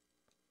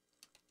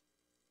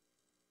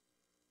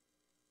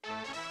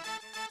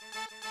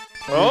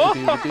 Oh!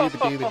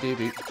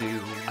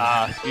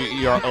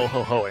 You are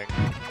oh-ho-hoing.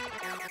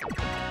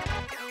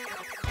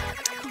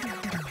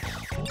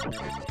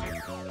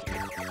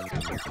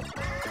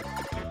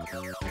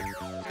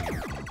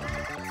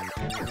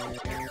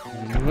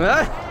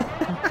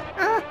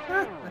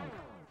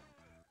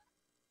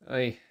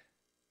 Oi.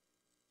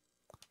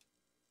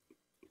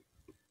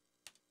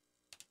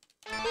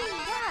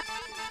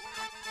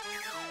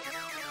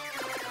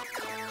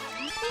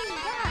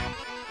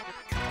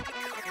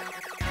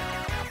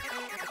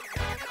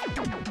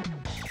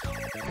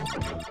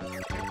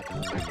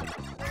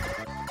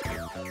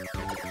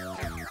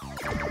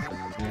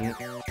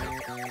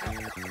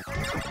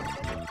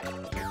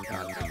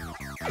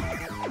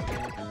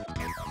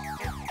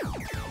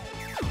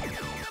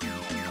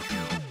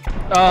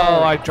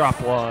 Oh, I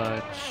dropped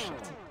one.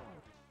 Shit.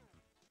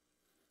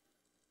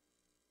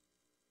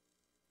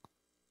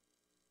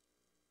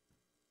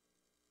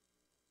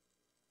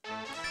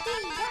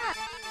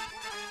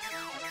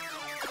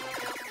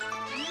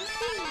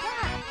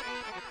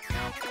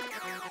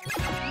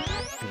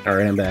 All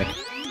right, I'm back.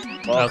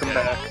 Welcome Okay.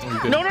 back.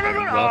 No, no, no,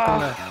 no, no!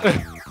 Welcome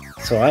back.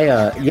 So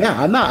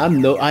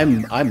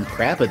I'm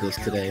crap at this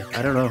today.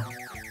 I don't know.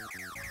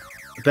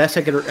 The best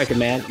I can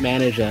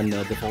manage on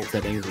default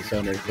settings is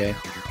 700K.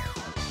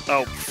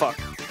 Oh, fuck.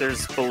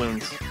 There's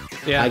balloons.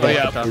 Yeah, I got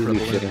yeah, the for blue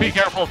balloons. shit. Be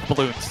careful of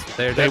balloons.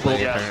 They're They deadly, will-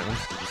 yeah. apparently.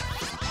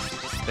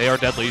 They are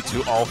deadly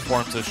to all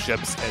forms of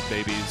ships and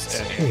babies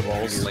and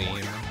animals.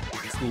 Lame.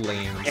 It's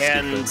lame.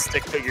 And stupid.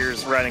 stick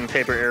figures riding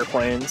paper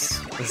airplanes.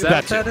 Is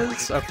that what That that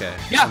is? Okay.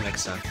 Yeah. That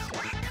makes sense.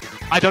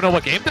 I don't know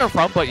what game they're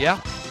from, but yeah.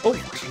 Oh,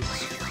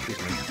 jeez. Excuse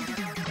me.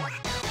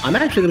 I'm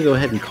actually gonna go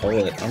ahead and call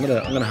it. I'm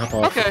gonna hop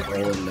off Okay. the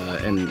call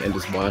and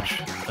just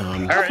watch.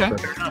 Alright, Okay.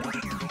 fair enough.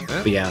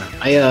 But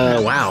yeah,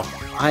 wow.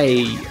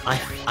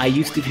 I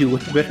used to be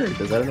way better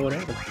because I don't know what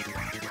happened.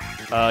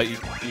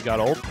 You got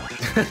old?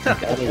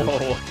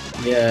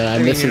 Yeah, I I'm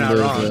mean, missing you're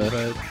not those.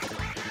 wrong,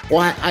 but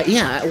Well, I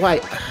mean, I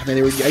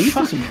used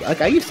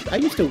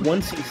to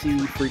 1cc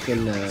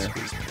freaking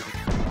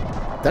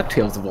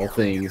DuckTales of all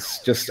things.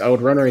 Just I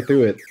would run right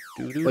through it.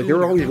 Like there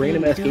were all these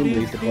random ass games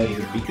we used to play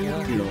to beat, you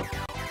know,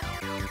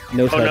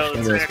 no Oh touch, no, no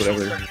it's an this, actual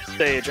whatever.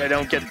 stage. I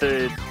don't get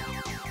the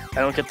I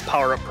don't get the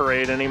power-up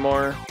parade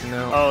anymore.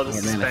 No. Oh, this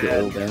is Man, I feel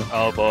old bad. now.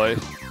 Oh boy.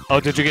 Oh,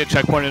 did you get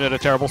checkpointed at a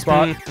terrible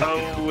spot?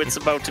 Oh, it's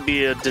about to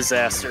be a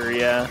disaster,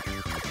 yeah.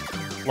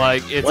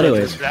 Like, it's Well, a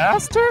anyways.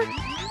 disaster?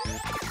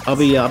 I'll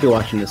be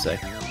watching this say.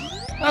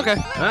 Okay.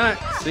 All right.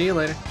 See you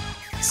later.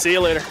 See you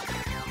later.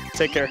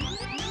 Take care.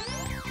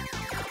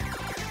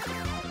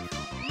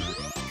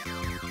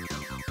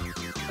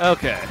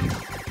 Okay.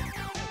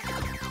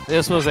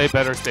 This was a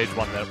better stage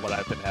 1 than what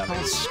I've been having.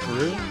 Oh,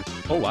 screw.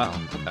 Oh wow.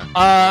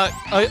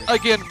 Okay.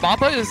 Again,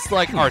 Mamba is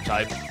like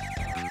R-type.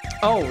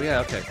 Oh yeah.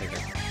 Okay.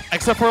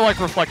 Except for like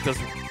Reflect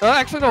doesn't.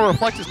 Actually, no,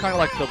 Reflect is kind of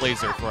like the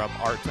laser from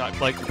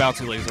R-type, like the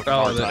bouncy laser from Oh,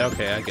 R-type.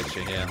 okay. I get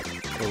you. Yeah.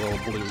 The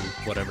little blue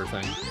whatever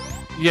thing.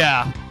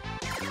 Yeah.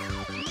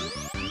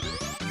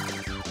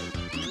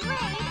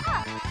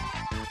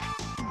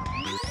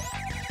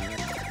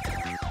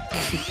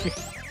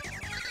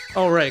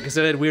 Oh right, because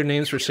it had weird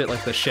names for shit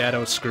like the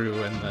Shadow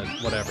Screw and the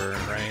whatever,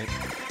 right?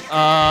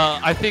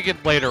 I think in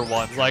later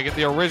ones, like in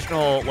the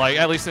original, like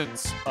at least in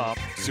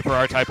Super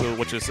R-type,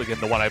 which is again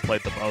the one I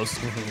played the most.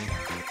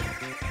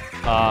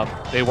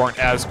 They weren't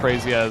as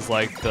crazy as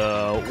like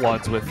the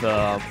ones with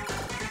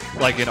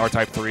like in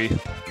R-type 3.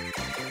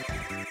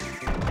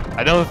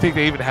 I don't think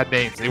they even had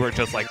names. They were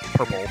just like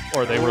purple,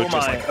 or they were just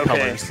like okay.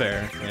 colors.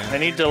 Fair. Yeah. I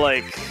need to,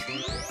 like,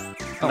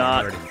 Oh,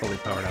 not... I'm already fully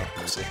powered up.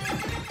 Let's see.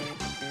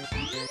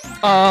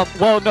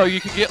 Well, no, you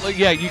can get like,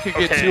 you can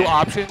get Okay. 2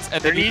 options,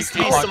 and There then you needs to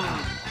can be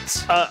keep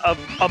some...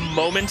 a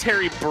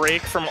momentary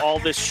break from all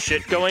this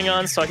shit going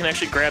on so I can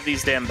actually grab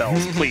these damn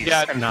bells, please.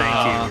 Yeah, and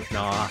Nah, thank you.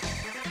 nah.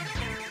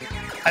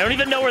 I don't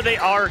even know where they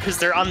are because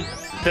they're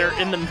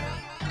in the...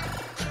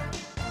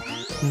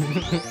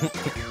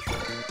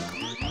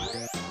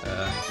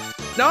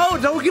 No,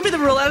 don't give me the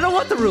roulette. I don't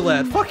want the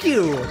roulette. Fuck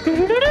you.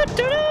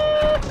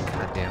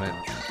 God damn it.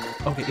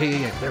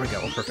 Okay, yeah. There we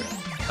go. Oh, perfect.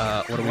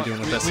 What are we doing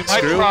with this? We might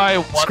Screw? try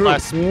one Screw.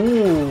 last.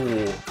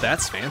 Ooh,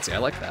 that's fancy. I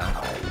like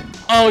that.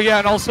 Oh yeah,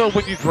 and also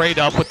when you grade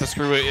up with the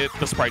screw,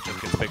 the sprite just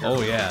gets bigger.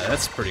 Oh yeah,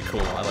 that's pretty cool.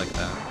 I like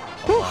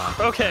that a lot.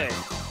 Okay.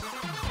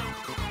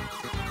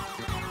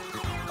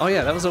 Oh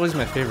yeah, that was always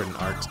my favorite in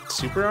art.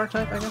 Super art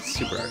type, I guess.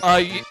 Super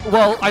art.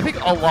 Well, I think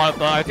a lot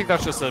of I think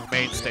that's just a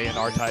mainstay in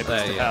R-type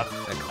is to yeah.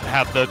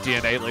 have the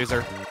DNA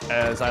laser,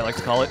 as I like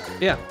to call it.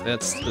 Yeah,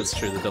 that's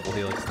true. The double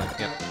helix thing.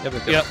 Yep.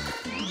 Yep.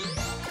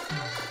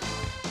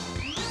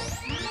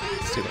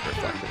 Let's see what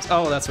reflect is.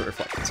 Oh, that's what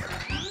reflect is. Yeah.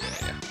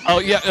 Oh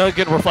yeah,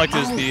 again, Reflect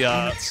is the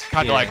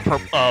kind of yeah. like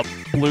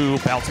blue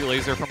bouncy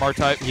laser from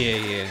R-type.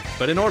 Yeah.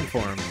 But in orb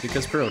form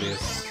because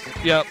Parodius.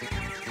 Yep.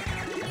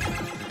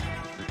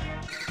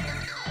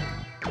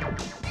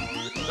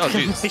 Oh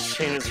jeez. This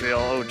chain is real.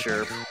 Oh,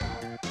 jerp.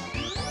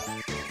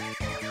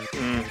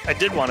 I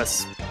did want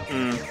to...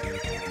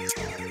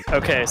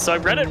 Okay, so I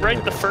read it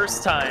right the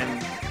first time,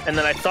 and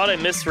then I thought I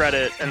misread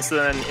it, and so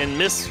then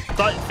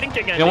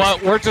thinking I You know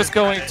what? We're just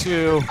going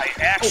to... I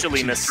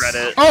actually misread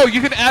it. Oh, you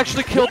can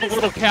actually kill the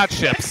little cat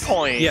ships.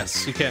 Point.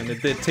 Yes, you can.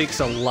 It takes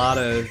a lot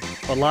of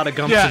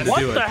gumption Yeah. to What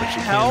do it, the but you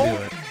hell? can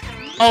do it.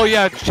 Oh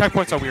yeah,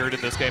 checkpoints are weird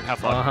in this game. Have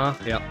fun.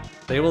 Yep.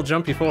 They will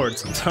jump you forward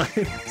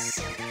sometimes.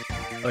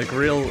 Like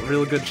real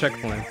good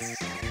checkpoints.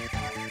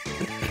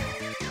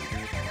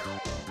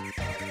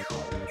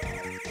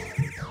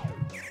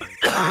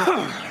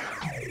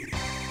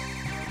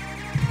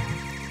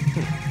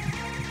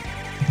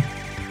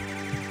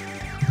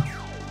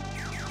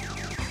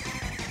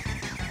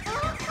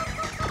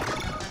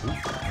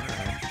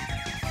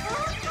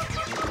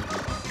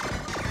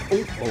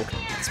 Okay,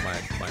 that's my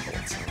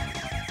bolts.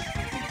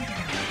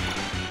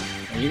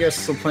 Are you guys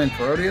still playing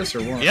Parodius or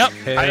what? Yep.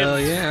 Hell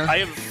yeah. I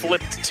have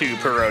flipped to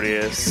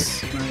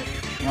Parodius.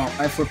 Well,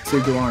 I flipped to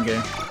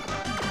Guange.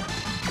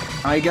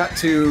 I got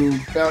to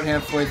about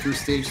halfway through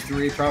stage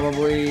 3,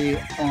 probably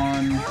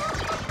on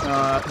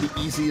the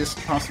easiest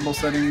possible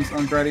settings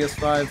on Gradius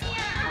 5.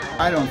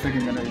 I don't think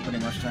I'm going to be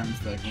putting much time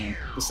into that game.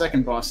 The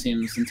second boss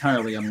seems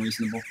entirely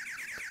unreasonable.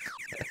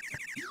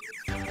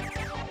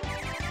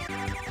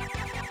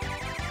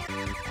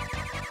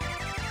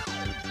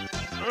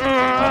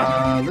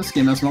 This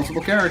game has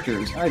multiple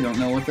characters. I don't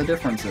know what the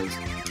difference is.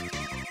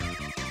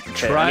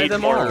 Okay, Try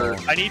them all.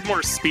 I need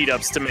more speed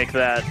ups to make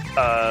that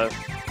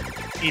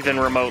even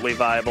remotely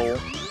viable.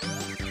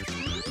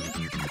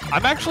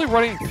 I'm actually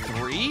running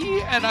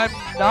 3, and I'm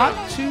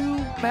not too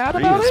mad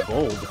 3 about is it.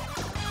 bold.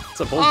 It's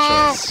a bold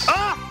choice.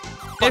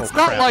 It's Oh,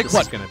 not crap, like this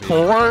what is gonna be-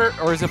 4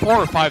 or is it 4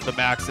 or 5 the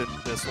max in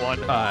this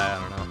one? I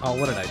don't know. Oh,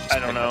 what did I just I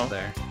don't pick know. up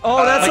there?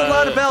 Oh, that's a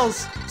lot of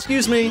bells.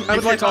 Excuse me. I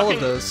would you're like all of talking-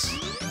 those.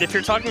 If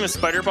you're talking the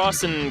spider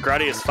boss in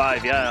Gradius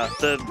 5, yeah,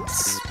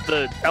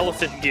 the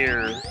elephant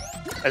gear,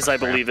 as I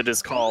believe it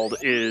is called,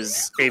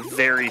 is a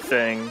very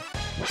thing.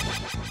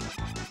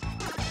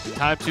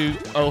 Time to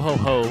oh ho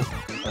ho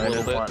a I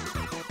little didn't bit.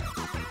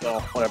 want.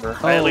 Well, whatever.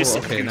 Oh, I at least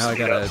okay. do Now I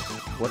speed gotta. up.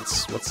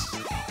 What's?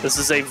 This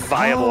is a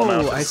viable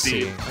amount of I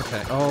speed. see.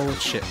 Okay. Oh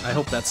shit. I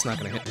hope that's not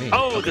gonna hit me.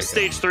 Oh, Okay, the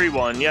stage 3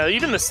 one. Yeah,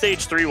 even the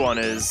stage 3 one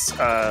is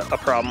a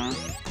problem.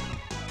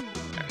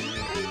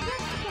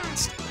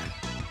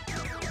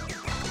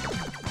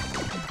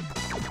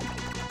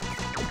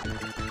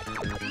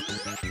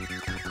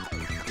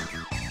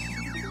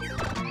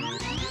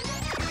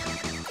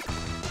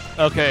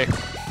 Okay.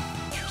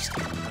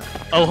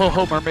 Oh ho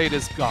ho, mermaid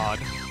is gone.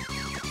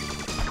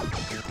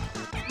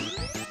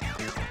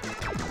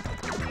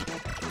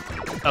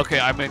 Okay,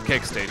 I'm in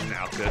cake stage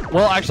now. Good.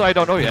 Well, actually, I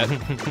don't know yet.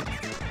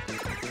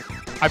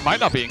 I might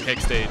not be in cake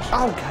stage.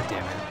 Oh god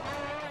damn it!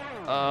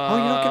 Oh,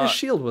 you don't get a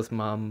shield with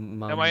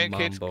Am Am I in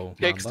cake Mambo?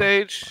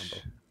 stage?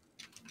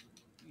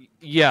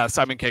 Yes,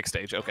 I'm in cake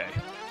stage. Okay.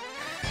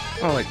 I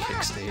don't like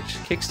kick stage.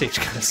 Kick stage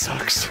kind of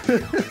sucks.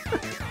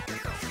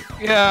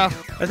 Yeah.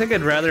 I think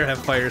I'd rather have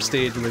fire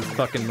stage with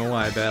fucking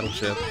Moai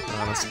Battleship,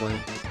 honestly.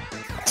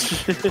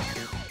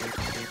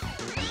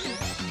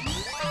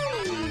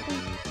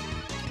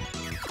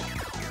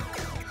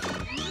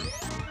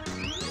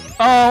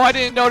 Oh, I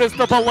didn't notice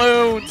the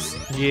balloons.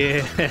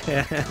 Yeah,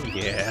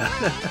 yeah.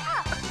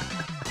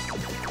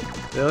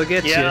 They'll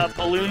get you. Yeah,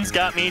 balloons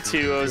got me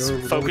too. I was They'll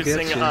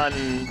focusing get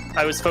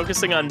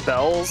you. on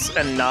bells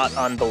and not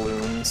on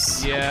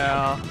balloons.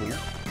 Yeah.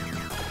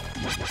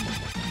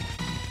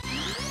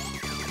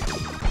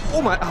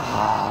 Oh my!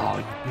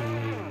 Oh.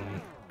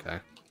 Okay.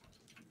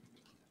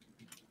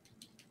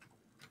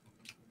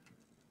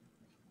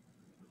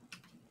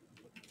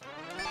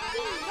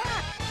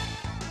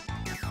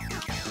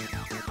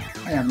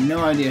 I have no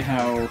idea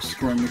how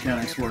scoring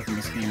mechanics work in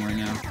this game right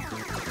now.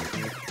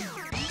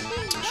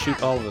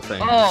 Shoot all the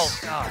things. Oh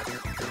god.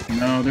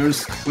 No,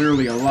 there's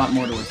clearly a lot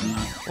more to it than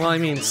that. Well, I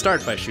mean,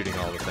 start by shooting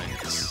all the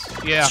things.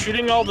 Yeah.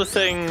 Shooting all the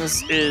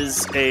things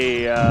is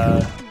a.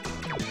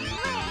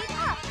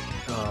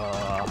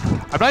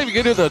 I'm not even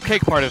gonna do the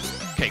cake part of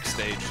cake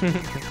stage.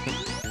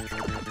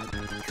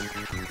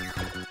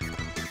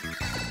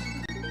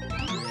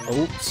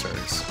 Oh,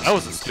 sirs. That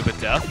was a stupid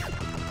death.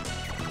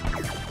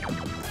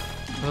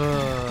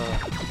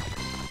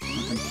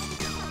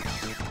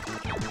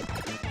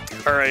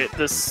 All right,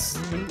 this.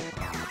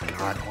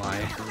 God, why?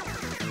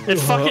 It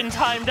fucking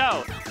timed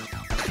out.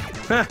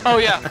 Oh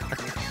yeah.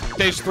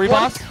 Stage 3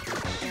 boss?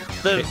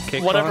 The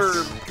Cake whatever.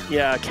 boss?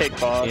 Yeah, cake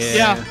boss.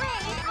 Yeah.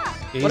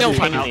 He's, What else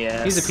pain I in the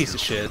ass. he's a piece of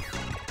shit.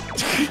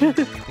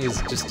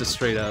 He's just a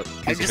straight up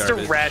I'm piece of just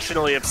garbage.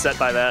 irrationally upset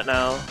by that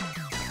now.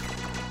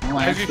 Well,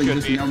 I As you actually should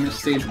just be. missed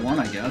stage 1,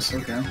 I guess.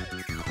 Okay.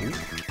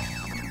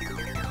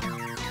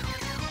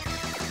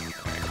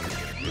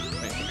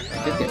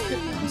 I did get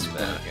hit once,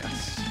 but I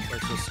guess.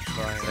 Let's just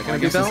try. Is that I gonna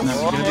be guess it's bells? not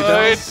You gonna do good.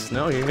 bells?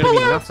 No, you're gonna be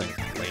nothing.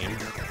 Lame.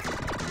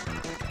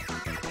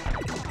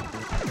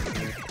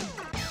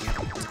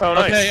 Oh,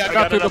 nice. Okay, I I got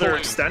got through the another balloon.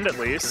 extend at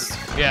least.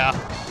 Yeah.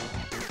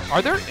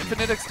 Are there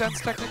infinite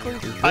extents technically?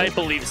 I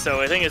believe so.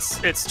 I think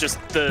it's just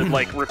the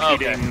like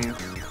repeating.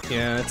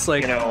 Yeah, it's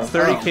like You know,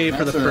 30k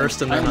for the That's a-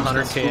 first and then I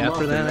almost 100k got after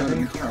screwed that, I off there.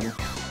 think. That would've been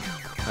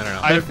terrible. I don't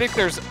know. I think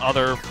there's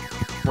other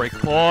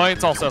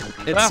breakpoints also.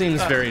 It Ah, seems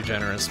ah. very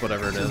generous,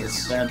 whatever it It's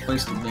is. a bad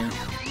place to be.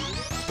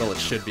 Well, it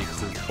should be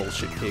because it's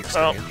bullshit cakes.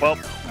 Oh well,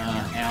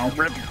 Ow.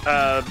 rip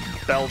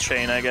bell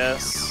chain, I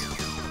guess.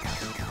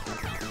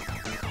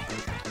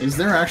 Is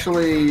there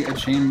actually a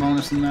chain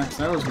bonus in that?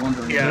 'Cause I was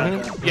wondering Yeah.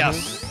 about that.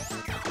 Yes.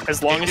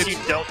 As long as you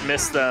don't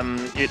miss them,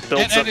 it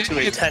builds And up to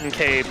a it's-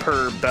 10k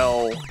per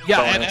bell. Yeah,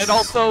 bonus. and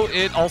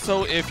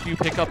also if you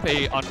pick up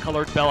a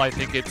uncolored bell, I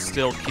think it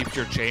still keeps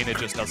your chain. It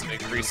just doesn't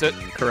increase it.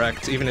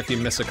 Correct. Even if you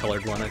miss a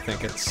colored one, I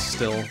think it's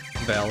still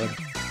valid.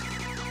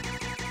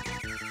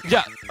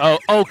 Yeah. Oh,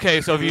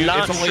 okay. So if you,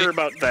 Not it's only sure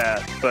about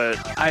that, but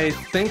I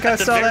think I At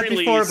the saw that very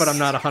before, but least- I'm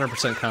not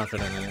 100%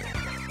 confident in it.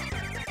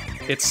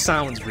 It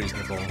sounds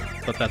reasonable,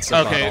 but that's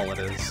about Okay. all it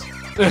is.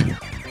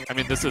 I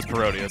mean, this is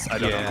Parodius. I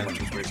don't know Yeah. how much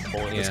is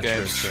reasonable in Yeah, this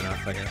game. true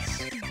enough, I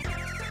guess.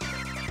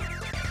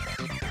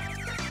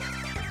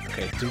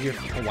 Okay, do your...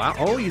 Oh, wow.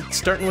 Oh, you're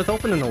starting with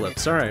opening the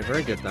lips. Alright,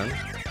 very good then.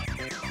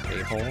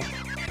 A-hole.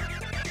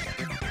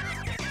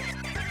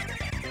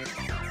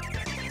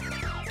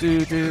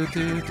 Do do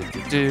do do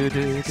do do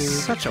do.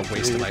 Such a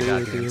waste of my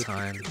goddamn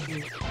time.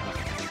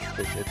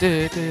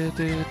 Do, do,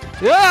 do.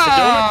 I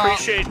Ah! don't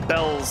appreciate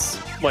bells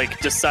like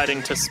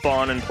deciding to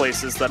spawn in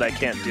places that I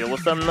can't deal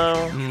with them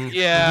though. Mm.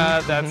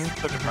 Yeah, that's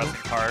the depressing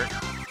part.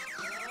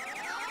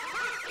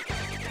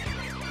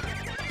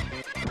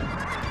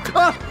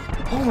 Ah!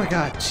 Oh my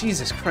god,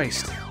 Jesus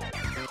Christ.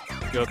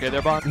 You okay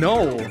there, Bond?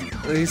 No,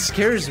 he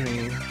scares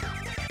me.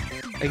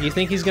 Like, you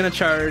think he's gonna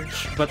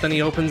charge, but then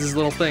he opens his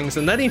little things,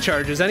 and then he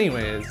charges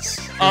anyways.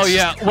 Oh It's-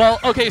 yeah. Well,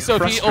 okay. So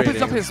if he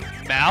opens up frustrating.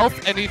 his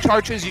mouth and he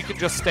charges, you can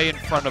just stay in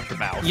front of the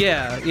mouth.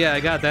 Yeah,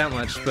 I got that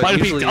much, but But if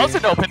usually... he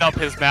doesn't open up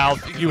his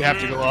mouth, you have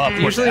to go up. or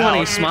Usually when he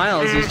down.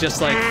 smiles, he's just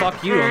like,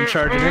 fuck you, I'm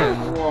charging in.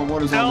 Whoa,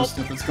 what is all this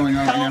stuff that's going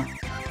on right now?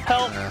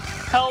 Help! Uh,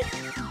 Help!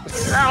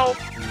 Help!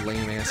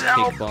 lame ass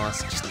Help. cake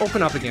boss. Just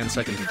open up again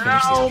so I can finish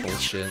Help. this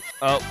bullshit.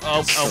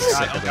 Oh Sick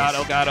god! of Oh god!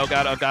 this. Oh god! Oh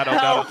god! Oh god! Oh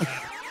god!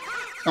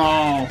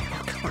 Oh,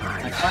 Come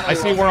on. I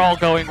see we're all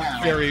going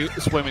very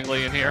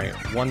swimmingly in here.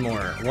 Alright,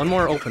 one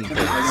more open I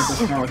got this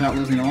bit. far without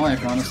losing a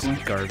life, honestly.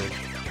 Garbage.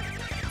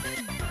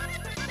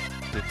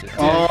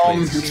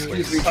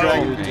 Excuse me,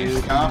 Trey.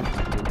 Stop.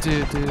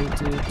 Do.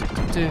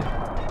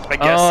 I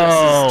guess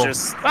Oh. this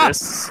is just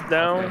this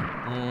now.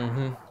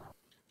 Mm-hmm.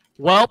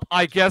 Well,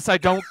 I guess I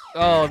don't.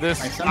 Oh,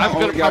 this. I somehow I'm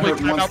gonna only got probably hurt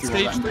try once out through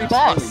stage that 3 mess.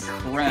 boss.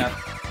 Holy crap.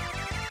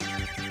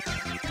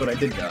 But I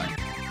did die.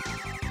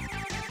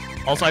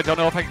 Also, I don't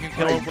know if I can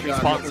kill My him when he God,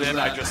 spawns what was in.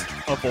 that? I just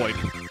avoid.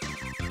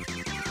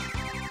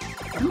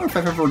 I don't know if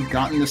I've ever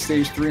gotten to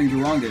stage 3 in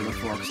Guranga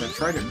before, because I've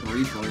tried it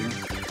briefly.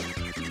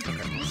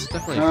 It's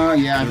definitely. Oh,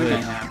 yeah, I think I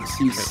good. have. It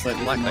seems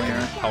slightly Like familiar.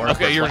 a power up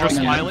Okay, you're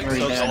reflection. just And then smiling, very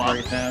so it's a bad, lot.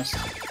 very fast.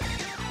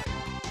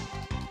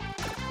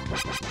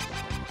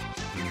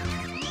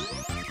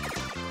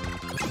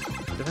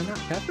 Did I not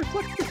have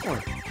reflect before?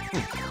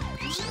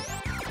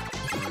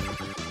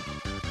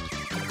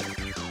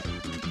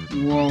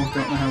 Whoa, don't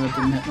know how that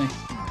didn't hit me.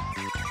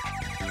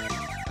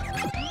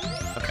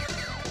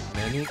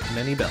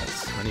 Many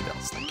bells. Many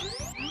bells. Thank you.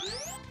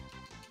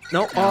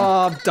 No,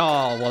 oh,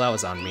 doll. Well, that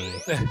was on me.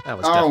 That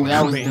was Oh, definitely that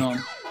on was me.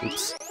 dumb.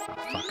 Oops. Oh,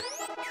 fuck.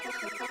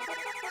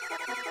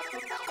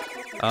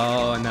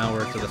 Oh, and now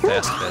we're to the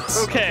fast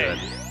bits. Okay. Oh,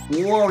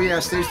 good. Whoa, yeah,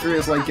 stage 3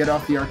 is like, get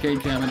off the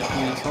arcade cabinet,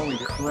 please. Holy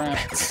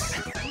crap.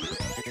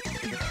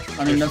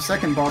 I mean, the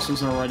second boss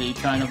was already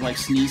kind of like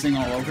sneezing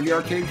all over the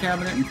arcade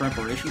cabinet in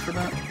preparation for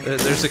that.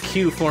 There's a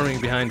queue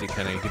forming behind you,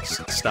 Kenny. You can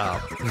just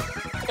stop.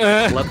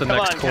 Let the Come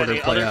next on, quarter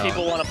Kenny. play Other out.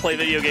 people want to play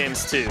video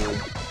games too.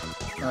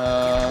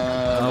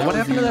 What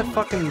happened to that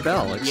fucking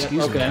bell? Excuse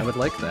me, okay. I would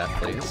like that,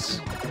 please.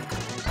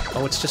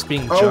 Oh, it's just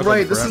being Oh, juggled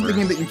right, this is forever. the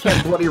game that you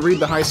can't bloody read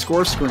the high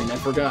score screen. I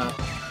forgot.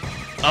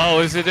 Oh,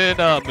 is it in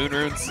Moon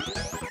Runes?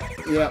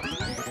 Yep.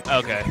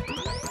 Okay.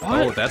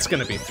 Oh, that's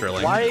gonna be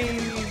thrilling. Why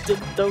did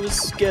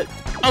those get...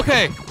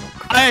 Okay.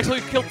 I actually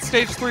killed the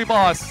stage 3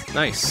 boss.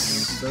 Nice.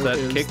 So Is that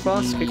is Cake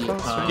Boss? the, Cake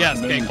Boss? right? Yes,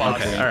 main Cake Boss.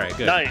 Okay, alright,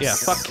 good. Nice. Yeah,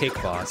 fuck Cake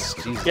Boss.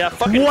 Jesus. Yeah,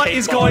 fucking What Cake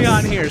is going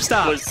Boss on here?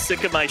 Stop! was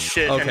sick of my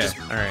shit and Okay, just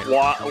alright.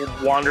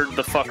 wandered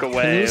the fuck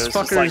away. Can It these was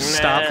just fuckers like,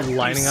 stop nah, you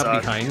lining up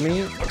suck. behind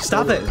me?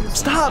 Stop it!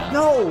 Stop!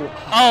 No!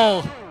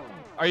 Oh.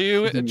 Are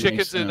you Didn't make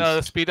chickens in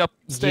sense. speed up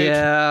stage?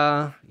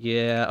 Yeah,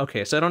 yeah.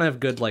 Okay, so I don't have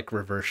good, like,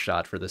 reverse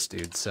shot for this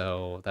dude,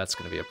 so that's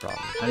gonna be a problem.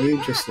 How do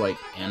you just, like,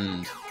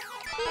 end?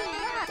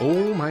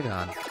 Oh my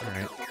god.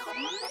 Alright.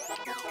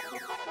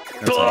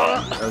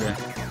 Okay.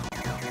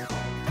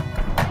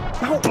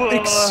 Oh,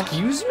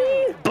 excuse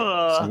me?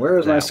 So where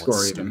is my That score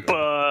was even?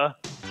 Alright,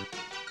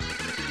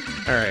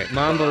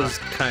 Mambo's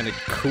kinda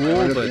cool,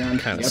 Right at but the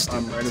end. kinda Yep, stupid.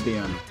 I'm right at the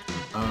end.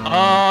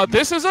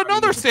 This is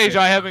another stage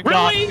I haven't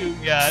Really? gotten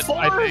to yet,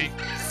 I think.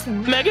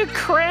 Mega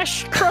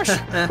Crash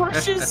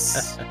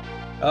crushes?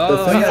 Oh,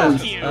 The thing yeah.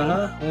 is-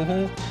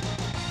 Uh-huh.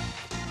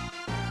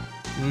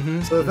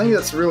 So the thing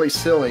that's really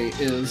silly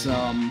is,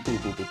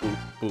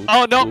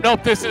 Oh, no,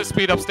 this is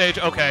speed up stage.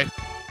 Okay.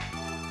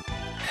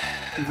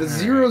 the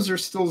zeros are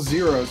still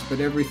zeros, but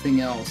everything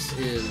else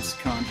is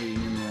kanji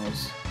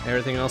numerals.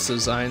 Everything else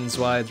is eins,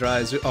 zwei,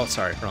 drei, oh,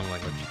 sorry, wrong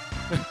language.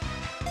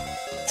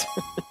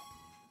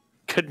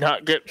 Could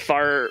not get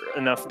far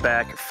enough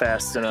back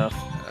fast enough.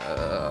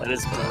 That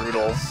is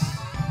brutal.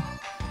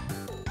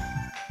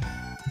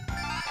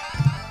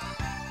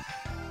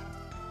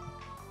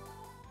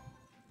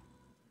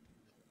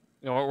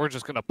 You know what? We're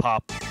just gonna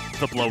pop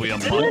the blowy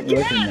up I one. don't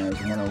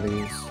recognize one of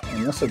these,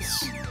 unless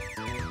it's...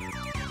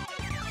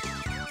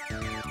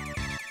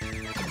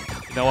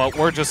 You know what?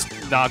 We're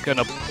just not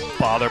gonna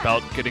bother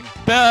about getting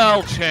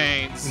bell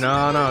chains.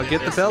 No, get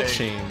the This belt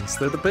thing. chains.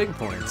 They're the big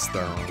points,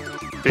 though.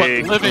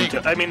 Big living-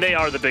 punto- I mean, they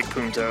are the big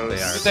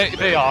puntos. They are.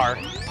 They are.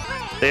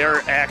 They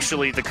are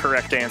actually the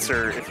correct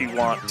answer if you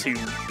want to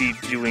be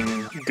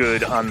doing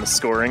good on the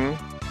scoring.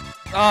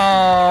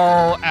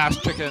 Oh, ass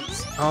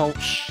chickens. Oh,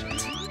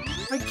 shit.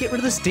 I get rid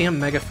of this damn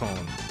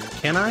megaphone.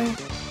 Can I?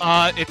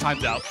 It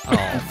times out. Oh,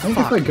 I think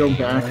if I go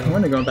back, I'm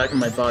going to go back in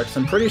my box.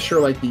 I'm pretty sure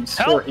like the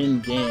score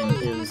in-game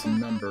is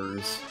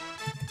numbers.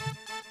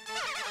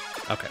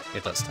 Okay,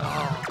 it does time.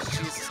 Oh,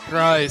 Jesus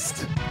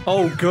Christ.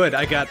 Oh, good.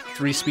 I got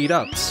 3 speed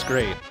ups.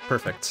 Great.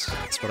 Perfect.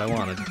 That's what I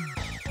wanted.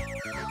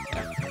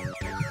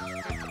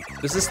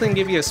 Does this thing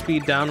give you a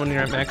speed down when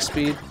you're at max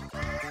speed?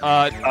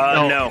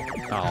 No.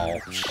 Oh,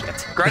 shit.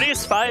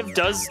 Gradius 5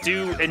 does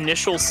do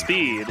initial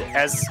speed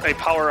as a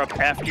power-up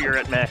after you're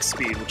at max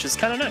speed, which is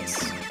kind of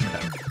nice.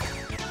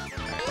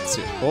 Alright, let's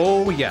see.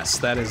 Oh, yes,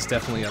 that is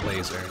definitely a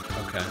laser.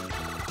 Okay.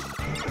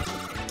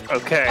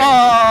 Okay.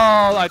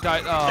 Oh, I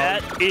died. Oh,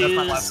 That that's my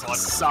is last one.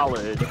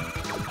 solid.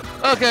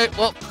 Okay,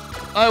 well,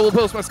 I will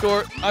post my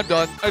score. I'm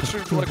done. I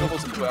streamed for like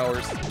almost 2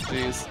 hours.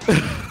 Jeez.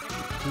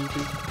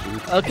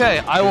 Okay,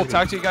 I will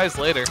talk to you guys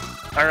later.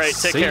 All right,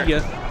 take See care. ya.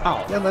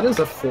 Oh, Yeah, that is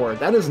a 4.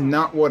 That is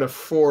not what a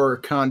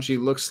 4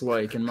 kanji looks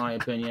like, in my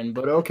opinion,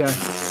 but okay.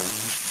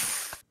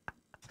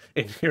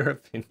 in your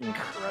opinion.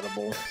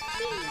 Incredible.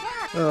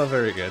 Oh,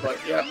 very good. But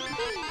yeah.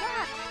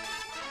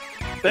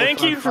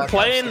 Thank you for 4, 5, 5,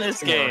 playing 6, this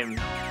 4. game.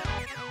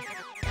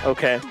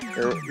 Okay,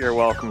 you're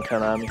welcome,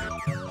 Konami.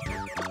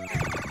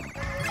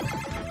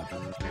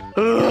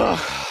 Ugh.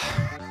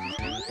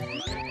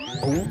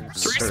 Oh,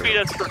 3 speed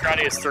ups for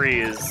Gradius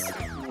 3 is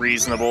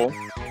reasonable.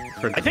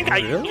 I think I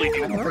usually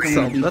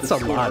do That's a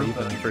lot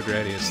even for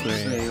Gradius 3.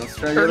 Hey, let's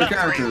try Or the other not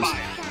characters.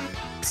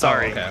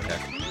 Sorry. Oh, okay.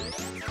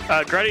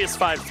 Gradius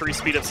 5 3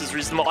 speed ups is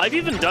reasonable. I've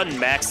even done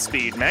max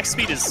speed. Max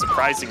speed is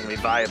surprisingly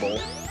viable.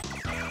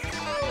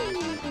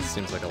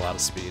 Seems like a lot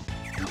of speed.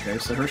 Okay,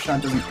 so her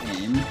shot doesn't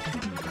aim.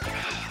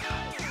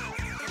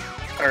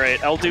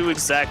 Alright, I'll do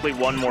exactly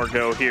one more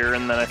go here,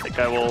 and then I think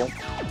I will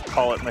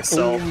call it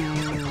myself.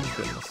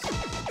 Goodness.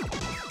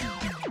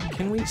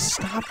 Can we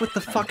stop with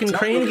the fucking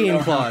crane game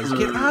clause?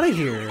 Get out of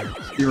here.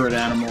 Spirit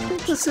animal. I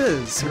think this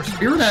is.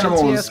 Spirit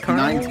animal is Shitty-ass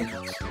carnival?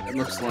 19. It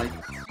looks like.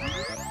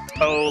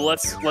 Oh,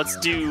 let's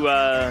do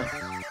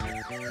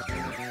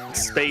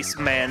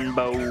Spaceman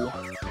Bow.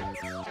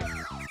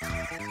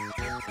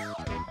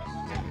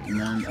 And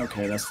then,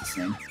 okay, that's the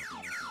same.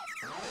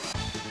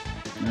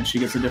 And then she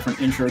gets a different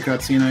intro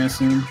cutscene, I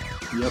assume.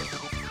 Yep.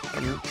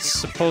 I'm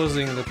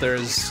supposing that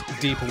there's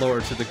deep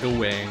lore to the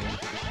Guwang.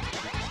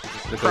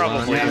 The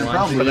Probably, Yeah,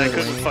 probably but I is.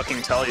 couldn't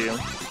fucking tell you.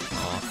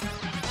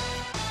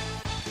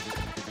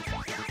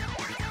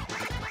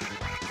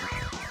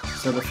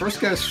 So the first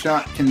guy's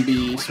shot can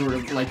be sort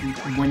of like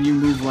when you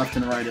move left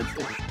and right, it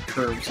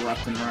curves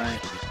left and right.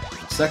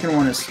 Second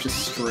one is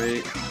just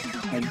straight.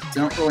 I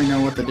don't really know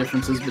what the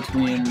difference is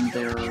between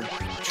their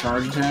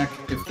charge attack,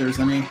 if there's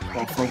any.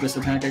 Well, focus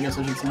attack, I guess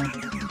I should say.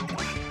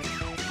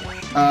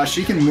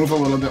 She can move a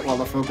little bit while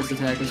the focus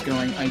attack is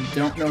going. I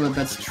don't know that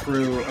that's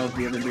true of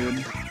the other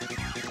dude.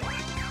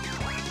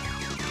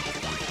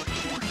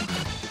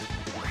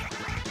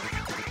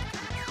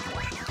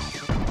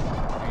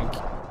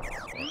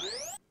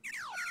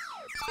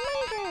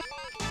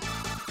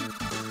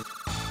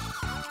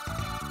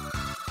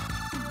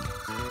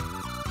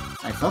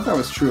 I thought that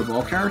was true of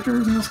all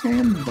characters in this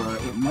game,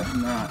 but it might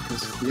not,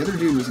 because the other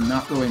dude was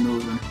not really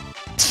moving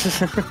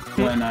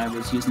when I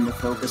was using the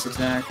focus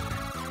attack.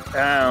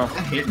 Ow.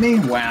 That hit me?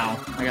 Wow,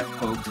 I got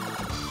poked.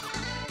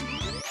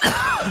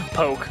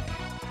 Poke.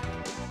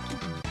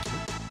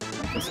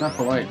 That's not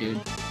polite, dude.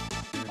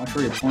 I'll show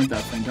you point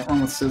that thing. Don't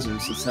run with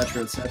scissors,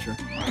 etc., etc.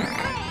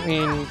 I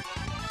mean,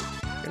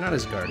 you're not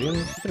his guardian.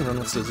 You can run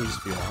with scissors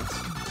if you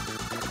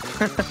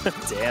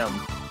want. Damn.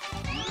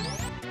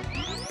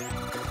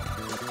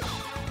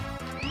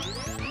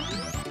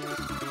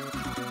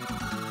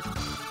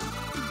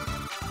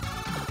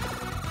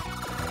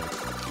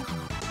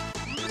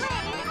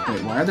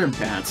 Wait, why are there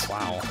bats?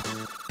 Wow.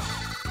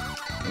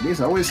 Are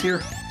these always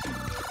here?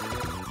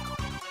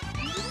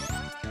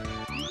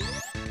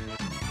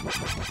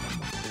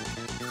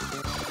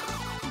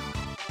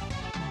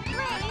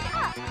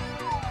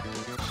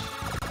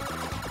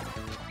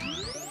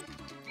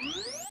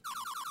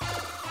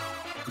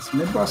 This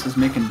mid-boss is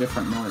making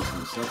different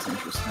noises. That's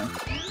interesting.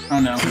 Oh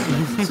no, he's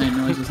making the same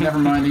noises. Never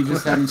mind, he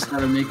just hadn't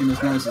started making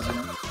his noises yet.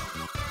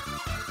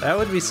 That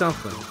would be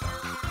something.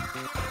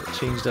 It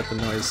changed up the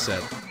noise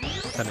set,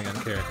 depending on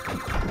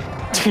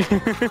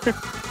character.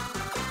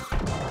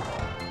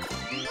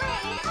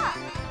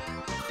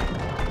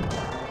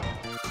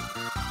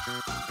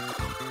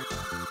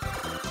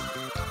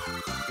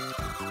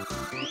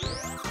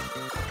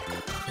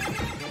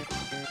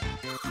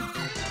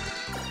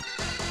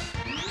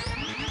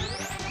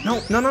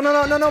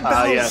 No,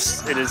 bells!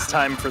 Yes, it is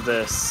time for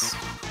this.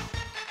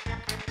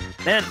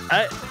 Man,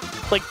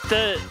 like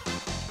the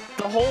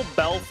whole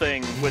bell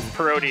thing with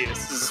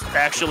Parodius is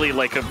actually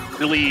like a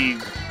really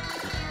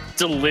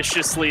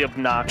deliciously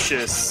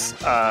obnoxious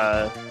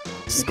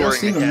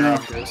scoring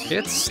mechanic.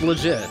 It's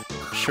legit,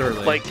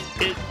 surely. Like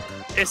it,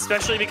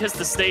 especially because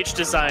the stage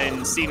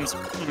design seems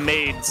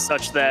made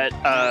such that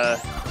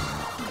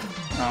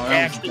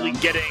actually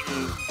getting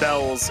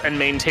bells and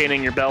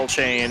maintaining your bell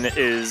chain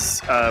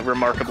is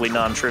remarkably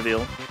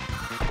non-trivial.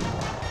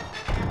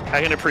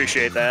 I can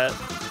appreciate that.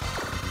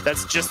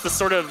 That's just the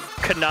sort of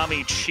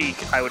Konami cheek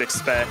I would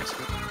expect.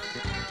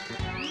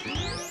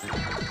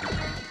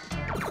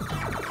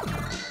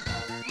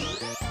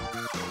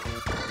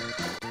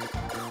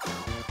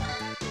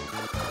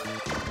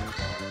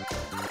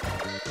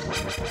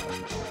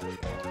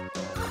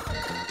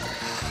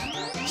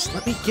 Just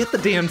let me get the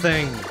damn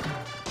thing!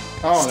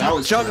 Oh, Stop that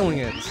was juggling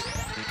it!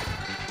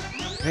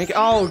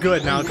 Oh,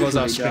 good, now it goes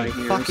off Usually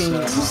screen. die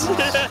here,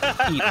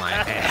 Fucking eat my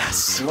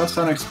ass. less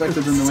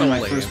unexpected than the So way my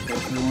lame. first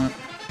playthrough went.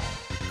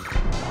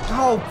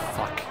 Oh,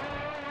 fuck.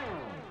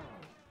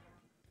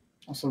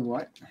 Also,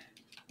 what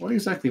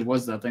exactly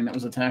was that thing that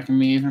was attacking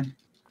me even?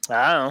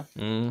 I don't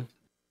know. Mm.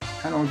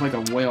 Kind of looked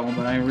like a whale,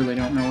 but I really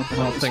don't know what the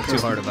hell Don't it's think too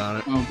supposed hard to about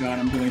it. Oh god,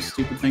 I'm doing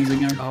stupid things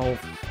again. Oh,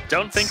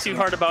 Don't think too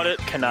hard about it.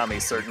 Konami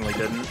certainly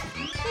didn't.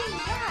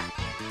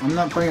 I'm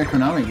not playing a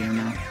Konami game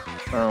now.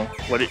 Oh,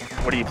 what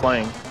are you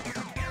playing?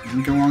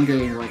 Isn't Go On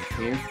Gay like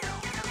Cave?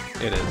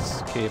 it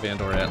is. Cave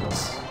and or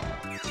Atlas.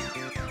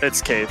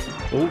 It's Cave.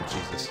 Oh,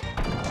 Jesus.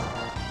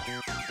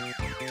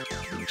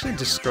 Actually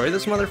destroy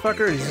this motherfucker,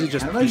 or does he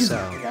just How did I peace use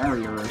out? a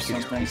barrier or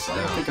something? I peace don't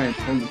out. think I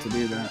told it to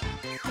do that.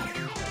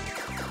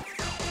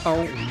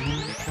 Oh,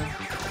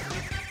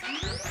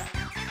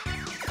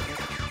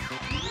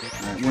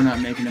 Alright, we're not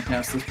making it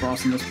past this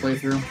boss in this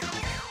playthrough.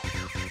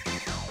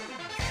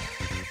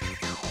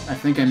 I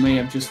think I may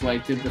have just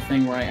like did the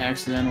thing where I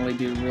accidentally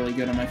do really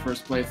good on my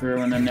first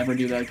playthrough and then never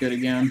do that good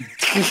again.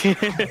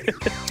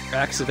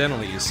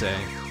 Accidentally, you say?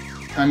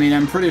 I mean,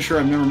 I'm pretty sure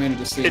I've never made it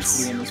to stage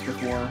 3 in this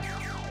before.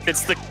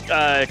 It's the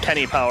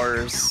Kenny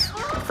powers.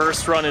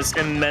 First run is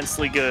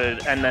immensely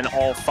good, and then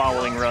all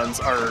following runs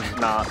are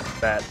not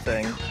that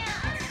thing.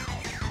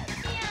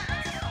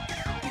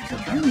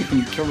 Apparently you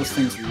can kill this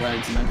thing's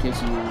legs, and that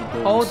gives you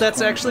those... Oh,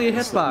 that's actually a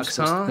points that you're hitbox,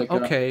 supposed to huh? pick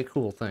up. Okay,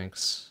 cool,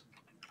 thanks.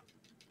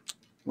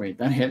 Wait,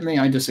 that hit me?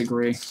 I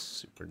disagree.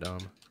 Super dumb.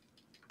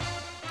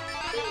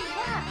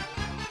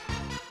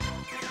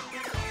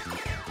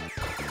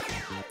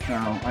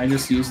 No, I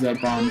just used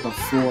that bomb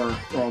before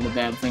all the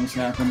bad things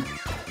happened.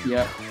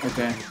 Yep,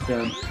 okay,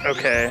 good.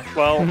 Okay,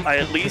 well, I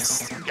at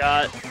least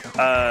got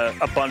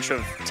a bunch of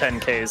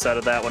 10Ks out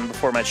of that one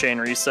before my chain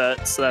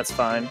reset, so that's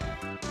fine.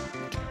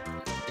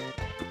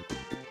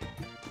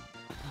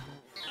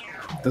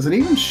 Does it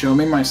even show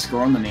me my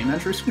score on the name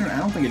entry screen? I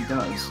don't think it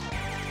does.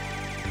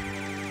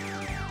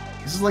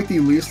 This is like the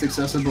least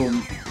accessible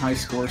high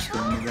score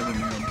screen I've ever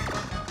made.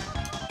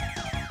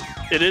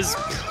 It is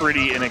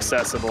pretty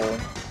inaccessible.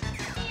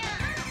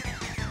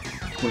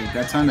 Wait,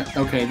 that time...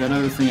 Okay, that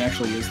other thing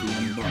actually is the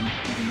end button.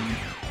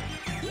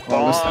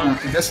 Oh,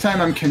 this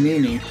time I'm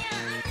Kanini.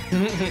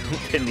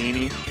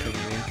 Panini.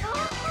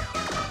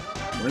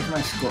 Where's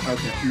my score?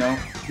 Okay, no.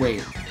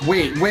 Wait.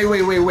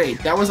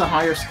 That was a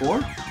higher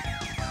score?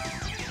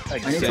 I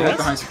need to look at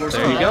the high score.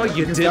 There you go,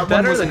 you did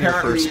better than your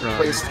first run.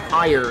 Placed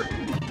higher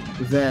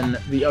than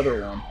the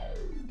other one.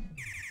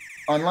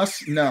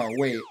 Unless... No,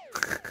 wait.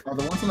 Are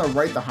the ones on the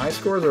right the high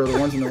scores, or are the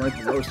ones on the right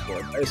the low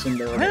scores? I assume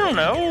they're... I don't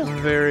know.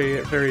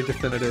 Very, very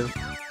definitive.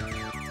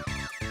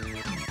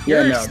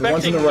 Yeah, no, the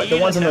ones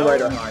on the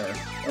right are higher.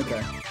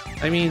 Okay.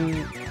 I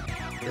mean,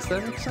 does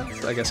that make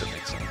sense? I guess it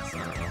makes sense.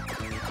 I don't know.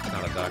 I'm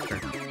not a doctor.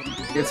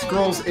 It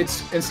scrolls...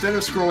 Instead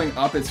of scrolling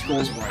up, it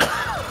scrolls right.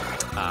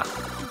 Ah.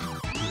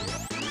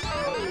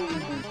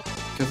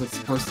 Because it's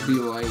supposed to be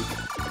like...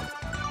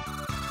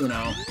 You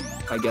know...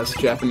 I guess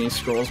Japanese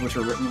scrolls, which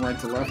are written right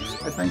to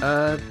left, I think.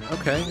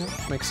 Okay, yeah,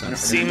 makes sense.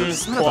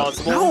 Seems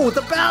plausible. No,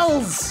 the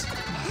bells!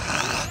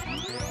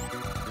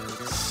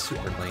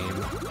 Super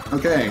lame.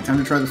 Okay, time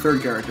to try the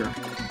third character.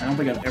 I don't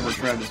think I've ever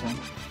tried this one.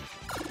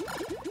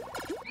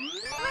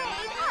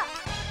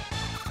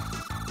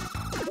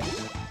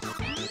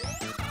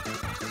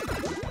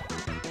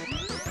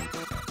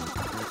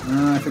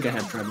 I think I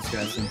have tried this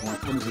guy at some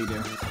point. What does he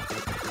do?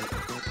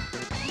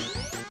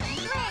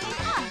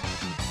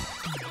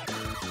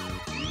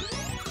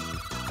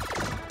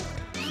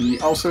 He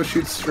also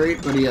shoots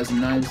straight, but he has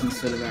knives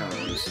instead of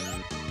arrows.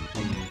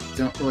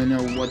 Don't really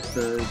know what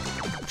the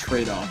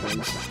trade-off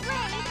is.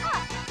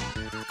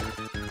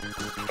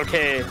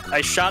 Okay,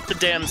 I shot the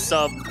damn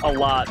sub a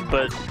lot,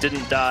 but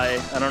didn't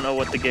die. I don't know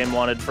what the game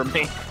wanted from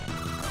me.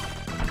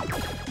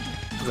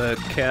 The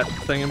cat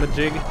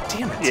thingamajig?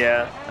 Damn it.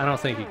 Yeah. I don't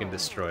think you can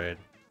destroy it.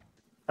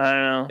 I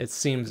don't know. It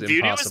seems Beauty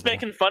impossible. was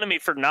making fun of me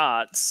for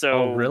not, so...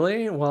 Oh,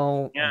 really?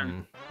 Well, yeah.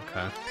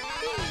 Okay.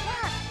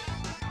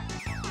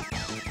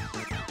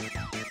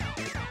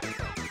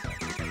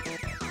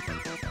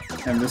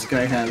 And this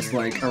guy has,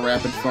 like, a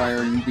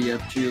rapid-firing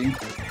BFG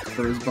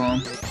for his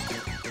bomb.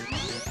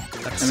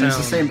 That I mean, it's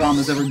the same bomb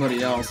as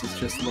everybody else, it's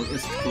just, look,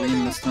 it's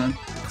green this time.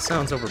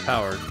 Sounds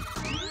overpowered.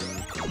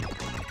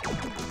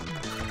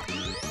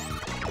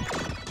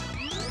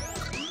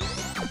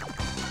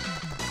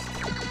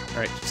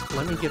 Alright, just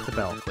let me get the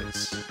bell,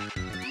 please. Is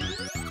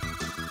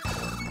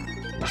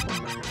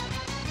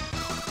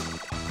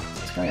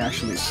this guy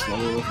actually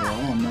slow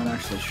overall? I'm not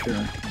actually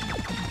sure.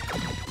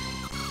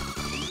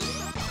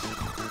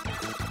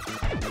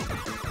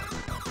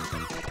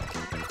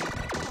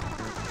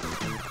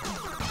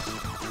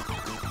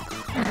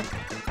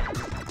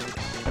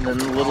 And then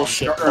the little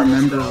shit. I don't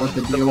remember what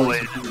the deal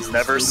is.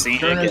 Never seen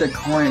Turn it. into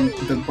coin.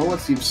 The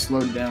bullets you've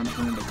slowed down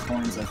turn into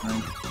coins, I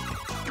think.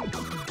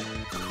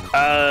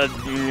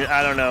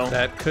 I don't know.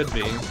 That could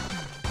be.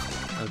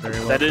 Very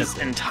well That is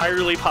could be.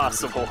 entirely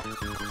possible.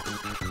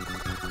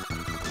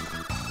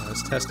 I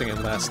was testing it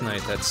last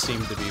night. That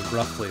seemed to be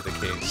roughly the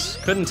case.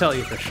 Couldn't tell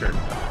you for sure.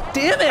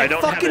 Damn it! I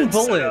don't have fucking it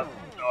bullet! set up,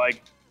 so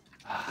I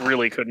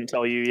really couldn't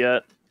tell you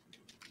yet.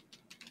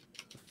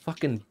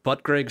 Fucking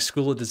Butt Greg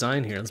School of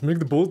Design here. Let's make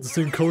the bullet the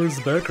same color as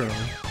the background.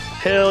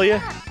 Hell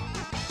yeah.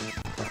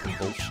 Fucking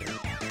bullshit.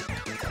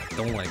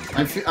 Don't like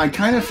it. I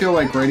kind of feel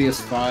like Radius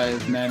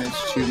 5 managed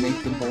to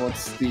make the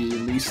bullets the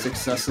least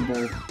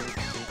accessible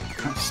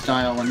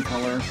style and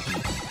color.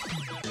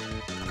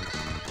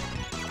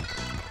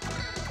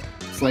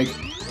 It's like,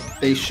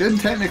 they should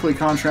technically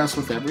contrast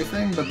with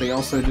everything, but they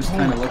also just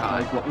kind of look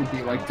like what would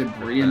be like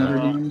debris in other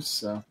games,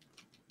 so...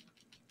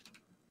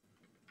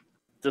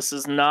 This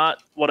is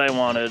not what I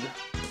wanted.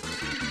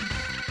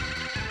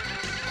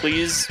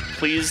 Please,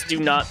 please do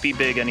not be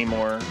big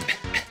anymore.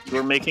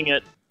 You're making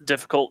it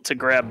difficult to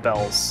grab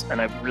bells, and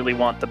I really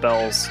want the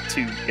bells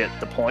to get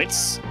the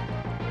points.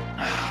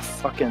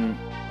 Fucking...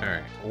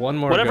 Alright, one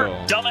more Whatever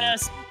go.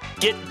 dumbass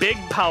get big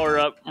power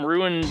up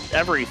ruined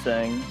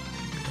everything.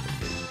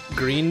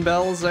 green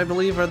bells, I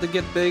believe, are the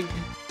get big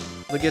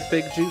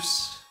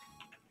juice.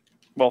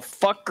 Well,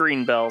 fuck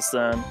green bells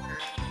then.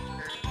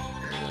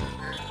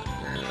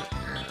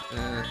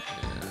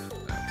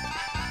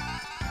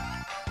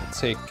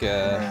 Take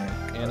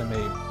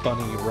anime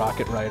bunny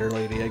rocket rider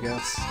lady, I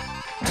guess.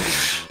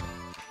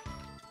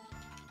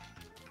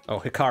 Oh,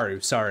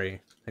 Hikaru,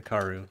 sorry.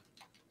 Hikaru.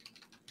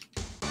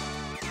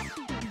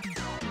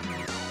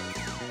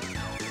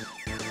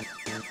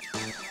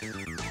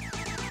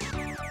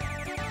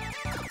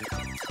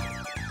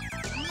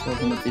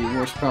 Open at the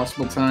worst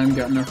possible time,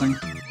 got nothing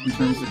in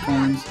terms of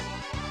coins.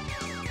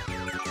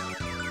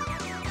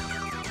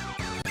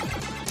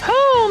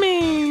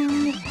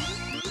 Homie!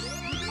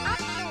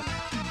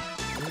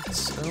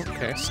 It's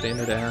okay,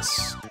 standard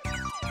ass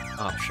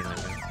option, I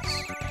guess.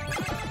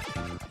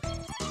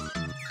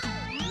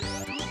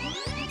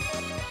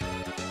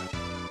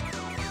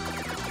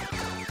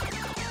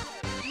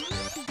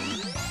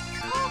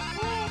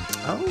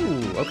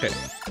 Oh, okay.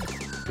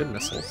 Good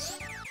missiles.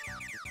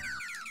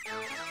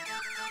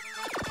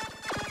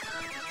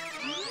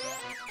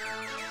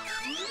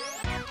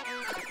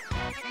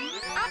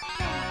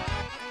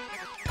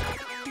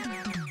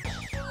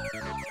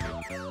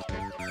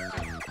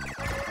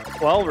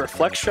 Well,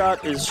 Reflect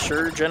Shot is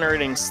sure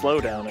generating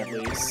slowdown, at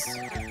least.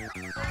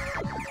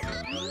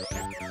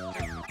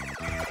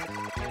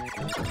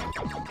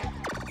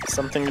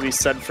 Something to be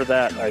said for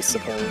that, I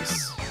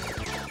suppose.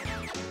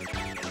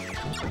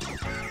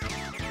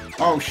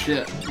 Oh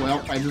shit,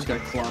 well, I just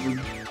got clobbered.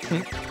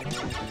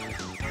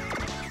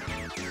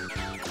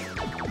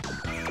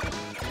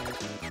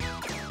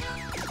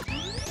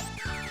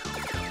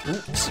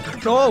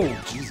 Oops. No!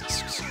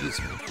 Jesus, excuse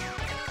me.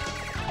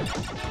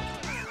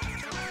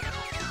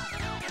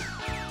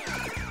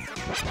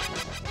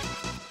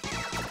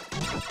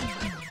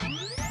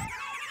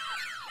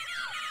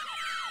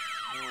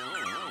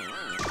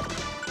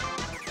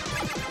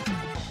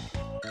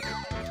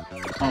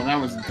 Oh,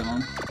 that was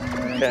dumb.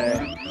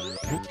 Okay.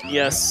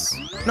 Yes,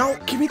 No,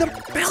 give me the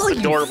belly!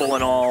 adorable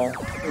and all,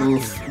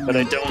 Oof. but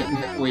I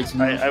don't. Way too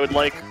much. I would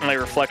like my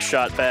Reflect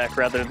Shot back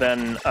rather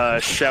than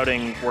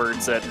shouting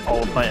words at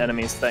all of my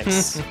enemies.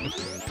 Thanks.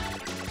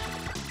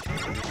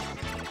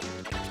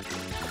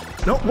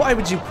 No, why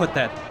would you put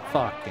that?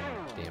 Fucking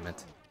damn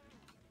it.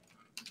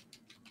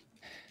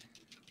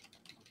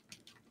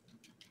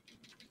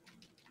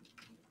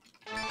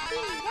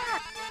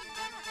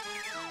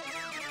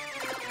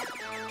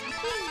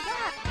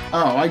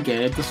 Oh, I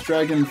get it. This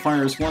dragon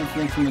fires one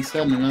thing from its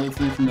head and another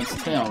thing from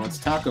its tail. It's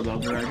Taco Bell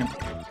Dragon.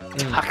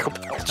 Taco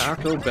Bell.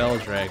 Taco Bell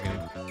Dragon.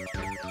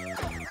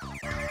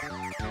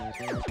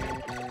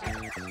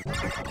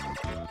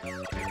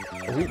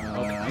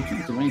 I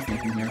can't do anything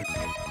from here.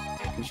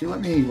 Could you let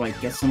me, like,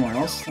 get somewhere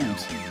else?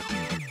 Thanks.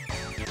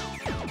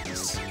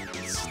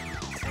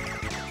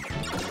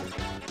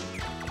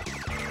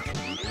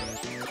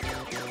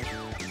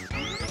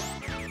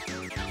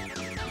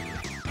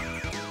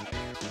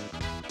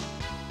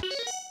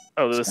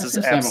 Oh, this is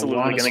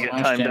absolutely going to get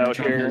timed out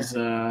here. His,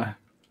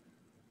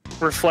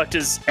 Reflect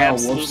is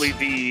absolutely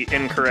the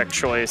incorrect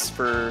choice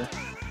for...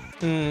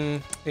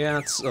 Yeah,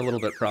 it's a little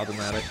bit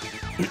problematic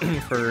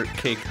for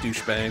Cake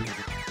Douchebag.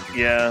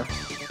 Yeah.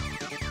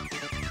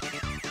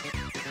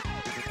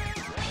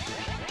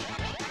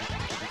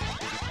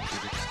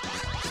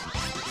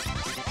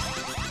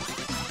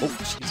 Oh,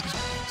 Jesus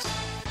Christ.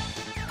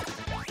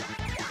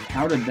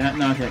 How did that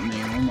not hit me?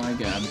 Oh my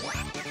god.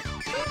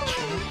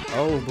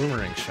 Oh,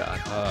 boomerang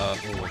shot. Oh,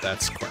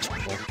 that's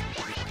questionable.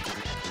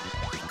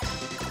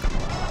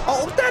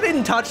 Oh, that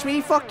didn't touch me!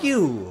 Fuck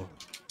you!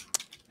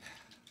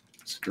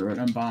 Screw it,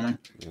 I'm bombing.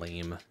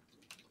 Lame.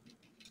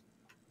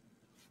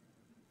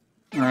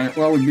 Alright,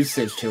 well, we'd be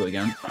stage 2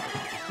 again.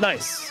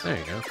 Nice. There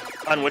you go.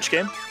 On which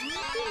game?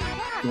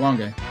 The long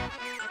game.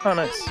 Oh,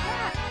 nice.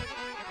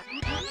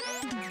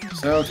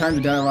 So, time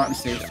to die a lot in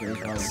stage 3,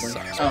 probably.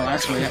 Oh,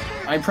 actually,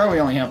 I probably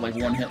only have like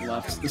one hit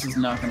left. This is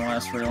not gonna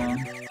last very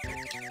long.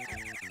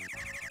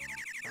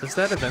 Does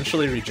that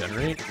eventually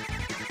regenerate?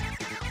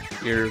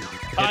 Your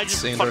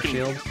hits and or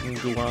shield in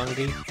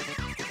Gulangi?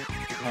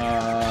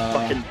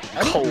 Fucking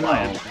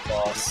collide,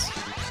 boss.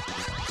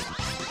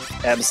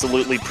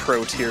 Absolutely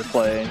pro tier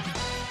play.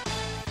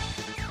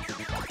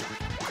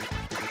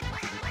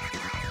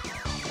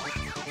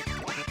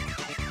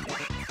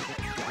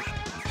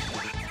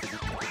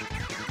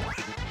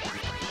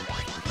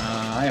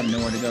 I have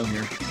nowhere to go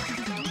here.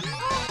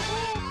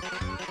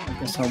 I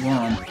guess I'll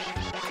bomb.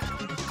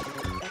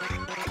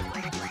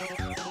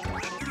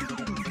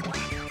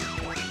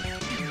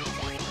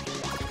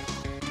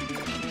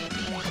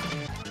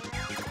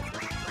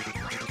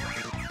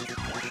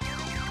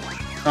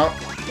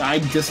 Oh, I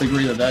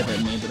disagree that that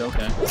hit me, but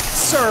okay.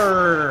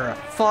 Sir!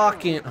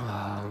 Fucking...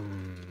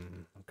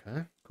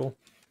 Okay, cool.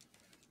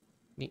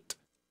 Neat.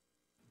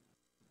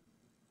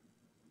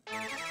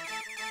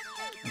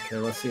 Okay,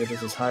 let's see if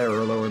this is higher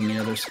or lower than the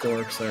other score,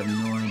 because I have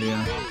no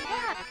idea.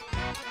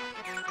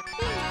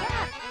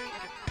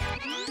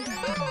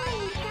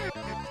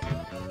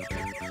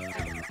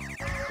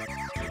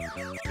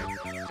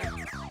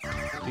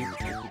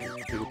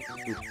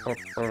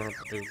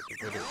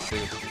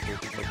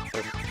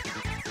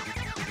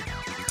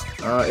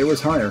 It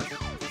was higher.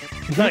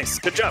 Nice,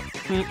 good job.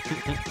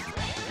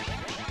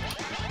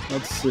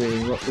 Let's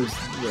see, what was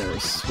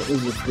this? What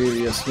was the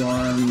previous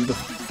one? The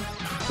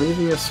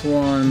previous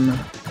one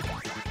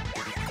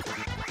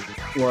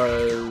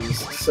was...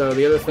 So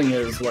the other thing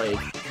is, like,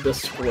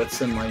 this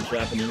splits in my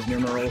Japanese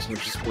numerals,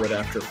 which split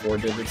after 4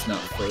 digits, not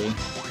 3.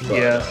 But,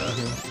 Yeah.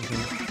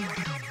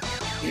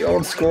 The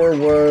old score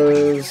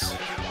was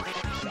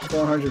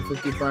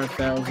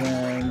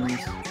 455,000.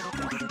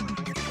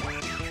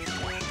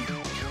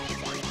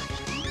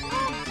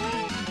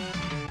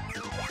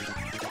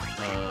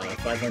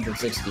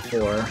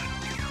 564.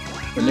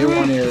 The new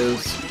one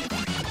is...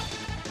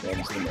 What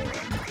is the new one?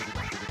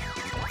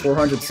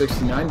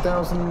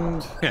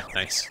 469,000. Yeah,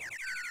 nice.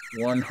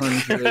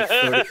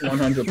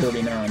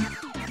 139.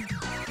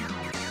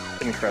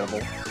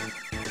 Incredible.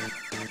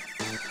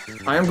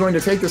 I am going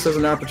to take this as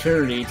an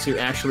opportunity to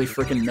actually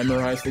freaking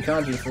memorize the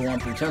kanji for 1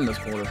 through 10 this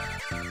quarter.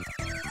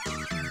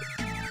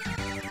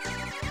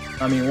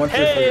 I mean, 1 through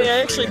 3 Hey, I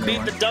are actually free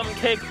beat anyway. the dumb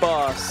cake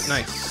boss.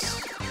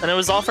 Nice. And it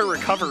was all for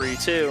recovery,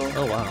 too.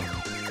 Oh, wow.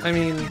 I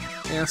mean,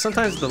 yeah,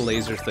 sometimes the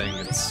laser thing,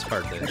 it's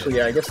hard to... Actually,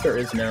 yeah, I guess there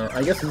is no...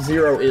 I guess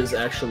 0 is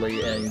actually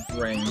a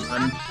ring.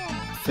 I'm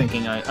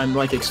thinking I'm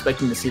like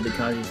expecting to see the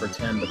kanji for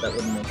 10, but that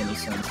wouldn't make any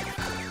sense.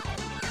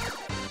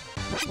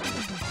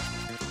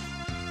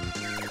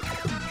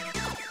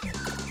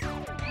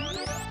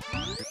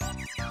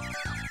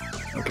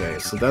 Okay,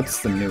 so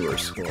that's the newer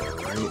score,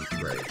 right?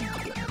 Right.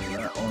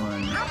 That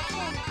one...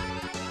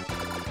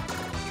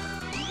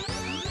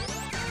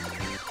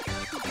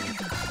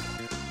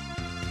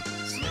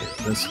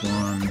 This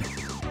one.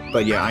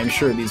 But yeah, I'm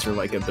sure these are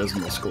like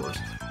abysmal scores.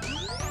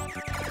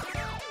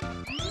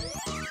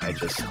 I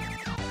just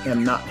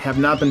have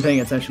not been paying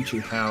attention to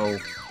how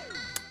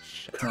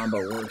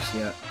combo works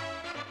yet.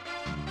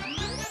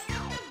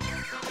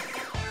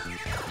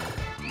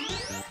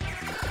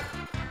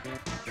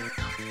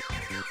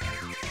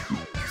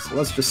 So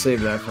let's just save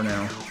that for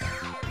now.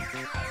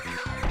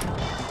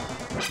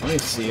 Let me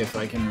see if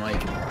I can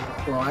like...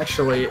 Well,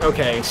 actually,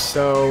 okay,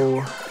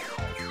 so...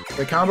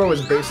 The combo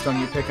is based on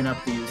you picking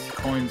up these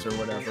coins or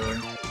whatever.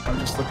 I'm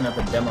just looking at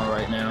the demo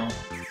right now.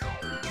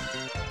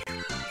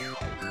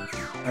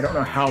 I don't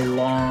know how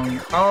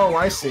long... Oh,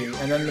 I see.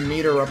 And then the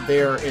meter up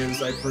there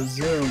is, I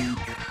presume,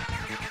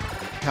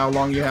 how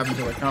long you have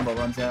until the combo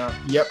runs out.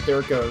 Yep, there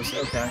it goes.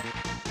 Okay.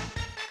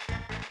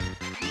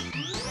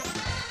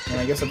 And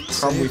I guess it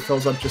probably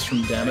fills up just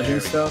from damaging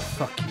stuff.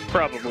 Fuck you.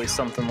 Probably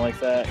something like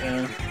that,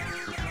 yeah.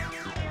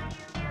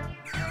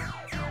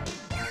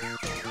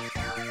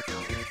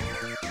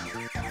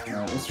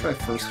 Let's try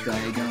first try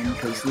again,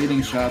 because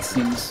leading shot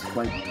seems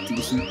quite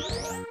decent.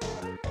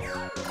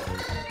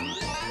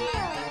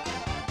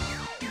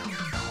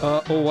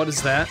 Oh, what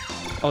is that?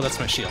 Oh, that's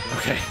my shield.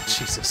 Okay,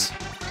 Jesus.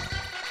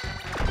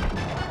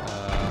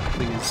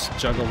 Please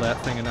juggle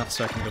that thing enough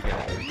so I can go get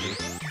it. Thank you.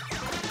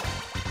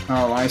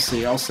 Oh, I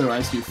see. Also,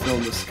 as you fill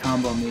this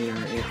combo meter,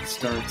 it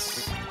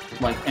starts...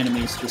 Like,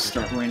 enemies just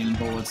start raining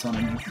bullets on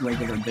a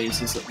regular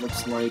basis, it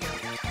looks like.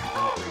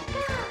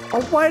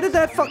 Oh, why did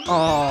that fuck?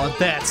 Oh,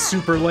 that's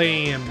super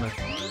lame.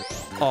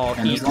 Oh,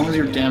 And as long as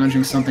you're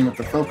damaging something with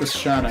the focus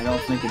shot, I don't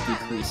think it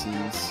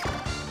decreases.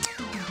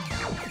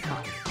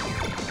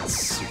 That's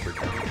super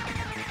dumb.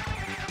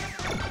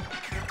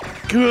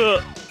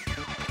 Good.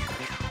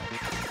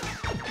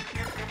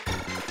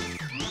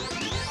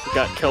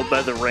 Got killed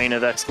by the rain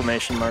of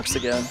exclamation marks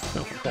again.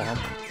 Oh, womp.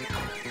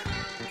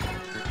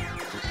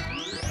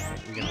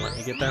 You gonna let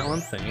me get that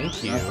one?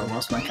 Thank you. I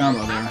lost my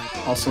combo there.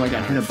 Also, I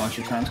got hit a bunch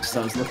of times because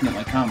I was looking at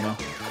my combo.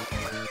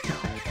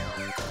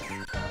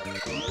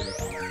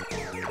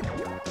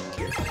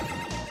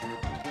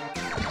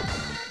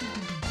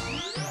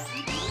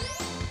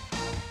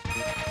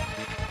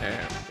 There we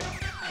go.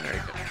 Very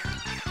good.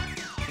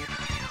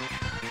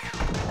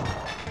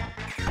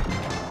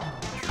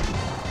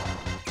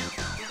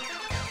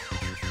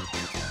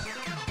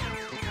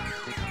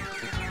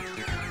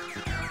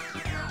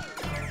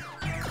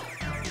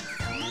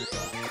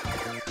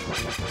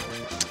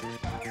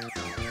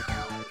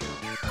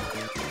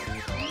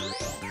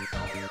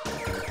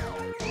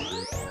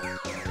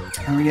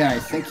 Oh yeah, I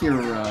think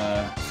your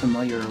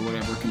familiar or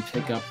whatever can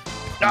pick up...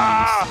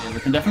 Ah!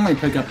 It can definitely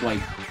pick up, like,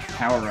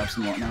 power-ups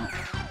and whatnot.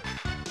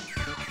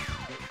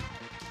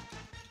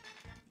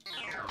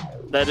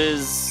 That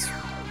is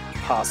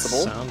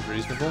possible. Sounds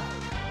reasonable.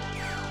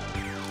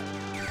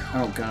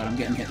 Oh god, I'm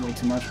getting hit way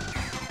too much.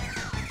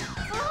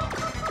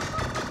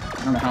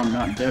 I don't know how I'm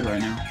not dead right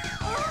now.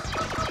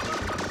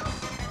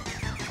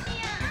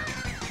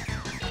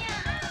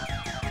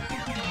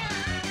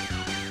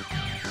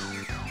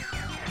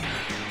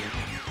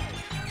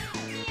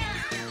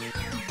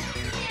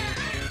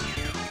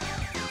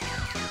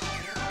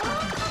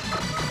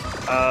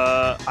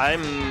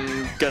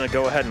 I'm gonna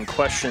go ahead and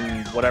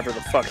question whatever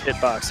the fuck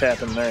hitbox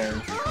happened there.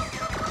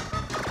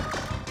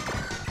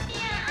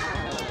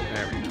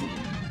 There we go.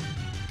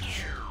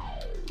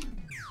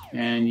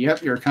 And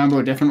yep, your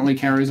combo definitely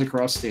carries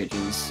across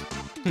stages.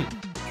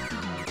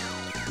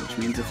 Which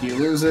means if you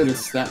lose it,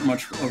 it's that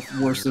much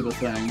worse of a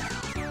thing.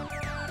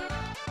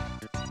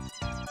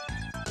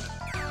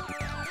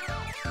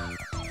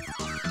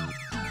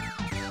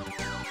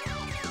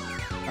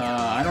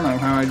 I don't know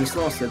how I just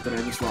lost it, but I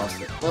just lost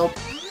it. Well.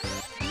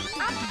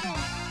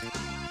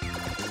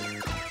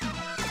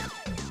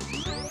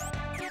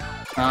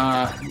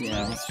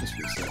 Yeah, let's just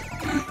reset.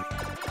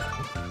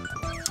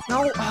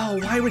 No, oh,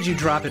 why would you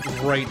drop it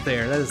right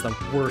there? That is the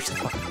worst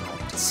fucking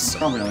I'm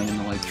probably only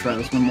gonna, like, try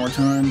this one more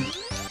time.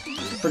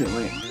 It's pretty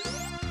late.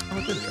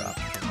 Oh, good drop.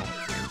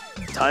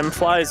 Time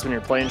flies when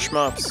you're playing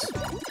shmups.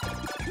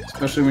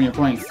 Especially when you're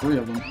playing 3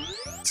 of them.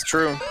 It's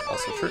true.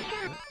 Also true.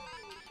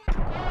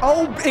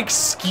 Oh,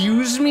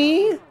 excuse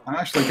me? I'm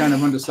actually kind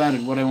of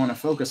undecided what I want to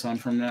focus on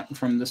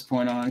from this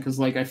point on, because,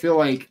 like, I feel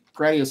like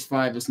Gradius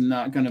 5 is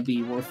not going to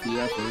be worth the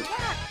effort.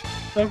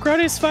 No,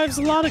 Gradius 5's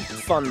a lot of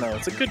fun, though.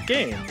 It's a good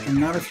game. And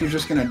not if you're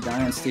just going to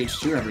die on stage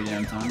 2 every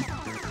damn time.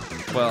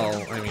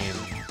 Well, I mean,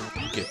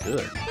 you get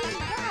good.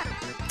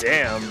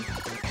 Damn.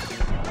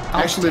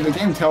 Actually, the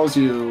game tells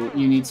you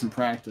need some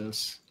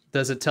practice.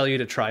 Does it tell you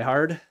to try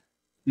hard?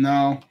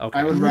 No, Okay.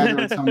 I would rather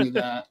it tell me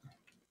that.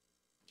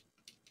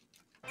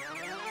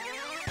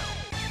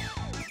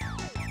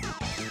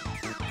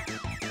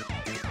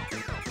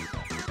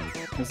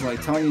 It's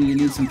like telling you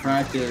need some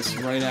practice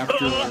right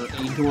after a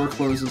door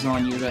closes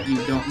on you that you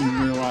don't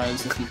even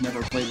realize if you've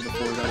never played it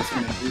before that it's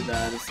going to do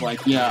that. It's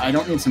like, yeah, I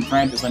don't need some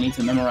practice, I need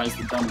to memorize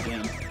the dumb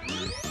game.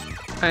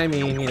 I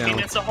mean, you know. I mean,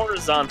 it's a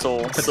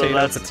horizontal, potato, so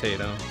that's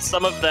potato.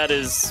 some of that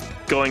is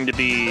going to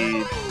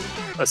be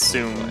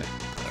assumed.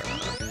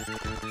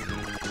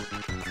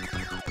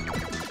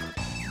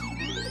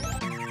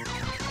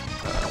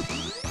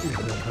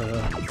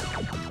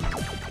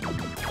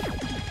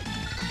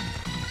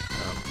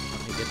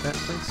 Let me get that,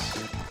 please.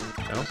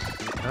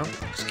 No,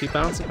 just keep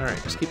bouncing. All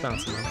right, just keep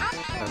bouncing.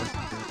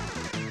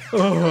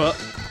 Whatever.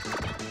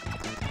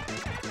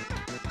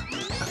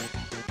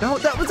 No,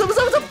 that was a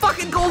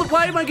fucking golden.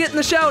 Why am I getting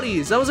the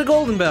shouties? That was a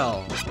golden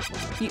bell.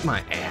 Eat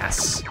my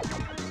ass.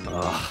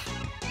 Ugh.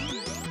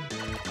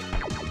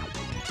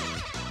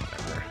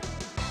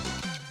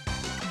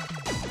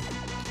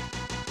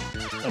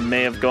 I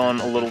may have gone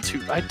a little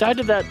too. I died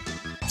to that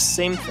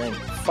same thing.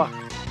 Fuck.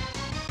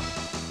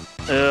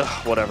 Ugh,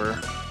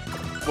 whatever.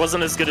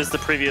 Wasn't as good as the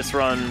previous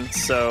run,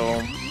 so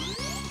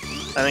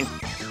I think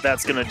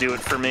that's gonna do it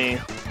for me.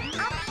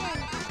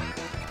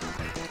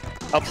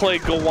 I'll play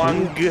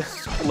Gowang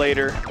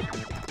later.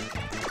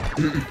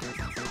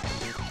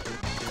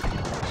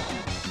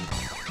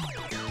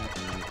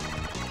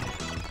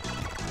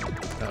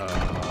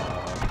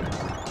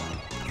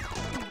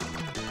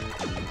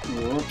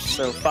 Whoops.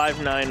 So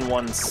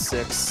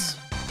 5916.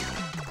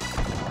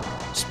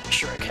 Just make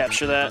sure I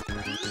capture that.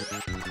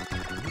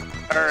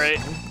 Alright.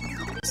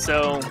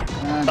 So,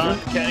 Tom,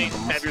 Kenny,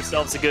 have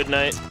yourselves a good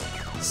night.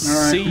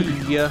 See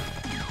ya.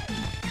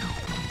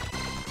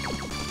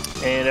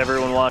 And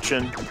everyone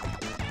watching.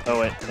 Oh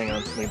wait, hang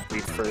on. Let me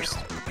read first.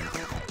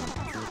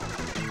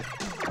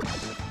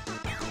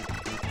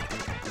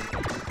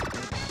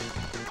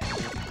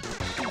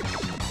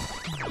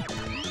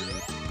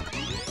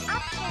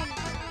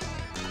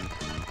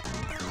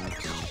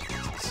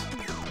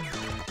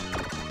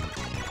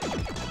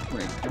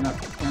 Wait, you're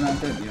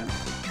not dead yet.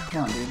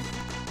 Come on, dude.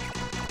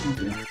 Thank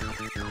you.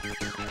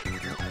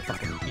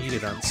 Fucking eat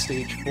it on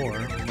stage 4.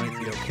 It might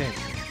be okay.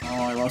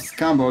 Oh, I lost the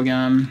combo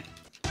again.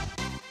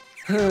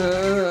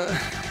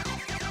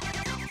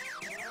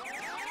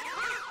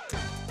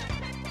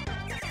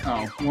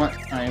 Oh, what?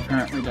 I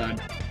apparently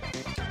died.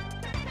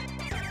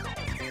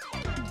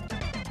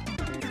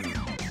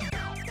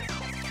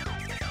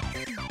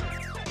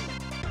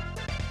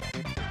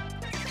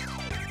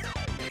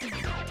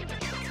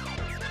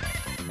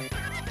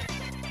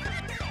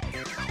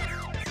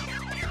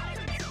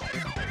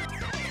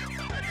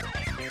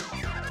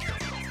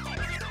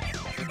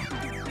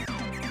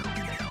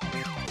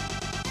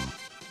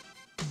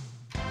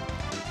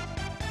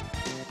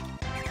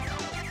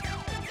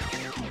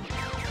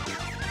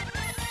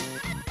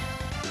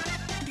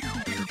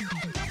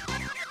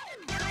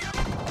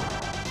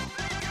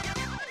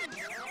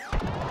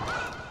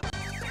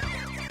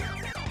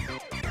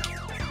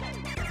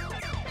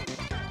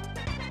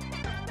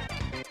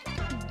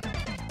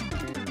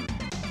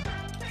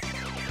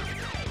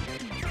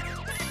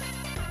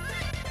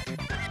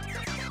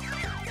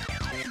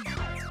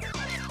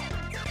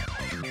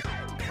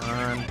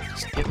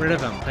 Just get rid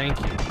of him, thank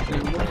you.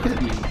 Wait, what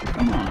hit me?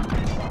 Come on.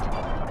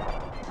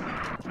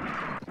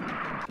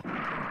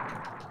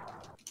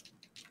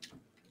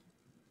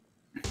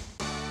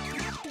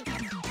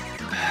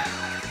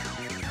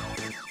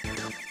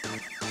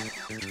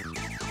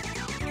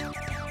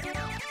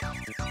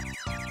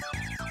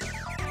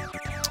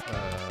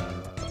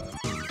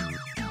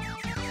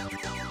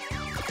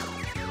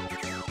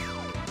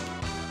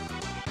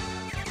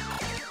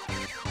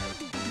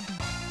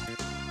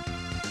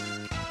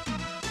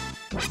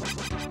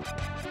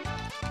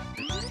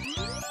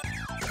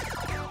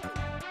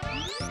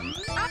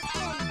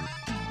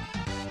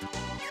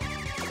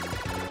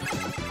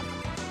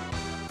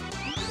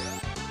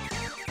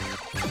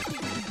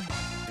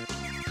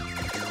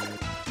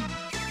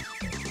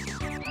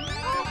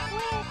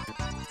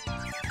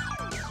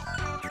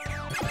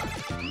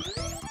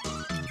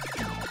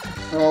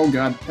 Oh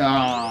god.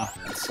 Ah,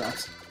 that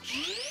sucks.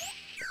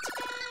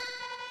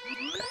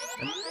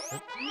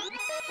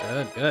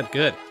 Good, good,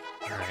 good.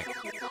 Alright.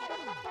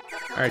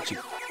 Alright, you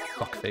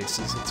fuck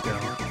faces, let's go.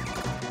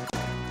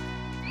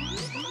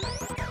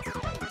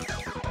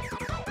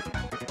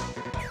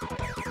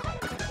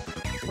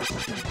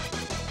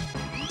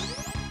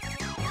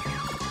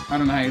 I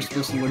don't know how you're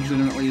supposed to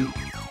legitimately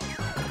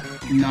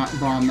not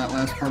bomb that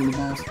last part of the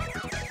boss.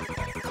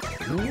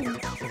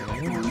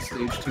 On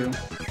stage 2.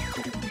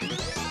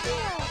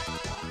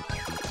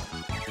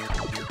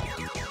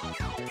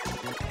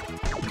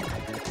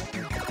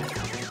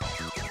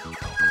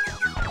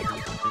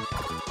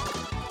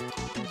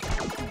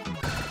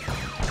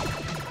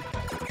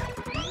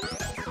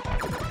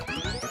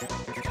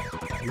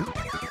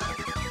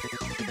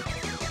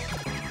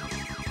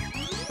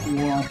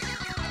 Well,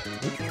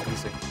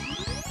 Easy.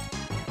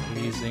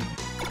 Easy.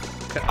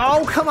 Okay.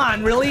 Oh, come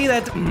on, really?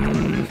 That.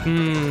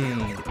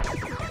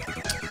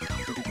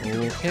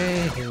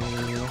 Okay.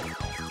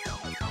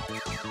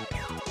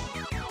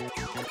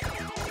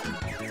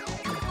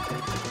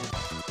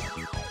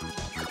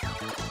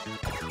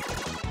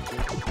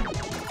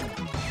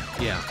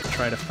 Yeah,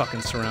 try to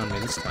fucking surround me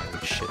this time, you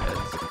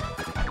shitheads.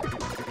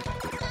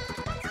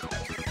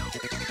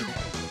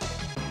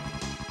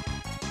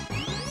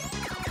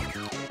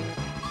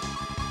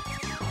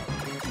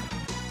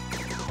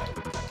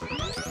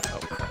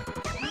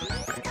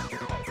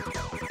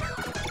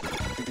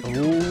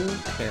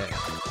 Okay.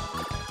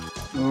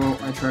 oh,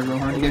 I tried real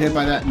hard to get hit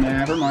by that.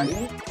 Never mind.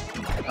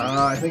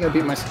 I think I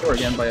beat my score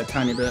again by a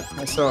tiny bit.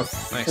 I saw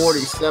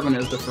 47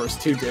 as the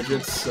first 2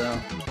 digits, so...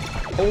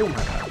 Oh my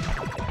god.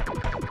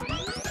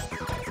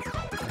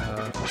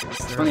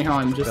 It's funny how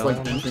I'm just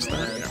like...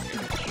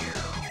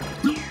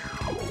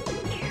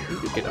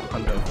 Get a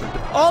hundo.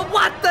 Oh,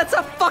 what? That's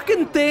a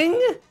fucking thing?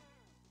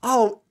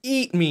 Oh,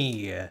 eat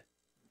me.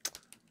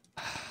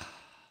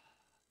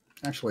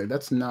 Actually,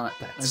 that's not...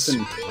 That's I've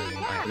been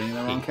I putting the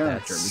wrong hate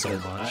character that so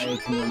because much. I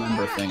can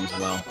remember things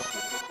well.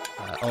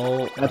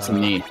 That's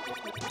me.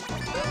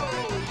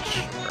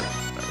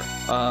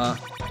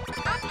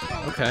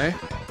 Okay.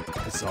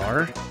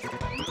 Bizarre.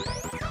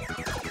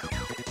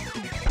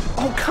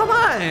 Oh, come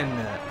on!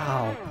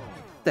 Oh,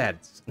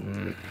 that's...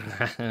 Okay,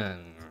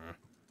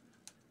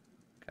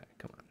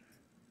 come on.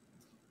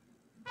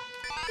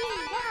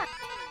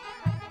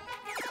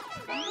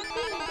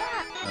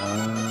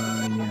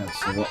 Yeah,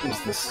 so what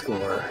was the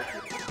score?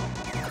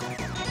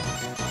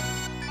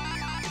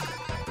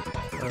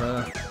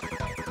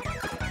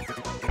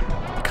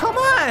 Come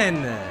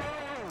on!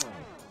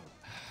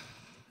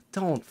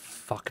 Don't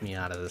fuck me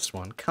out of this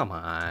one. Come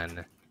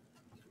on.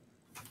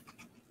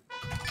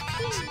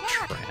 Some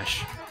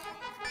trash.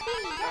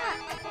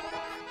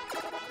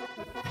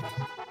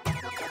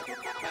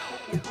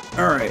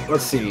 Alright,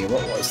 let's see,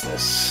 what was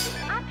this?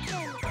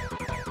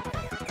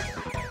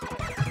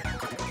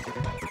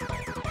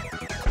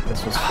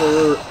 This was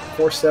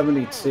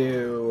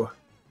 472...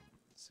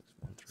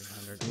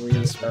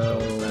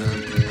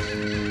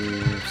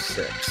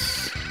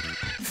 306.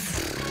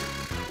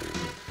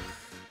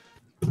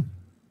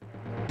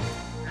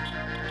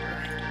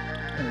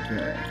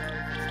 Okay.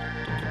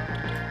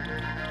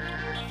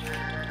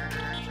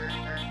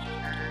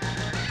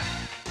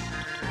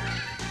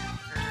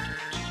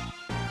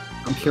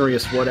 I'm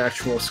curious what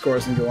actual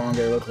scores in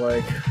Duange look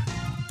like.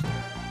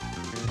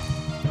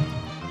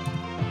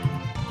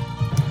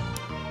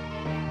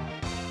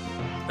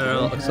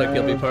 Well, looks like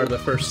you'll be part of the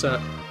first set.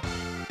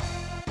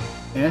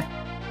 Yeah?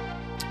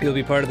 You'll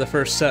be part of the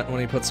first set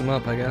when he puts them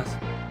up, I guess.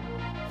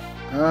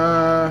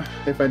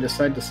 If I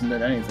decide to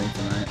submit anything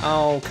tonight.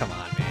 Oh, come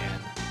on, man.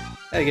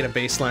 Gotta get a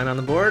baseline on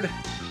the board.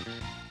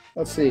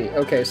 Let's see.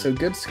 Okay, so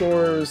good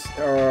scores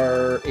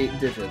are 8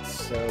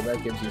 digits, so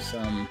that gives you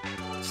some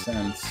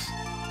sense.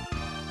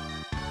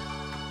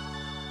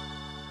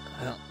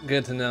 Well,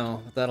 good to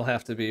know. That'll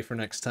have to be for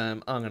next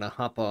time. I'm gonna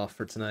hop off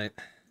for tonight.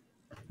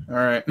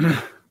 Alright.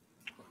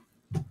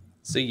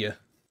 See ya.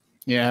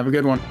 Yeah, have a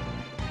good one.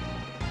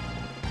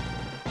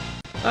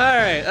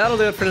 Alright, that'll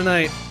do it for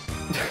tonight.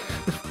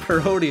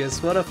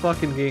 Parodius, what a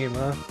fucking game,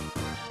 huh?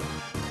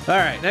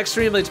 Alright, next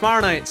stream will be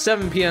tomorrow night,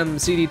 7 p.m.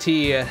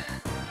 CDT.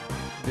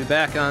 Be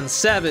back on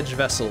Savage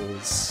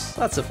Vessels.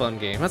 That's a fun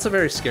game. That's a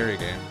very scary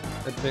game.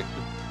 It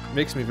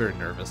makes me very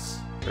nervous,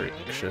 very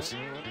anxious.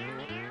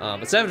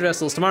 But Savage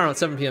Vessels tomorrow at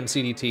 7 p.m.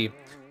 CDT.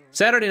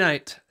 Saturday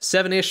night,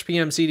 7-ish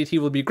p.m. CDT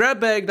will be Grab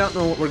Bag. Don't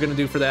know what we're gonna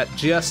do for that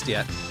just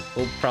yet.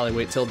 We'll probably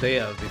wait till day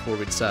of before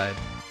we decide,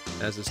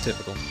 as is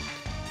typical.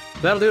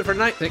 That'll do it for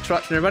tonight. Thanks for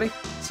watching, everybody.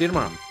 See you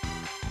tomorrow.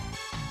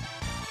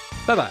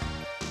 Bye-bye.